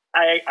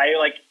 I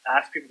like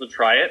ask people to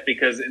try it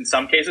because in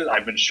some cases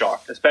I've been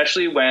shocked,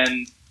 especially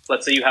when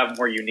let's say you have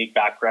more unique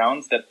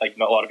backgrounds that like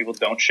a lot of people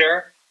don't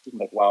share. I'm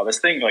like, wow, this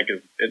thing like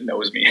it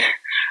knows me.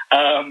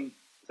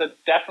 So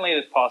definitely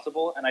it is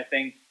possible, and I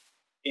think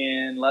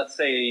in let's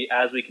say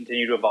as we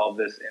continue to evolve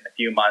this in a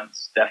few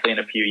months, definitely in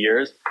a few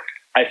years,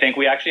 I think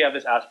we actually have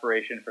this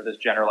aspiration for this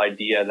general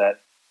idea that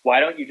why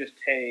don't you just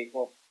take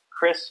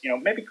Chris,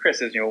 maybe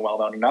Chris is well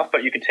known enough,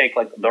 but you could take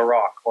like The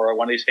Rock or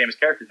one of these famous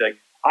characters like.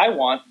 I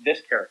want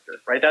this character,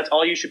 right? That's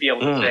all you should be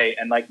able to say,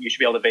 and like you should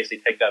be able to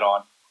basically take that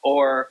on.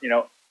 Or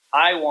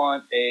I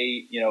want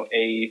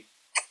a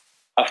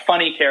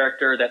funny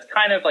character that's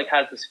kind of like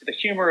has the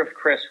humor of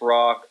Chris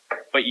Rock,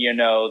 but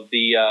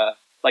the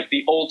like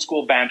the old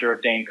school banter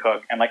of Dane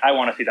Cook, and like I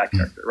want to see that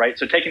character, right?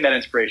 So taking that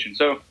inspiration.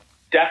 So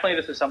definitely,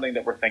 this is something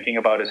that we're thinking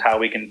about is how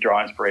we can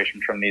draw inspiration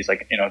from these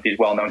these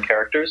well known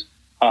characters.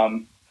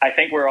 I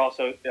think we're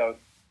also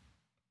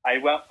I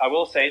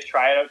will say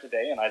try it out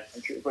today, and I'm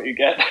sure what you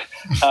get.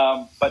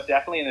 But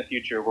definitely in the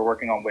future, we're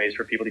working on ways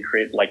for people to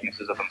create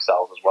likenesses of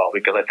themselves as well,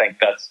 because I think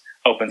that's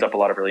opens up a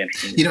lot of really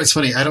interesting. It's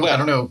funny. I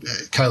don't know,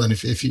 Kylan,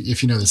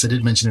 if you know this. I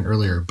did mention it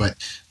earlier, but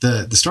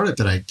the startup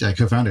that I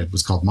co-founded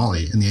was called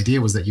Molly, and the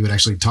idea was that you would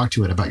actually talk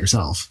to it about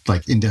yourself,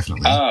 like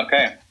indefinitely. Oh,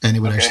 okay. And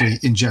it would actually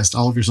ingest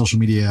all of your social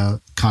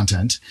media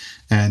content,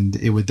 and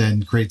it would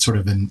then create sort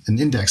of an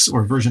index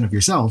or version of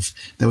yourself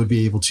that would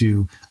be able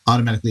to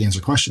automatically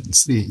answer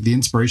questions. The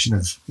inspiration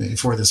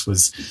for this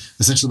was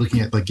essentially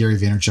looking at like Gary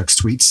Vaynerchuk's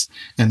tweets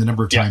and the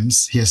number of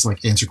times he has to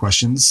like answer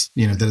questions,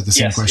 that are the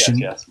same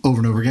question over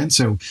and over again.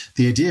 So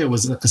the idea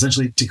was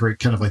essentially to create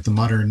kind of like the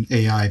modern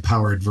AI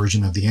powered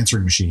version of the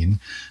answering machine,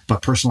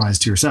 but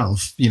personalized to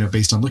yourself,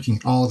 based on looking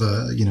at all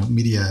the,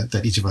 media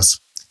that each of us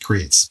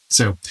creates.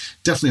 So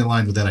definitely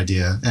aligned with that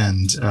idea.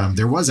 And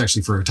there was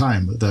actually for a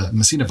time the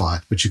Messina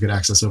bot, which you could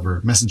access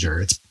over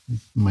Messenger. It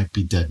might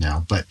be dead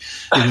now, but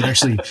it would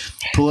actually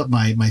pull up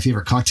my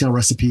favorite cocktail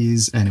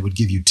recipes, and it would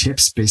give you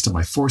tips based on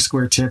my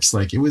Foursquare tips.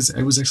 Like it was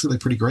actually like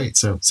pretty great.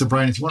 So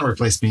Brian, if you want to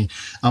replace me,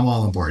 I'm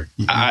all on board.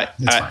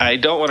 I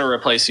don't want to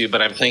replace you,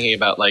 but I'm thinking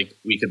about like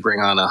we could bring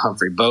on a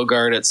Humphrey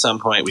Bogart at some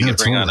point. We could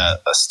bring on a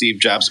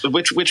Steve Jobs,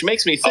 which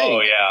makes me think.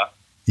 Oh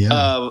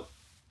yeah.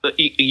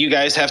 You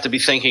guys have to be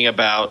thinking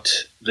about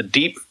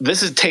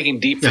this is taking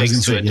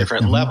deepfakes to a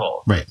different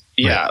level. Right.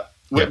 Yeah.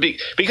 Right.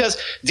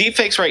 Because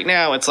deepfakes right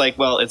now, it's like,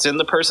 well, it's in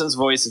the person's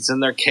voice, it's in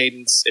their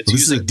cadence, it's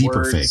this using is a deeper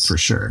words. fake for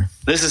sure.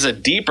 This is a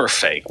deeper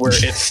fake where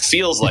it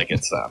feels like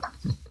it's them.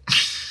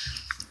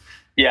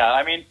 Yeah,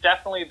 I mean,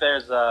 definitely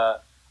there's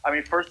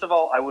first of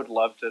all, I would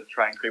love to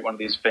try and create one of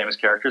these famous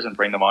characters and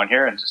bring them on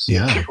here and just see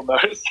if people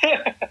notice.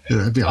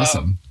 That'd be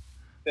awesome.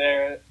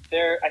 I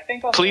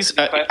think. Please,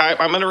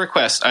 I'm going to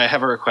request. I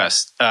have a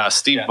request.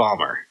 Steve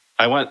Ballmer.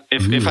 I want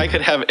if I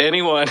could have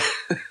anyone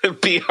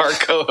be our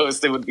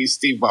co-host, it would be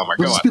Steve Ballmer.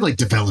 We'll just be like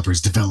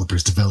developers.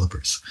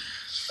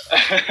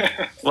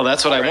 Well,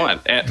 that's what I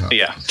want.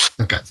 Yeah.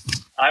 Okay.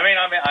 I mean,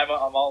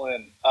 I'm all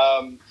in.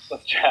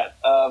 Let's chat.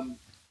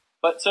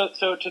 But so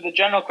to the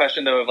general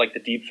question though of like the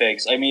deep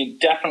fakes, I mean,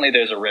 definitely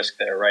there's a risk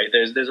there, right?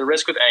 There's a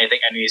risk with any of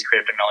these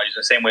creative technologies.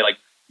 The same way like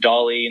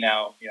DALL-E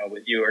now,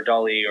 with you or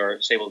DALL-E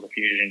or Stable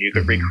Diffusion, you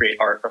could recreate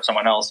art of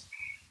someone else.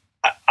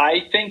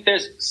 I think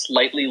there's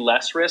slightly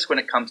less risk when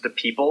it comes to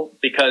people,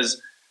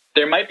 because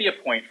there might be a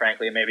point,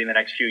 frankly, maybe in the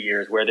next few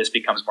years where this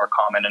becomes more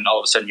common and all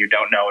of a sudden you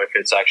don't know if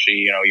it's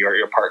actually,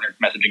 your partner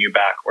messaging you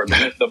back or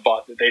the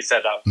bot that they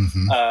set up.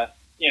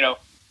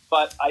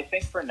 But I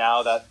think for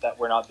now that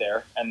we're not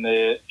there, and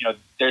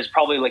there's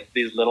probably like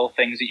these little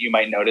things that you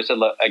might notice,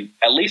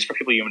 at least for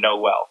people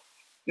well.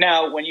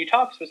 Now, when you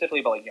talk specifically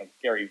about like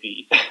Gary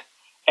V,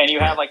 and you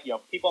have like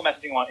people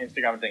messaging on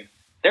Instagram and things,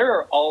 there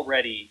are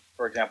already,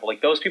 for example,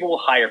 like those people will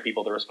hire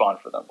people to respond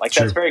for them. Like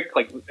that's very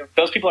like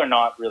those people are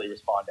not really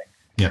responding.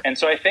 Yeah. And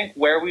so I think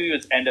where we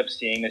would end up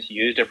seeing this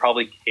used are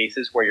probably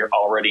cases where you're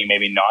already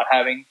maybe not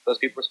having those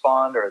people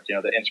respond, or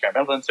the Instagram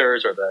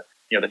influencers or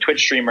the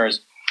Twitch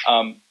streamers.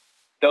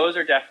 Those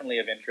are definitely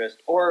of interest.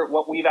 Or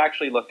what we've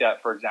actually looked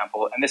at, for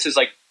example, and this is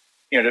like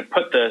to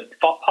put the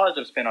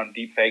positive spin on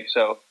deepfake.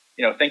 So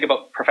think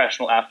about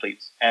professional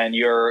athletes, and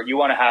you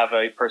want to have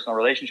a personal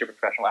relationship with a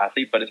professional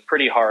athlete, but it's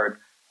pretty hard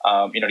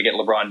to get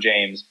LeBron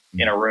James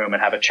in a room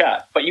and have a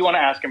chat. But you want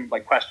to ask him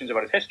like questions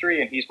about his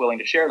history, and he's willing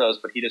to share those,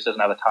 but he just doesn't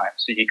have the time.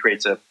 So he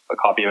creates a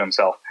copy of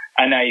himself,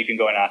 and now you can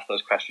go and ask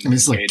those questions. I mean,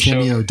 it's like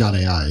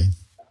Cameo.ai.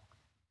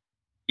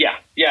 Yeah.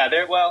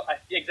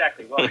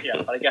 Exactly. Well, yeah,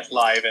 but I guess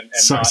live and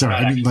sorry.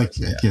 I mean,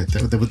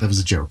 that was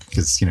a joke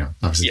because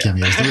obviously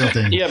Cameo is the real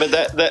thing. Yeah, but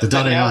the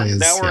 .ai is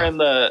now we're in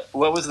the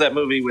what was that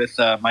movie with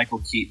Michael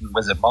Keaton?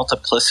 Was it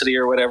Multiplicity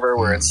or whatever?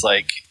 Where it's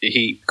like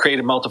he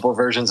created multiple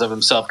versions of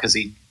himself because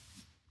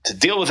to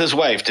deal with his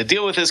wife, to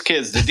deal with his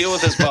kids, to deal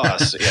with his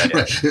boss. Yeah.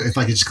 Right. If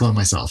I could just clone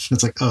myself,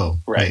 it's like, oh,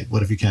 right. Wait,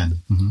 what if you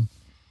can?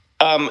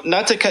 Mm-hmm.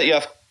 Not to cut you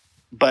off,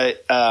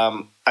 but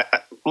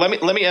let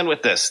me end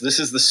with this. This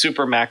is the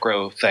super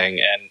macro thing,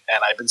 and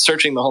I've been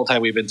searching the whole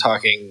time we've been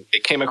talking.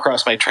 It came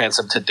across my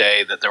transom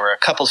today that there were a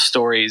couple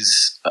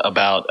stories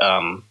about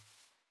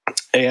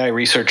AI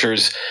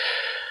researchers.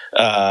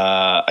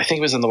 I think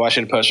it was in the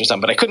Washington Post or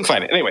something, but I couldn't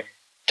find it. Anyway,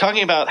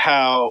 talking about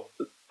how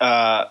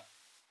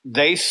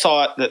they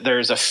thought that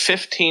there's a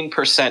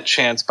 15%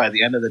 chance by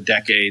the end of the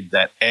decade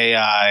that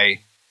AI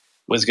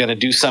was going to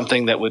do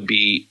something that would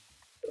be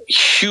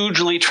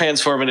hugely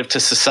transformative to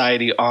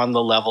society on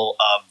the level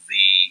of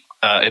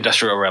the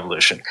Industrial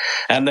Revolution.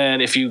 And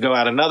then if you go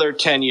out another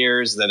 10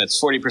 years, then it's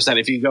 40%.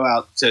 If you go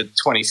out to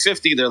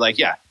 2050, they're like,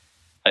 yeah,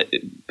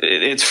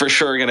 it's for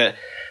sure going to.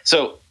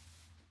 So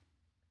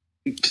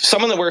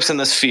someone that works in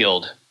this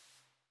field,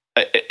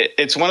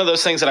 it's one of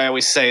those things that I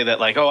always say that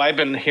like, oh, I've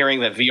been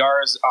hearing that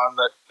VR is on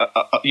the,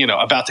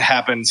 about to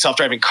happen.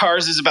 Self-driving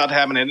cars is about to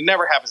happen, and it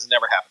never happens. It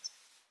never happens.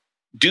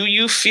 Do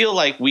you feel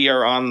like we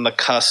are on the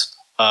cusp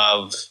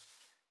of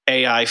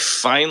AI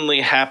finally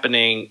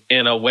happening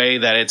in a way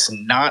that it's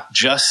not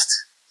just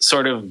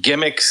sort of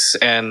gimmicks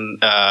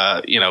and,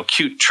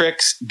 cute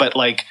tricks, but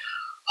like,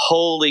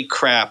 holy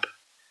crap,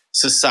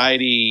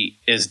 society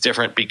is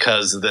different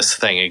because this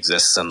thing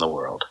exists in the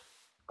world?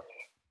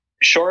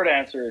 Short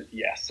answer is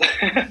yes.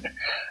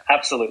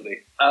 Absolutely.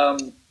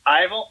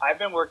 I've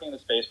been working in the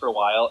space for a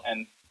while,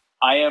 and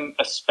I am,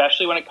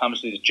 especially when it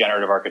comes to these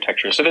generative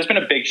architectures. So there's been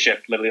a big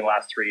shift literally in the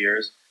last 3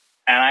 years.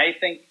 And I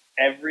think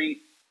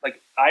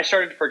I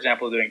started, for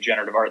example, doing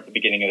generative art at the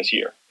beginning of this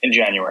year in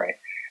January.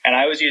 And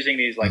I was using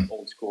these like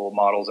old school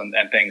models and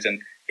things.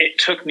 And it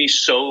took me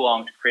so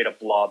long to create a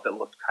blob that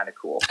looked kind of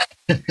cool.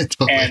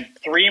 Totally. And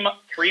 3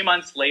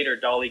 months later,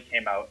 DALL-E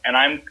came out, and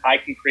I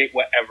can create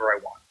whatever I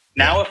want.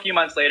 Now, a few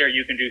months later,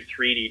 you can do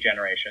 3D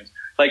generations.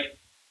 Like,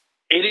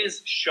 it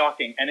is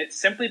shocking. And it's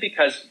simply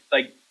because,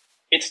 like,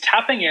 it's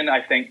tapping in,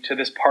 I think, to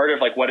this part of,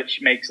 like, what it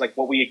makes, like,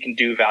 what we can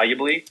do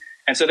valuably.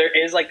 And so there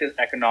is, like, this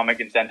economic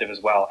incentive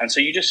as well. And so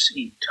you just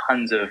see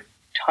tons of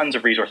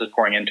resources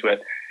pouring into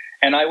it.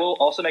 And I will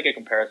also make a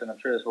comparison. I'm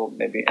sure this will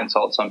maybe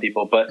insult some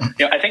people. But,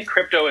 I think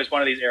crypto is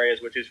one of these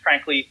areas which is,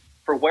 frankly,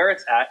 for where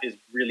it's at, is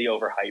really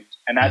overhyped.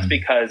 And that's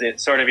because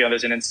it's sort of,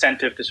 there's an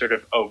incentive to sort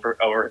of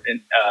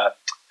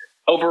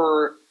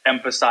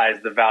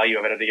overemphasize the value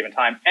of it at a given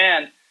time,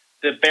 and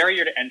the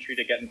barrier to entry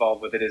to get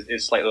involved with it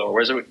is slightly lower.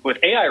 Whereas with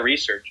AI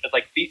research,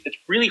 it's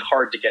really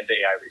hard to get into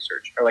AI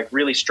research, or like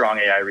really strong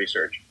AI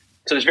research.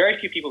 So there's very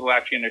few people who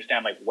actually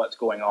understand like what's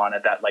going on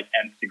at that like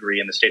nth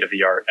degree in the state of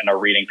the art and are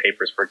reading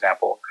papers, for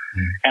example.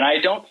 And I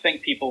don't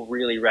think people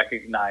really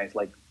recognize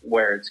like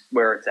where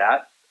it's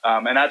at.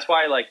 And that's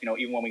why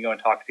even when we go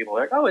and talk to people,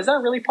 they're like, oh, is that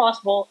really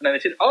possible? And then they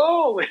say,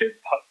 oh, it is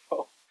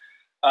possible.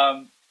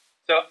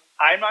 So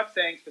I'm not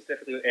saying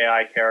specifically with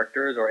AI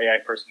characters or AI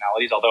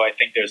personalities, although I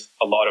think there's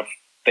a lot of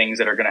things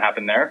that are going to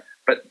happen there.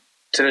 But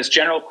to this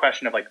general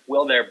question of like,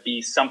 will there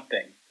be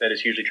something that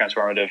is hugely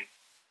transformative?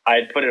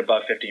 I'd put it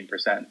above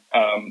 15%.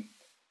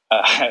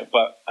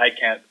 But I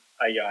can't.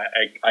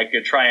 I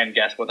could try and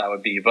guess what that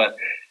would be, but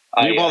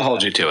we won't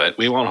hold you to it.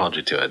 We won't hold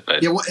you to it.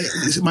 But yeah, well,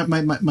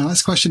 my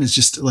last question is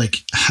just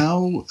like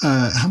how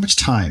much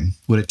time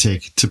would it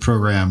take to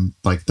program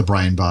like the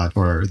Brian bot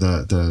or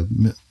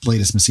the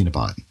latest Messina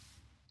bot?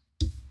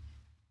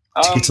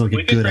 To get to like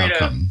a good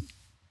outcome.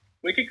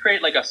 We could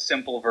create like a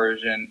simple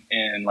version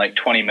in like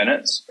 20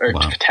 minutes, or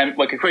 10. Like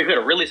we could create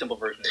a really simple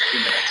version in 2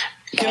 minutes.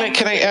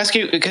 Can I ask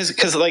you,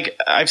 because like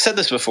I've said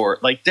this before,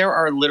 like there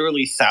are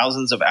literally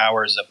thousands of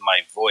hours of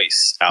my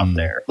voice out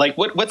there. Like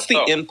what's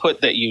the input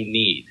that you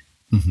need?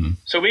 Mm-hmm.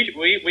 So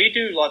we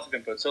do lots of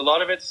input. So a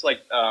lot of it's like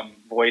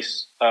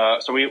voice.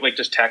 So we like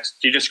just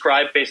text. You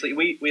describe basically.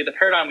 We the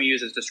paradigm we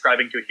use is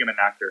describing to a human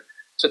actor.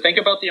 So think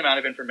about the amount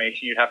of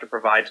information you'd have to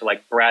provide to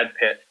like Brad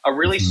Pitt, a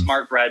really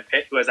smart Brad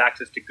Pitt who has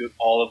access to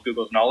all of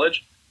Google's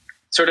knowledge.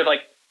 Sort of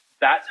like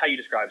that's how you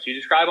describe. So you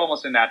describe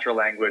almost in natural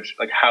language,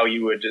 like how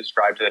you would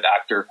describe to that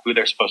actor who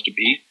they're supposed to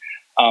be.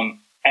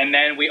 And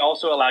then we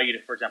also allow you to,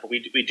 for example,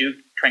 we do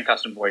train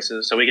custom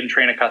voices. So we can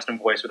train a custom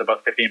voice with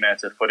about 15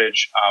 minutes of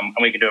footage. And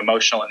we can do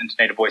emotional and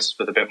intonated voices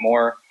with a bit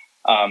more.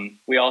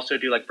 We also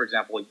do like, for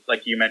example,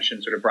 like you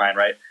mentioned sort of Brian,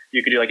 right?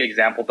 You could do like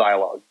example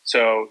dialogue.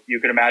 So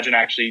you could imagine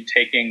actually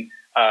taking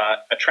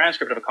a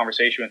transcript of a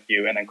conversation with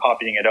you and then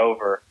copying it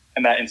over,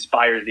 and that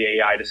inspires the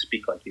AI to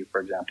speak like you, for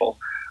example.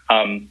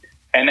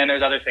 And then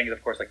there's other things,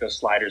 of course, like those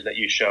sliders that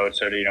you showed,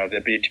 so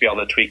to be able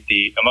to tweak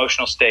the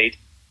emotional state,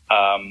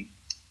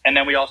 And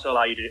then we also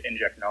allow you to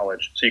inject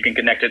knowledge. So you can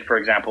connect it, for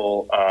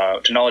example,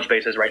 to knowledge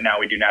bases. Right now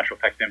we do natural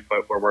text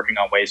input. We're working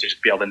on ways to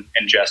just be able to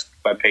ingest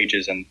web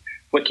pages and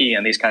wiki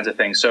and these kinds of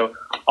things. So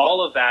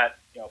all of that,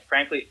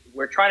 frankly,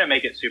 we're trying to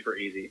make it super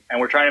easy, and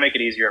we're trying to make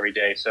it easier every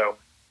day. So,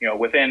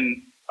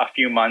 within a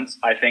few months,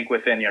 I think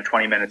within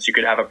 20 minutes, you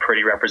could have a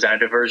pretty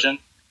representative version.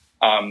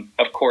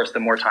 Of course, the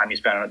more time you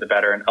spend on it, the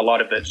better. And a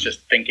lot of it's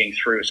just thinking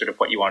through sort of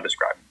what you want to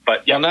describe.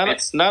 But yeah,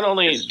 not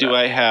only do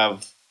I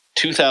have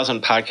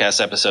 2,000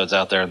 podcast episodes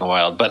out there in the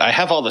wild, but I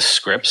have all the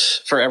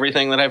scripts for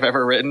everything that I've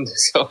ever written.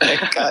 So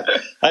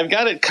I've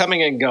got it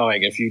coming and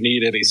going if you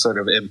need any sort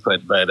of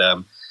input. But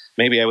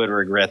maybe I would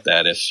regret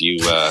that if you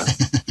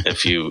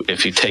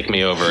if you take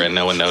me over and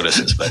no one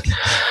notices. But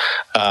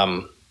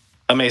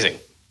amazing.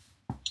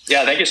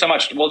 Yeah, thank you so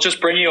much. We'll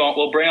just bring you on.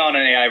 We'll bring on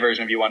an AI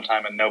version of you one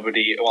time, and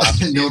nobody will have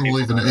to. No one will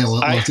even.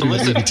 We'll have to do an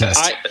A/B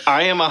test.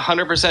 I am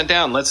 100%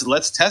 down.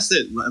 Let's test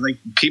it. Like,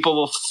 people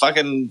will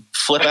fucking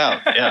flip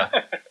out. Yeah.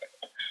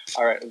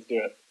 All right, let's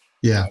do it.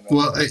 Yeah.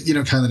 Well,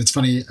 Kylan, it's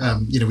funny.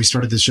 We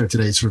started this show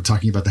today sort of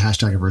talking about the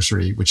hashtag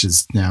anniversary, which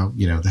is now,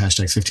 the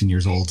hashtag's 15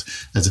 years old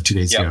as of 2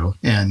 days ago.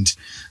 And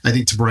I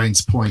think to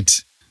Brian's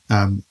point,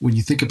 when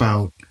you think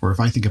about, or if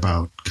I think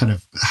about kind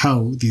of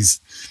how these,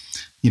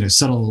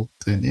 subtle,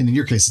 and in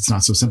your case, it's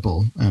not so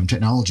simple,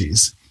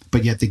 technologies,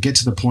 but yet they get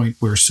to the point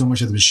where so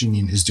much of the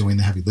machine is doing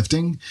the heavy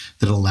lifting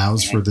that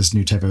allows for this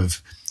new type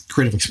of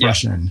creative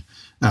expression.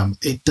 Yeah.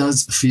 It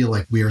does feel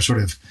like we are sort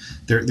of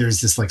there's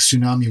this like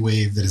tsunami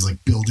wave that is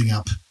like building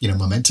up,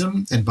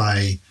 momentum. And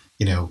by,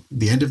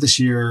 the end of this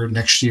year,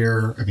 next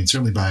year, I mean,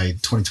 certainly by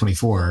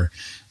 2024,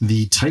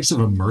 the types of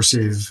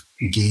immersive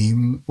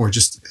game, or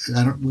just,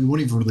 we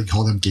won't even really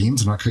call them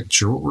games. I'm not quite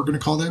sure what we're going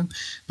to call them,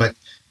 but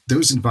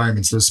those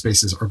environments, those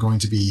spaces are going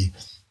to be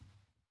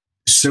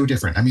so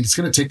different. I mean, it's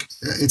going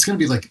to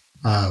be like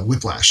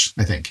whiplash,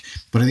 I think.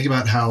 But I think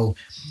about how,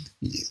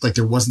 like,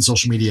 there wasn't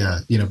social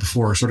media,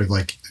 before sort of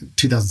like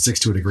 2006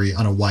 to a degree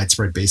on a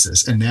widespread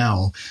basis. And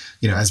now,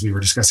 as we were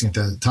discussing at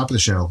the top of the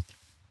show,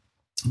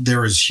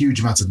 there is huge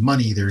amounts of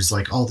money. There's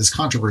like all this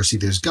controversy.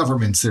 There's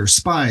governments, there's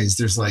spies,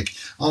 there's like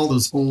all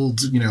those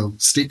old,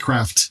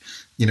 statecraft,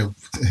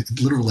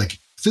 literal like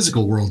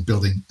physical world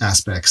building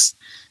aspects.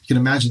 You can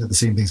imagine that the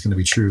same thing is going to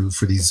be true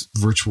for these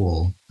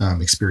virtual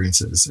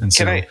experiences. And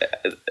so,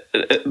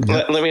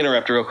 let me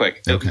interrupt real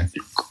quick. Okay.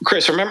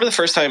 Chris, remember the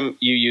first time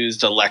you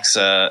used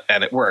Alexa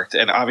and it worked,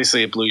 and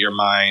obviously it blew your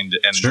mind,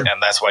 and Sure.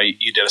 and that's why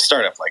you did a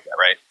startup like that,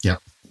 right? Yeah.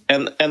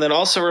 And then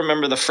also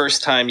remember the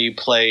first time you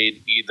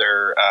played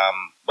either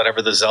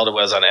whatever the Zelda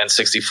was on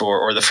N64,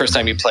 or the first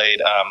time you played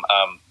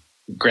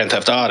Grand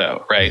Theft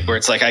Auto, right? Where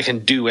it's like, I can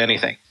do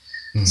anything.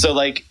 Mm-hmm. So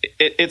like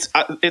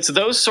it's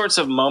those sorts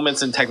of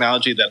moments in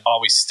technology that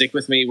always stick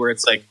with me, where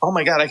it's like, oh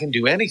my God, I can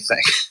do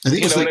anything. I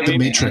think it's like the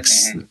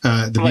Matrix,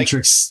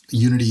 Matrix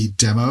Unity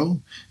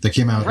demo that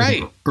came out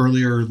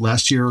earlier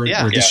last year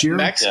or this year.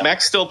 Max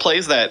still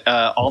plays that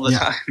all the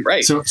time,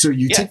 right? So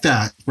you take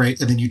that, right,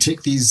 and then you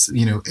take these,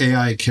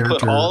 AI character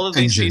put all of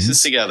these engines,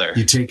 pieces together.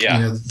 You take,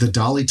 the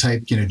DALL-E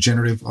type,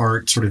 generative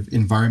art sort of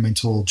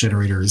environmental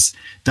generators.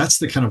 That's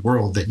the kind of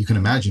world that you can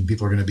imagine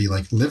people are going to be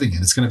like living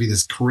in. It's going to be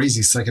this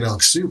crazy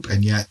psychedelic soup,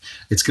 and yet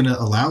it's going to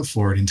allow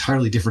for an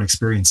entirely different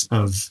experience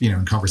of,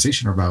 in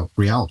conversation about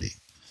reality.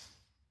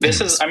 This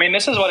is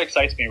what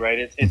excites me, right?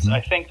 It's I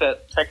think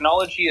that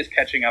technology is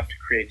catching up to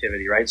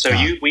creativity, right? So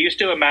we used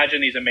to imagine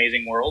these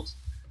amazing worlds,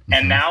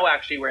 and now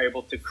actually we're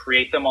able to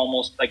create them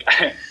almost like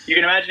you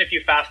can imagine if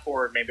you fast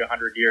forward maybe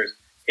 100 years.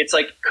 It's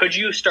like, could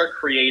you start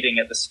creating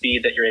at the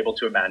speed that you're able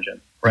to imagine,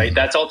 right? Mm-hmm.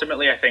 That's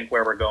ultimately, I think,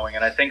 where we're going.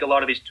 And I think a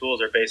lot of these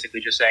tools are basically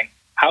just saying,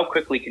 how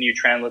quickly can you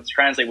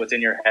translate what's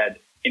in your head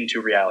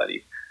into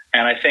reality?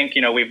 And I think,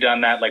 we've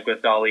done that like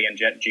with DALL-E and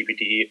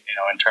GPT,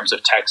 in terms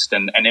of text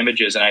and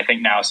images. And I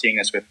think now seeing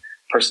this with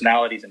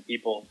personalities and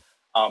people,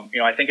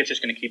 I think it's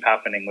just going to keep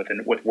happening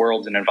with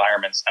worlds and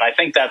environments. And I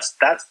think that's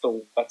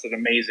an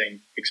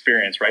amazing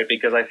experience, right?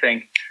 Because I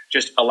think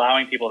just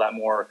allowing people that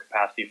more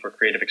capacity for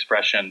creative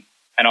expression,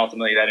 and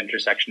ultimately that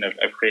intersection of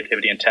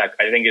creativity and tech,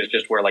 I think is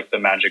just where like the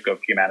magic of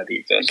humanity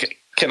exists.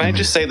 Can I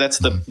just say that's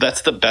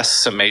the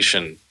best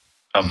summation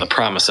of the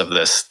promise of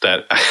this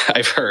that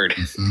I've heard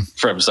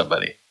from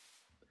somebody.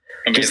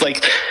 Amazing. It's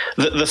like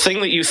the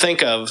thing that you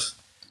think of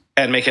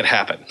and make it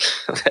happen,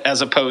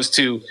 as opposed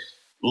to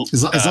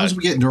as long as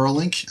we get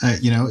Neuralink,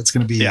 it's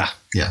going to be yeah.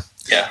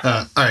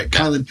 All right,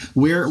 Kylan,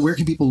 where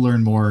can people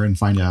learn more and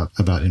find out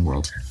about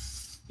InWorld?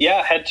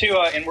 Yeah, head to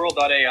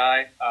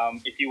inworld.ai.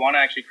 If you want to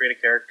actually create a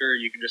character,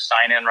 you can just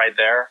sign in right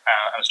there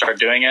and start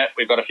doing it.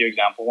 We've got a few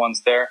example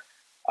ones there.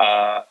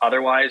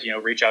 Otherwise,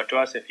 reach out to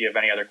us if you have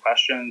any other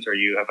questions or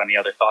you have any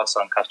other thoughts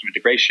on custom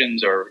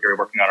integrations or you're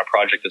working on a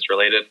project that's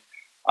related.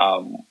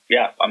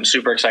 I'm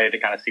super excited to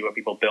kind of see what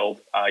people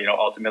build.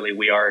 Ultimately,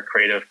 we are a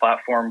creative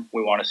platform.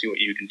 We want to see what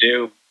you can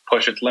do,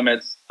 push its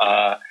limits,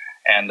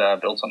 and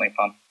build something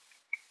fun.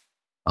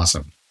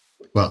 Awesome.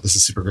 Well, this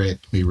is super great.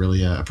 We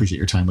really appreciate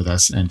your time with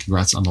us, and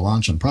congrats on the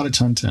launch on Product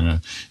Hunt.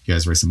 And you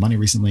guys raised some money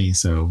recently,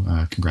 so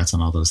congrats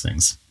on all those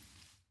things.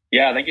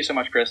 Yeah, thank you so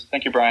much, Chris.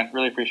 Thank you, Brian.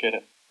 Really appreciate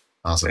it.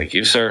 Awesome. Thank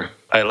you, sir.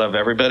 I love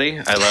everybody.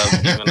 I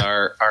love even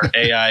our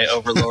AI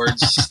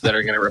overlords that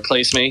are going to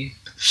replace me.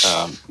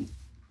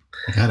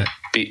 Got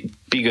it.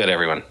 Be good,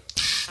 everyone.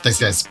 Thanks,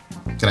 guys.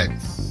 Good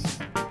night.